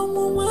 Who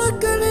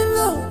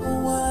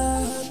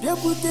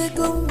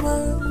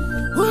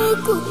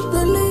could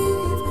believe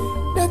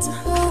that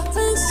her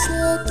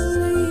answer?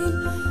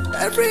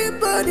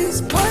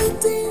 Everybody's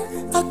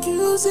pointing,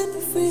 accusing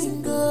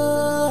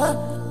finger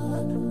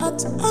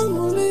at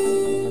Angoli.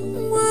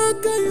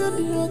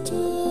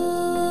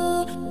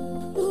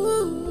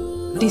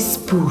 This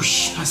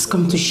push has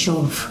come to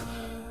shove.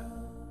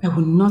 I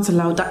will not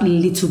allow that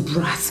little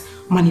brat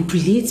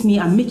manipulate me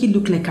and make it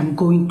look like I'm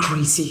going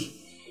crazy.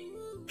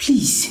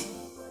 Please,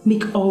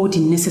 make all the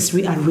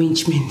necessary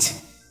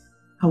arrangements.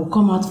 I will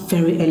come out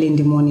very early in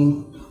the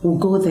morning. We'll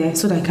go there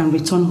so that I can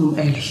return home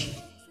early.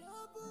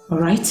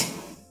 Alright?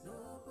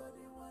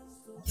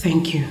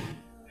 Thank you.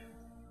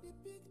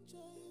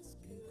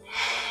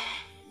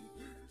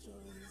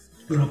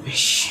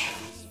 Rubbish.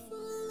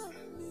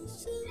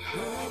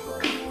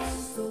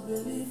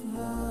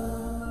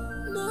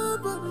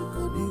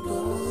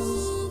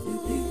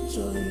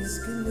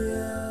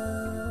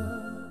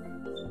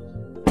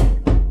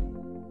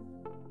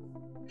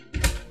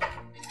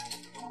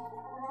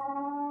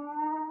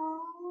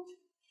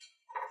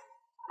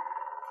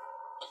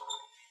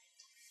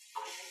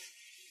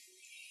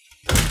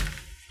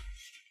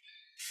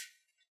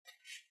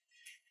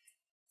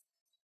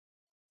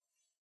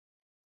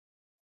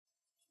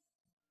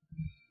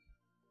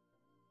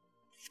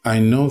 I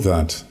know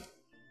that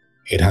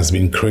it has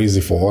been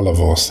crazy for all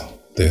of us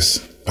this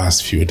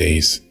past few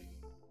days.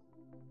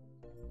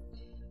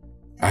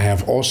 I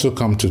have also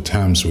come to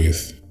terms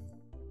with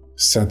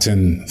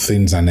certain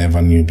things I never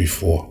knew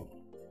before.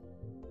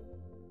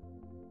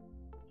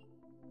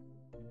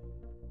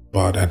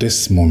 But at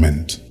this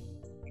moment,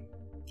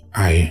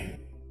 I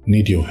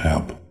need your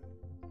help.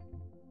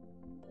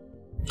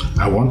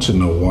 I want to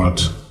know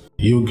what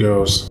you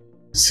girls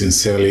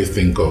sincerely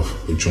think of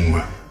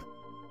Ujunwa.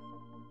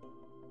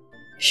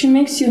 She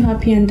makes you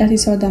happy and that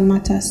is all that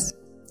matters.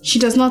 She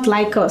does not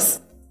like us.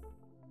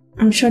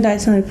 I'm sure that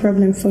is not a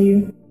problem for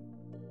you.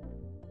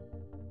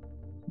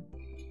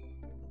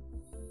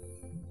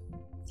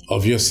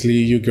 Obviously,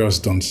 you girls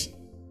don't.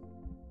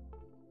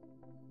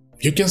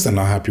 You girls are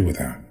not happy with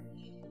her.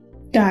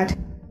 Dad,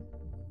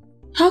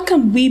 How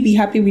can we be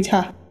happy with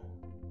her?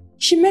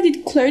 She made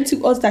it clear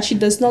to us that she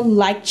does not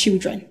like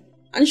children,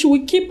 and she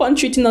will keep on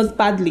treating us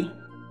badly.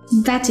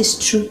 That is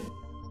true.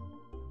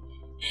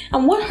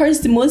 And what hurts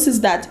the most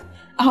is that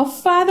our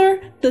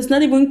father does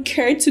not even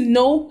care to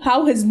know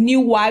how his new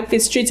wife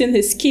is treating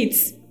his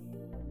kids.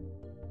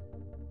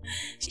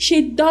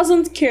 She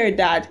doesn't care,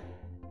 Dad.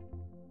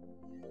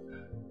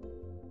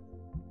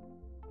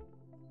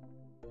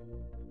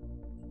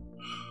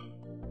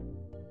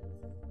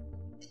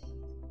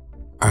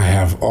 I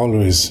have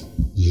always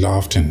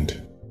loved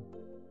and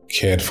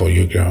cared for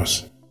you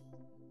girls.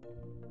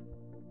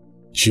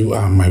 You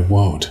are my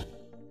world,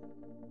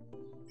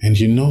 and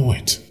you know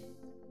it.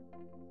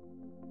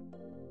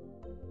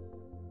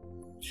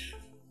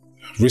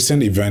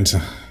 Recent events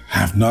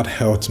have not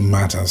helped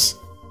matters.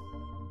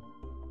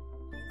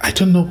 I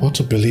don't know what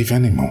to believe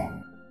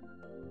anymore.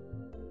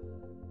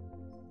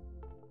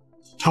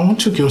 I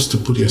want you girls to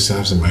put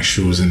yourselves in my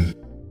shoes and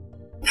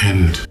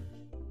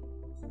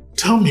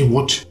tell me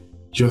what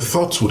your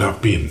thoughts would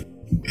have been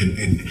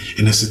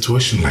in a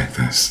situation like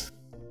this.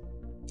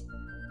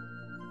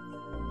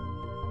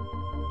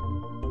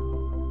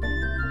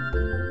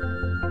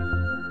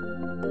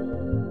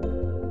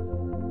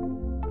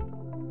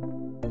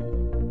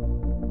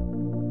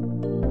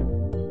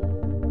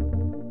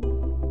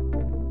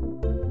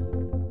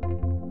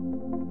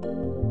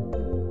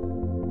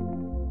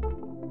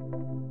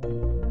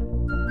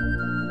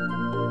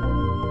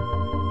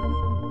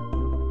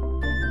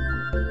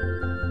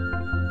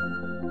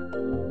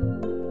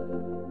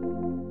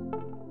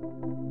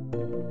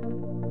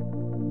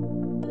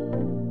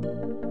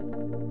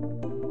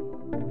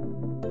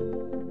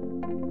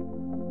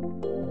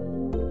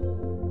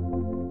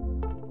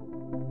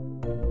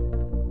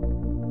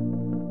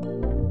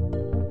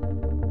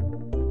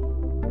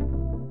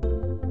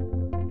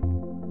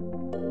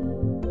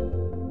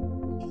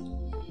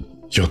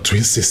 Your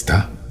twin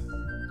sister?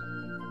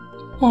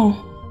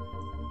 Oh.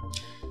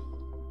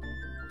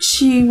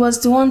 She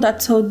was the one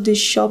that told the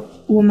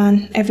shop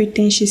woman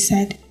everything she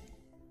said.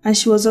 And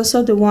she was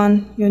also the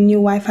one your new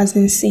wife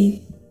hasn't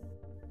seen.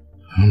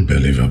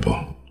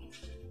 Unbelievable.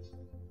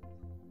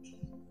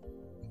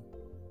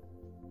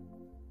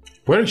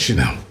 Where is she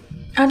now?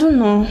 I don't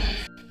know.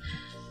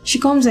 She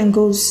comes and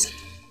goes.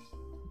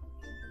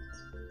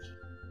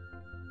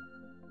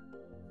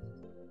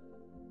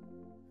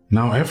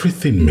 Now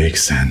everything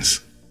makes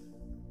sense.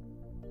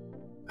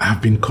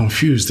 I've been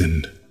confused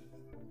and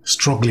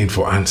struggling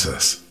for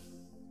answers.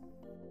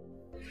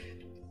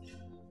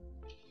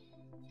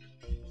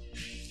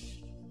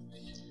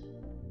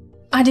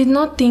 I did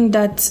not think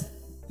that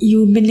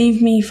you would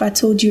believe me if I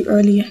told you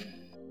earlier.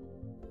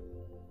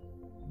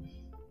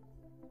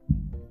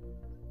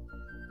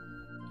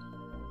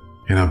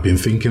 And I've been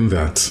thinking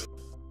that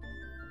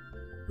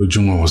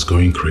Ujunwa was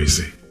going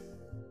crazy.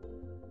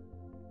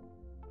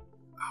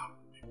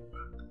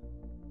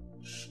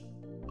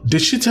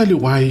 Did she tell you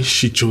why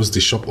she chose the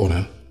shop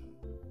owner?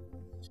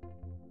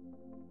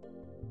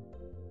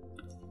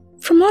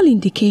 From all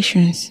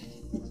indications,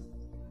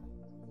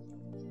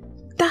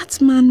 that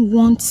man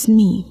wants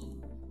me.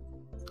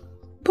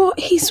 But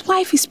his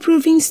wife is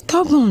proving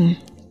stubborn.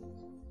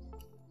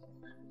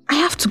 I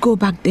have to go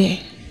back there.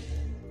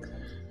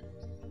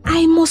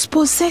 I must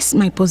possess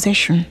my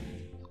possession.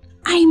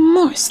 I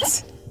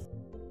must.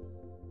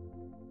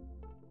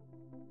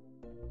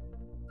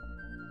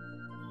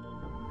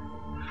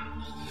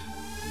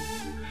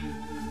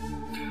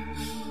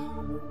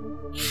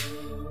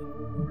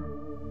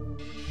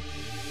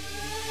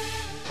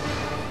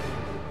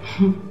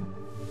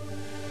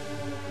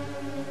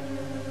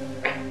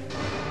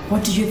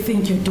 What do you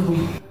think you're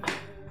doing?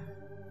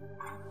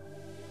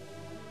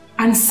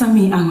 Answer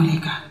me,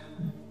 Angoleka.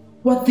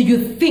 What do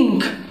you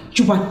think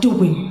you are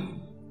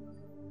doing?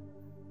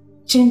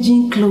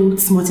 Changing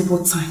clothes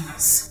multiple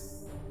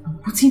times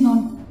and putting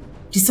on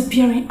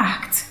disappearing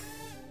act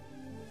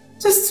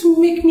just to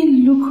make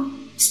me look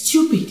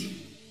stupid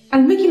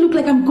and make it look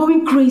like I'm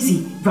going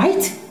crazy,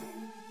 right?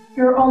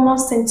 You're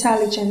almost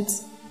intelligent.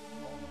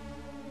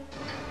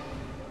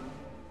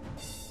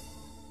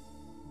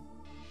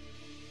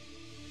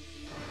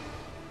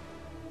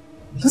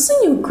 Loosen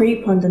your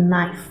grip on the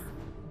knife.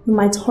 You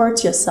might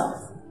hurt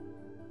yourself.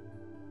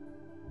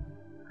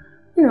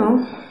 You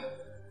know,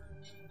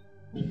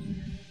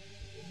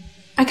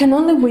 I can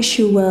only wish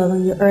you well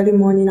on your early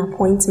morning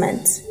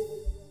appointment.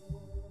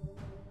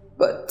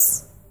 But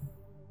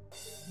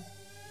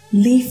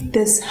leave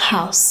this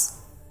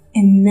house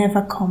and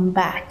never come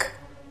back.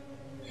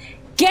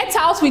 Get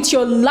out with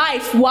your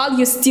life while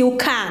you still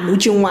can,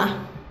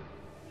 Ujunwa.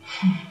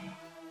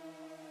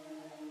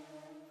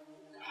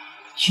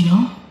 You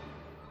know,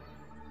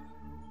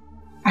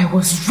 I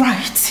was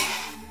right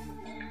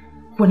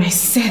when I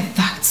said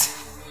that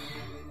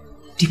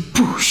the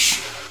push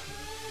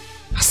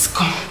has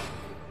come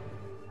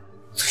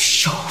to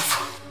shove.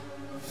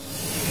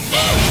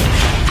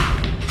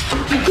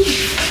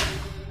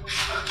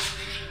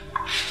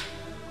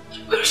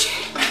 Where is she?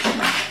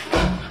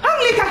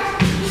 Angelica!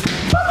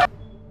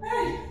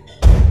 Hey!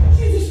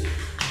 Jesus!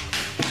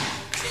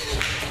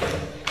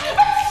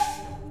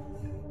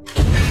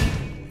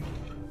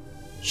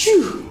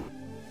 You!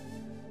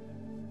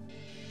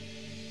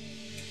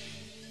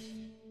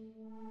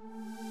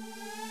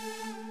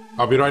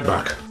 I'll be right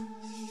back.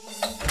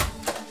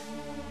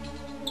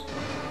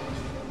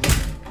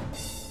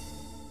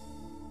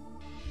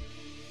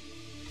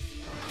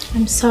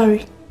 I'm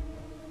sorry.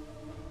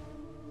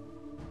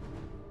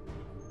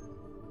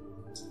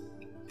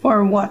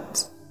 For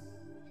what?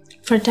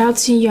 For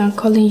doubting you and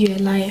calling you a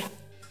liar.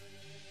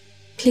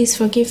 Please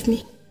forgive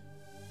me.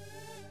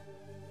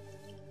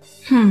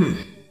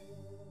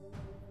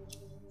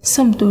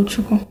 Some do,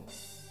 Chuku.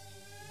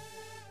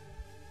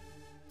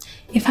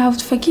 If I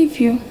would forgive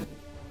you,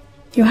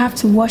 you have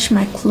to wash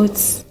my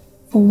clothes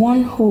for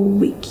 1 whole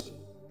week.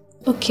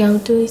 Okay, I'll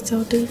do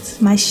it.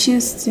 My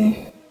shoes too.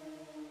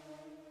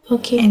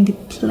 Okay. And the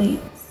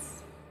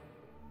plates.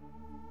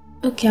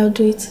 Okay, I'll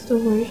do it.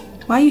 Don't worry.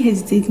 Why are you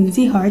hesitating? Is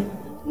it hard?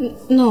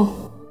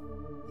 No.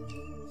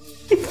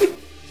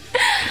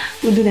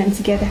 We'll do them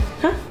together,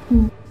 huh?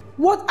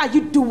 What are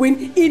you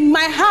doing in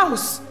my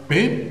house?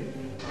 Babe?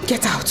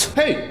 Get out.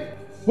 Hey!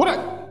 What are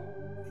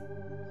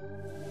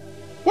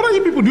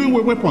you people doing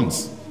with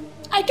weapons?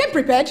 I came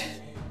prepared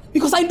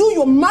because I know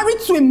you're married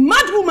to a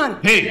mad woman.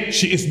 Hey,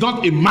 she is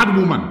not a mad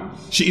woman.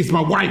 She is my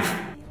wife.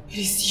 It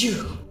is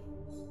you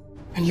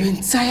and your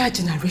entire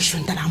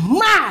generation that are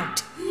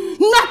mad.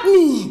 Not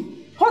me.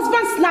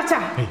 Husband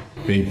snatcher.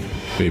 Hey,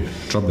 babe,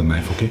 drop the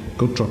knife, okay?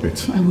 Go drop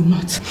it. I will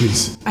not.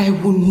 Please. I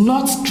will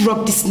not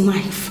drop this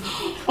knife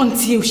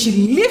until she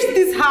leaves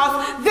this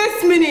house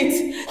this minute.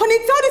 Honey,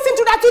 tell this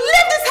intruder to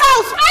leave this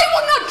house. I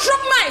will not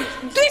drop mine.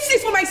 This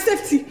is for my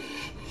safety.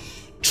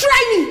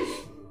 Try me.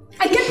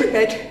 I came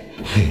prepared.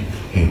 Hey.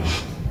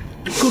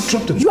 Go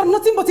drop them. You are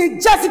nothing but a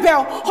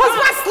Jezebel.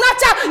 Husband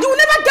snatcher. You will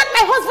never get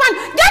my husband.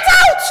 Get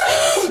out.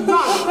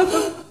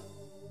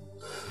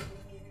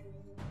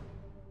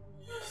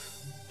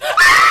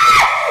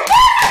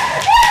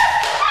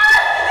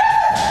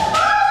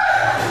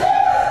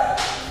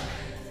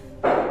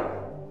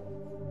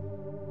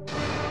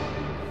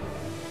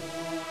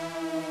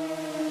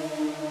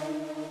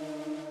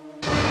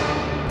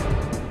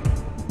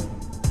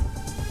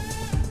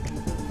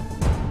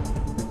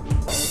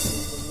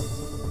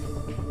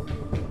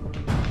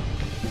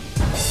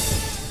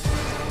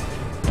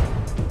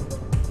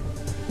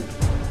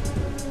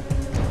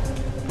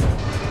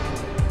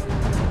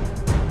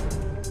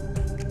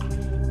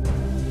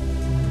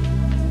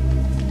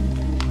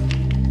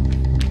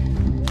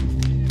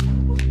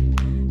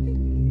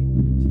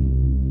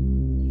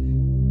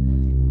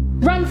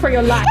 Run for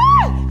your life.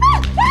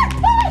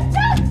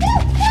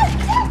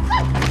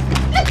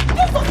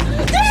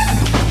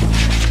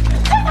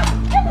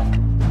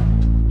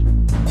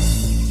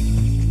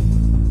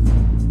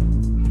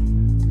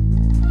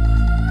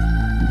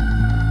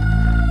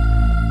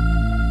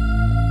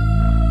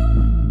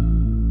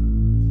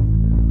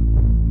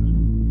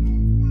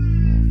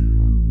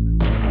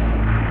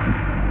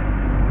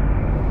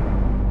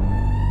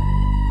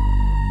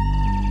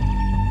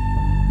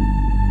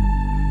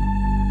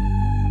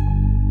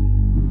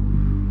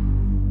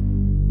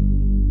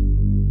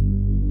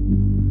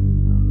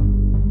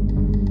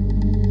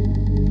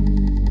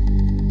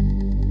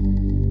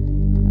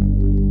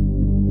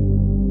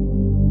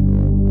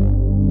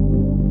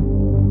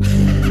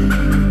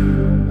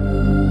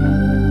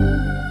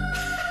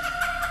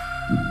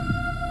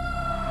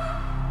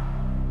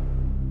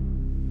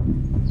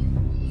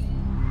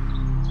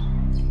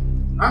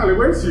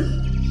 Where is she?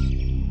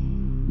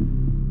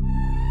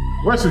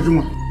 Where's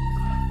Ujuma?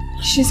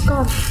 She's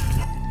gone.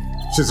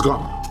 She's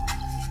gone.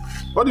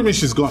 What do you mean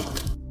she's gone?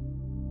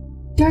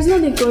 There's no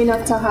need going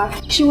after her.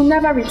 She will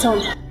never return.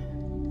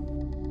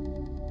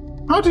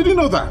 How did you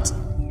know that?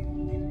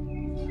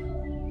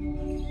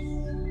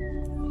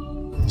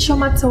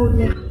 Choma told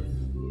me.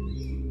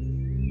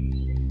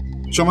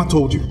 Choma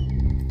told you?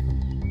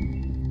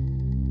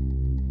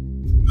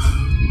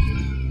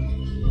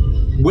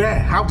 Where?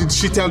 How did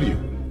she tell you?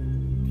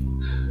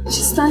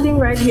 She's standing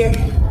right here.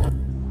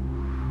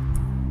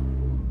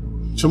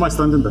 Choma is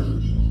standing there.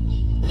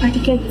 By the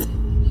gate.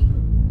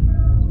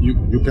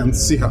 You can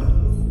see her.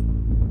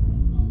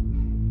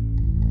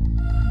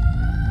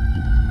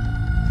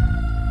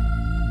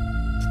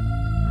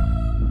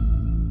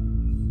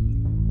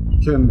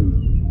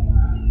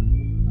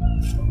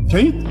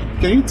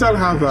 Can you tell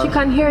her that? She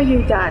can hear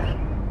you, Dad.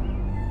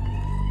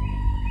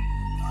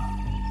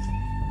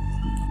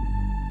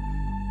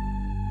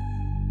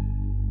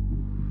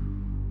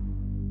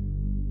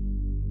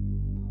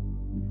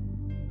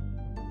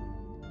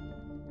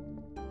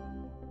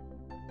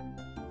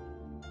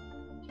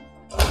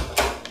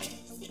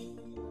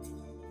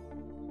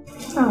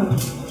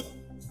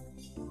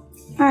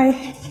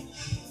 Hi.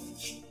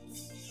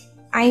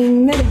 I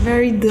made a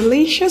very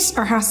delicious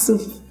aha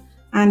soup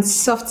and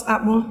soft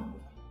apple.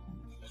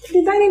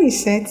 The dining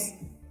is set.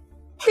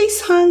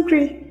 Please,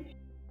 hungry.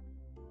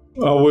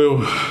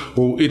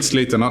 We'll eat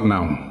later, not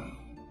now.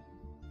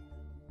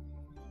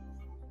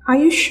 Are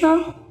you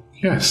sure?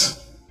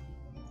 Yes.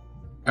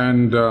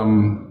 And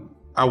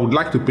I would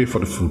like to pay for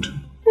the food.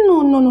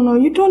 No,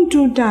 you don't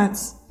do that.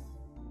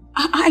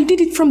 I did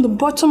it from the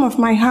bottom of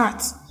my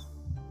heart.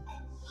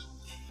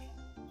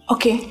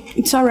 Okay,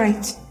 it's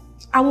alright.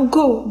 I will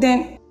go,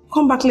 then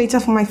come back later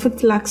for my foot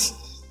flags.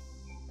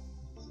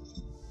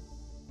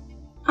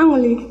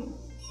 Angole,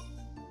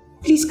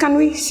 please can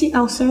we see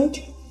outside?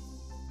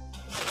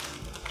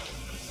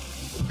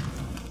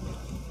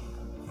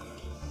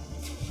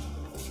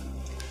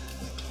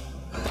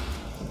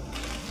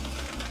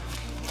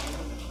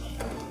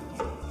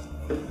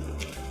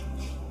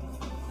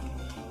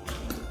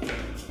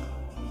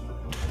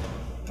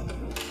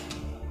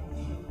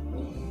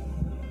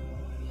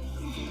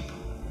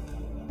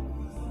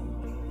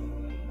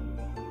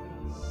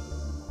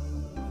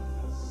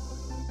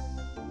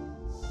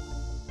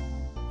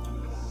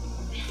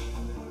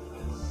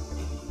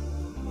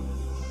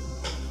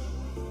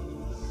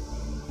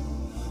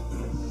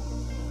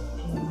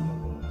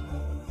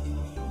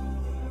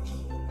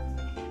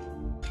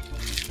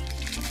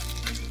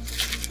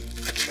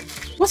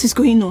 What is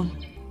going on?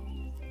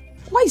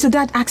 Why is your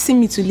dad asking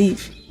me to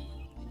leave?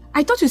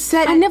 I thought you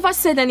said... I never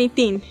said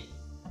anything.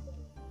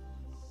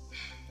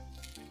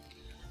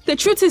 The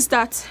truth is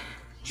that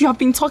you have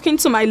been talking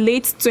to my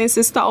late twin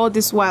sister all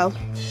this while.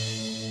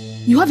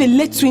 You have a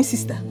late twin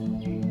sister?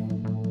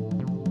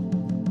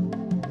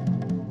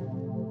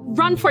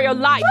 Run for your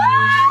life!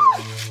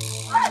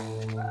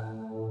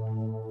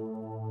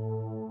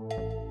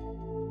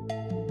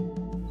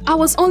 I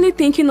was only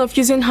thinking of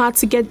using her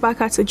to get back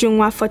at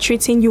Ujungwa for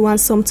treating you and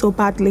Somto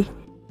badly.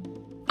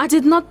 I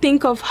did not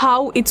think of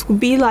how it would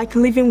be like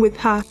living with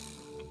her.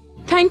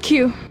 Thank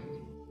you.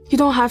 You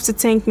don't have to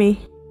thank me.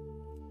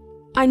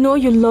 I know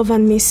you love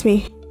and miss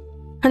me,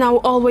 and I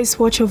will always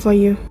watch over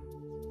you.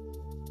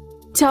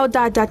 Tell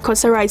Dad that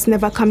Kosara is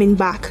never coming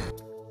back.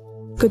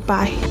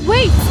 Goodbye.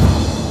 Wait!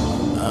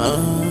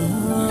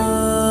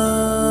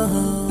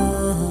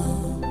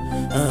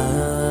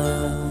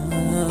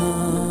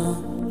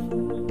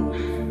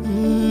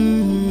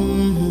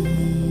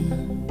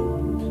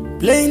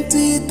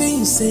 Plenty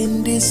things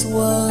in this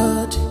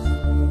world.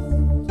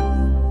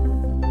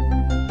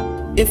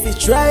 If you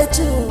try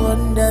to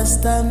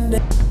understand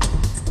it,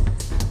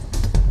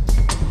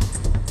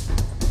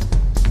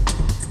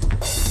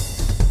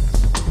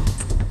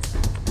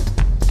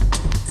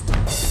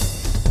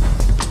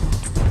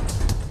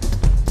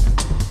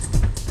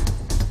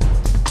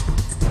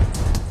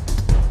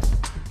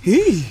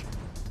 hey,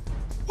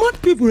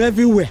 mad people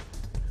everywhere.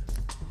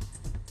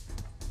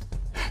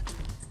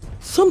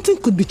 Something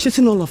could be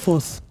chasing all of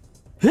us.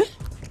 Eh?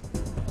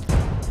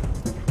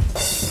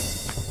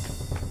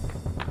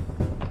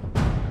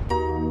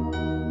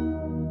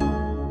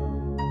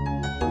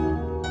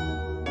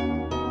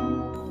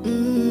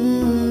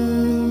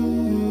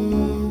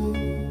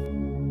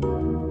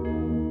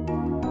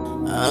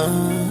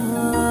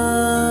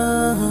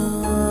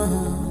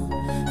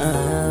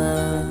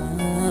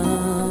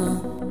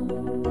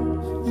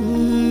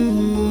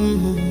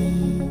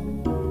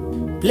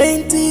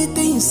 Plenty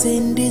things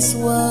in this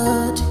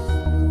world.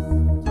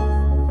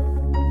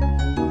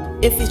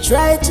 If you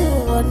try to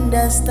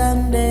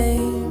understand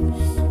them,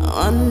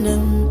 on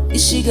them,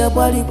 Ishiga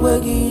body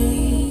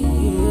quaggy.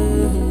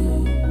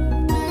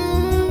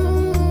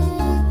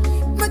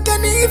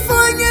 Makani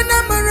Fonya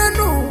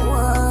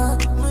Namaranoa,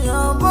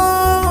 Mayabo.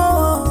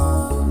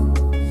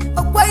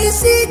 Why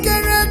is he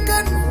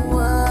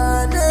Karakanua,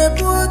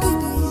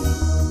 Nebogidi?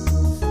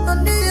 On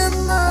the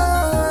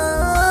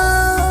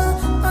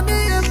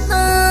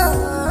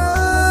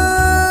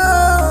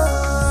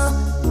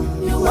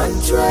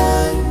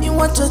you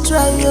want to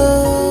try,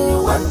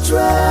 you want to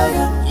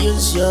try,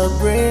 use your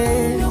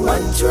brain, you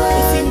want to try.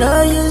 If you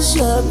know use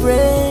your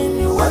brain,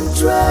 you want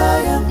to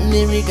try.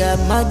 Niriga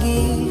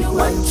Maggie, you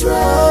want to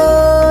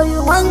try,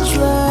 you want to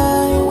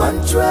try, you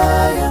want to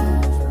try.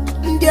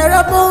 There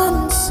are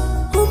bonds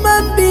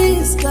human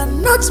beings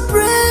cannot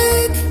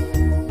break.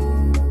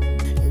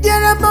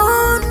 There are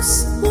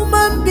bonds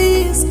human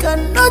beings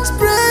cannot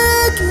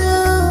break.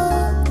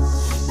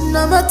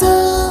 No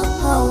matter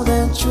how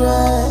they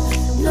try,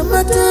 no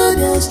matter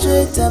their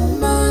straight and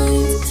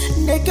mind,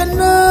 they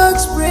cannot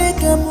break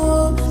them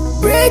all,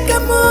 break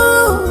them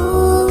all.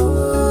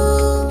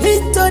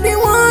 Hit on the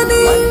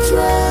warning, one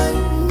try,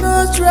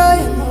 no try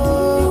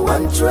more,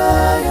 one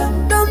try.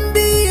 Don't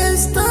be a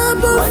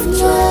stubborn one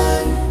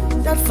try.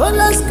 That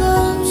follows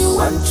comes, you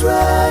one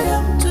try.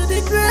 To the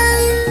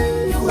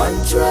grave, you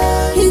one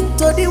try.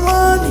 Hit on the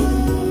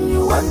warning,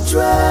 you one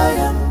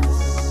try.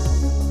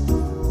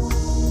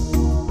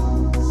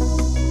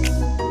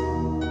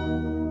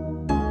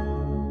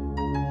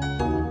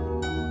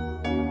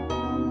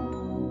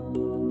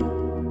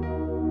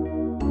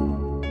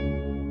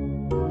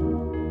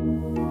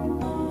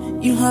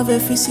 You have a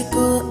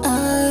physical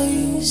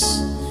eyes,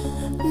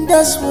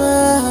 that's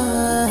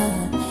why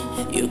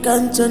you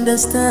can't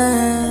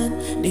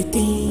understand the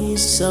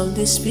things of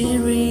the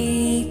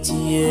spirit,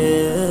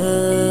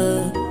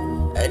 yeah.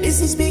 And this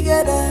is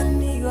bigger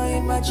than your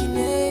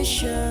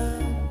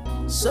imagination,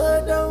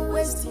 so don't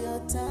waste your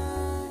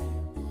time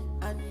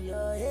and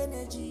your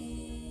energy.